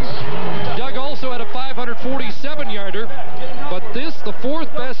 553-yard game. Doug also had a 547-yarder. But this, the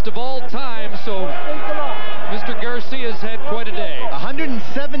 4th best of all time, so Mr. Garcia's had quite a day.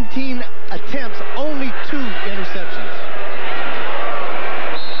 117 attempts, only 2 interceptions.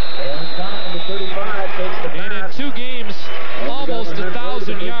 And in 2 games, almost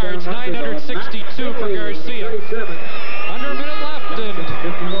 1,000 yards, 962 for Garcia. Under a minute left,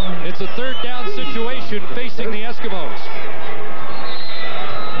 and it's a 3rd down situation facing the Eskimos.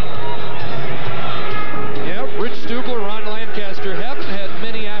 Yeah, Rich Stubler, Ron Lancaster haven't had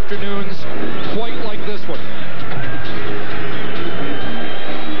many afternoons quite like this one.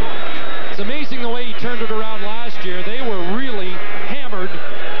 It's amazing the way he turned it around last year. They were really hammered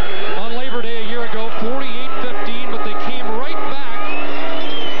on Labor Day a year ago, 48-15, but they came right back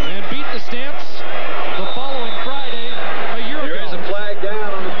and beat the Stamps the following Friday a year ago. There is a flag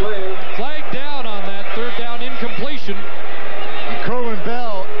down on the play. Flag down on that 3rd down incompletion. Kerwin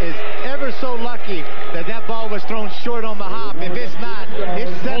Bell is ever so lucky that that ball was thrown short on the hop. If it's not,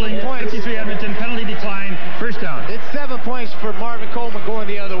 it's 7 points. 53 Edmonton, penalty decline, 1st down. It's 7 points for Marvin Coleman going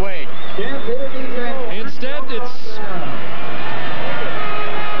the other way. Instead, it's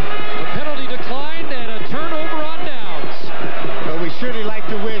a penalty decline and a turnover on downs. But we surely like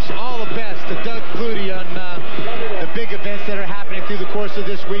to wish all the best to Doug Flutie on the big events that are happening through the course of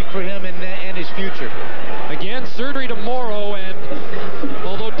this week for him and his future. Again, surgery tomorrow, and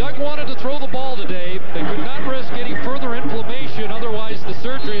although Doug wanted to throw the ball today, they could not risk any further inflammation. Otherwise, the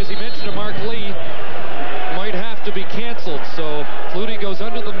surgery, as he mentioned to Mark Lee, might have to be canceled. So Flutie goes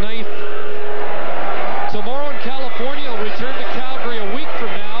under the knife tomorrow in California. He'll return to Calgary a week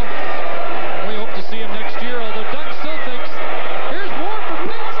from now. We hope to see him next year, although Doug still thinks, here's more for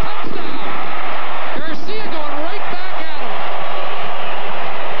Pitts, touchdown. Garcia going right back at him.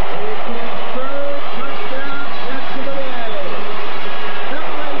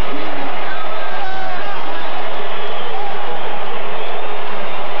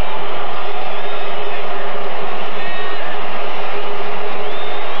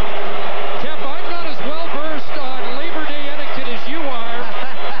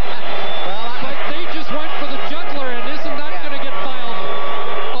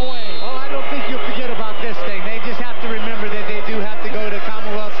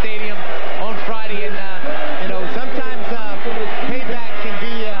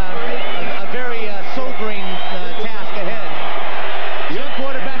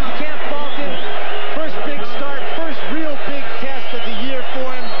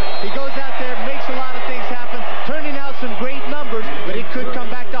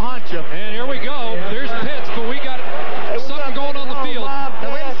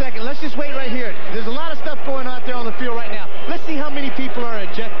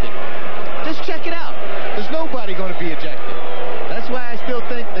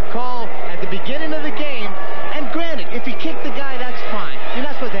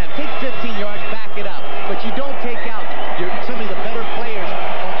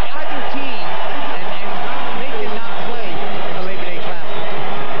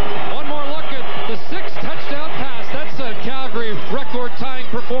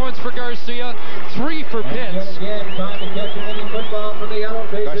 points for Garcia, 3 for Pitts. Garcia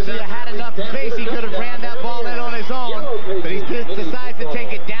had enough space. He could have ran that ball in on his own, but he decides to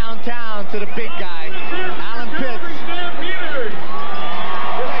take it downtown to the big guy, Alan Pitts.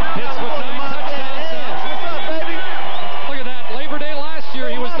 Pitts with 9 touchdowns. What's up, baby? Look at that. Labor Day last year,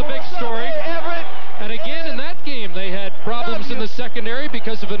 he was the big story. And again, in that game, they had problems in the secondary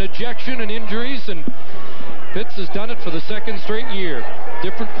because of an ejection and injuries, and Pitts has done it for the 2nd straight year.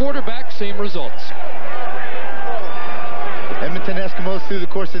 Different quarterback, same results. Edmonton Eskimos through the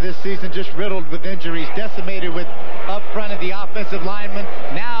course of this season just riddled with injuries, decimated with up front of the offensive lineman.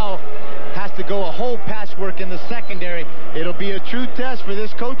 Now has to go a whole patchwork in the secondary. It'll be a true test for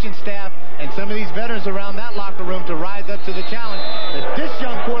this coaching staff and some of these veterans around that locker room to rise up to the challenge that this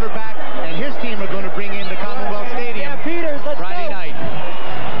young quarterback and his team are going to bring into Commonwealth Stadium Friday night.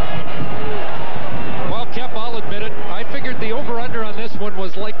 Well, Kep, I'll admit it. I figured the over-under on this one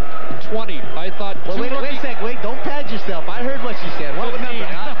was like 20. I thought... Well, wait a sec. Wait, don't pad yourself. I heard what she said. What number?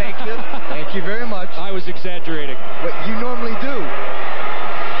 Thank you. Thank you very much. I was exaggerating. What you normally do.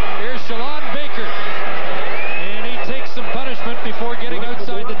 Here's Shalon Baker. And he takes some punishment before getting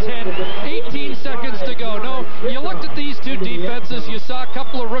outside the 10. 18 seconds to go. No, you looked at these two defenses. You saw a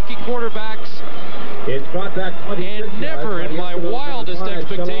couple of rookie quarterbacks. And never in my wildest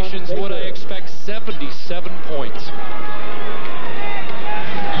expectations would I expect 77 points.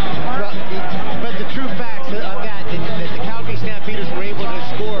 But the true facts of that is that the Calgary Stampeders were able to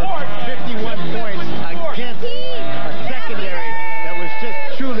score 51 points against a secondary that was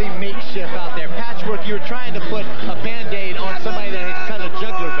just truly makeshift out there. Patchwork, you were trying to put a Band-Aid on somebody that had cut a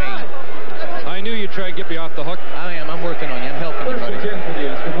jugular vein. I knew you'd try and get me off the hook. I am. I'm working on you. I'm helping you, buddy.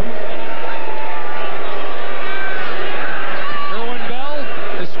 Erwin Bell,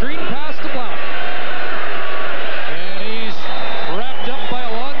 the screen pass to Blount. And he's wrapped up by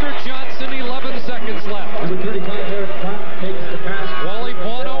Alondra Johnson, 11 seconds left. Wally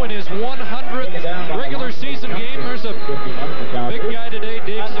Bono in his 100th regular season game. There's a big guy today,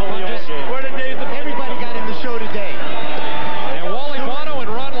 Dave Sapunjas. Everybody got in the show today. And Wally Bono and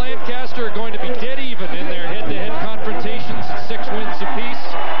Ron Lancaster are going to be dead even in their head-to-head confrontations at 6 wins apiece.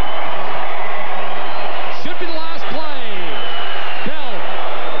 Should be the last play. Bell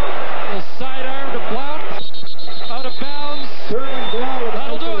will sidearm to Blount. Out of bounds.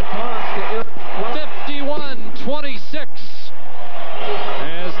 That'll do it. 51-26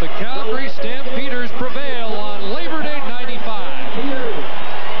 as the Calgary Stampeders prevail on Labor Day 95.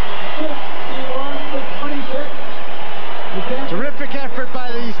 Terrific effort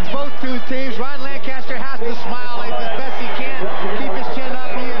by both two teams. Ron Lancaster has to smile as best he can. Keep his chin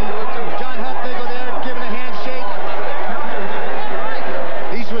up. He and John Huffnagel there giving a handshake.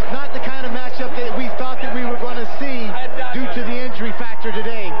 These was not the kind of matchup that we thought that we were going to see due to the injury factor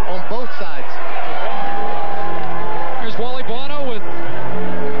today on both sides. Here's Wally Bono with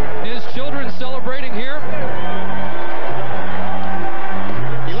his children celebrating here.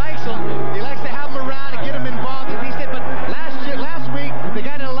 He likes them. He likes to have them around and get them involved. He said, but last week they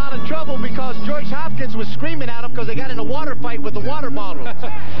got in a lot of trouble because George Hopkins was screaming at them because they got in a water fight with the water bottle.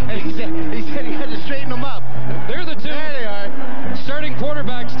 And he said he had to straighten them up. They're the two. There they are. Starting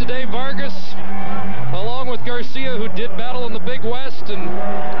quarterbacks today, Vargas, along with Garcia, who did battle in the Big West, and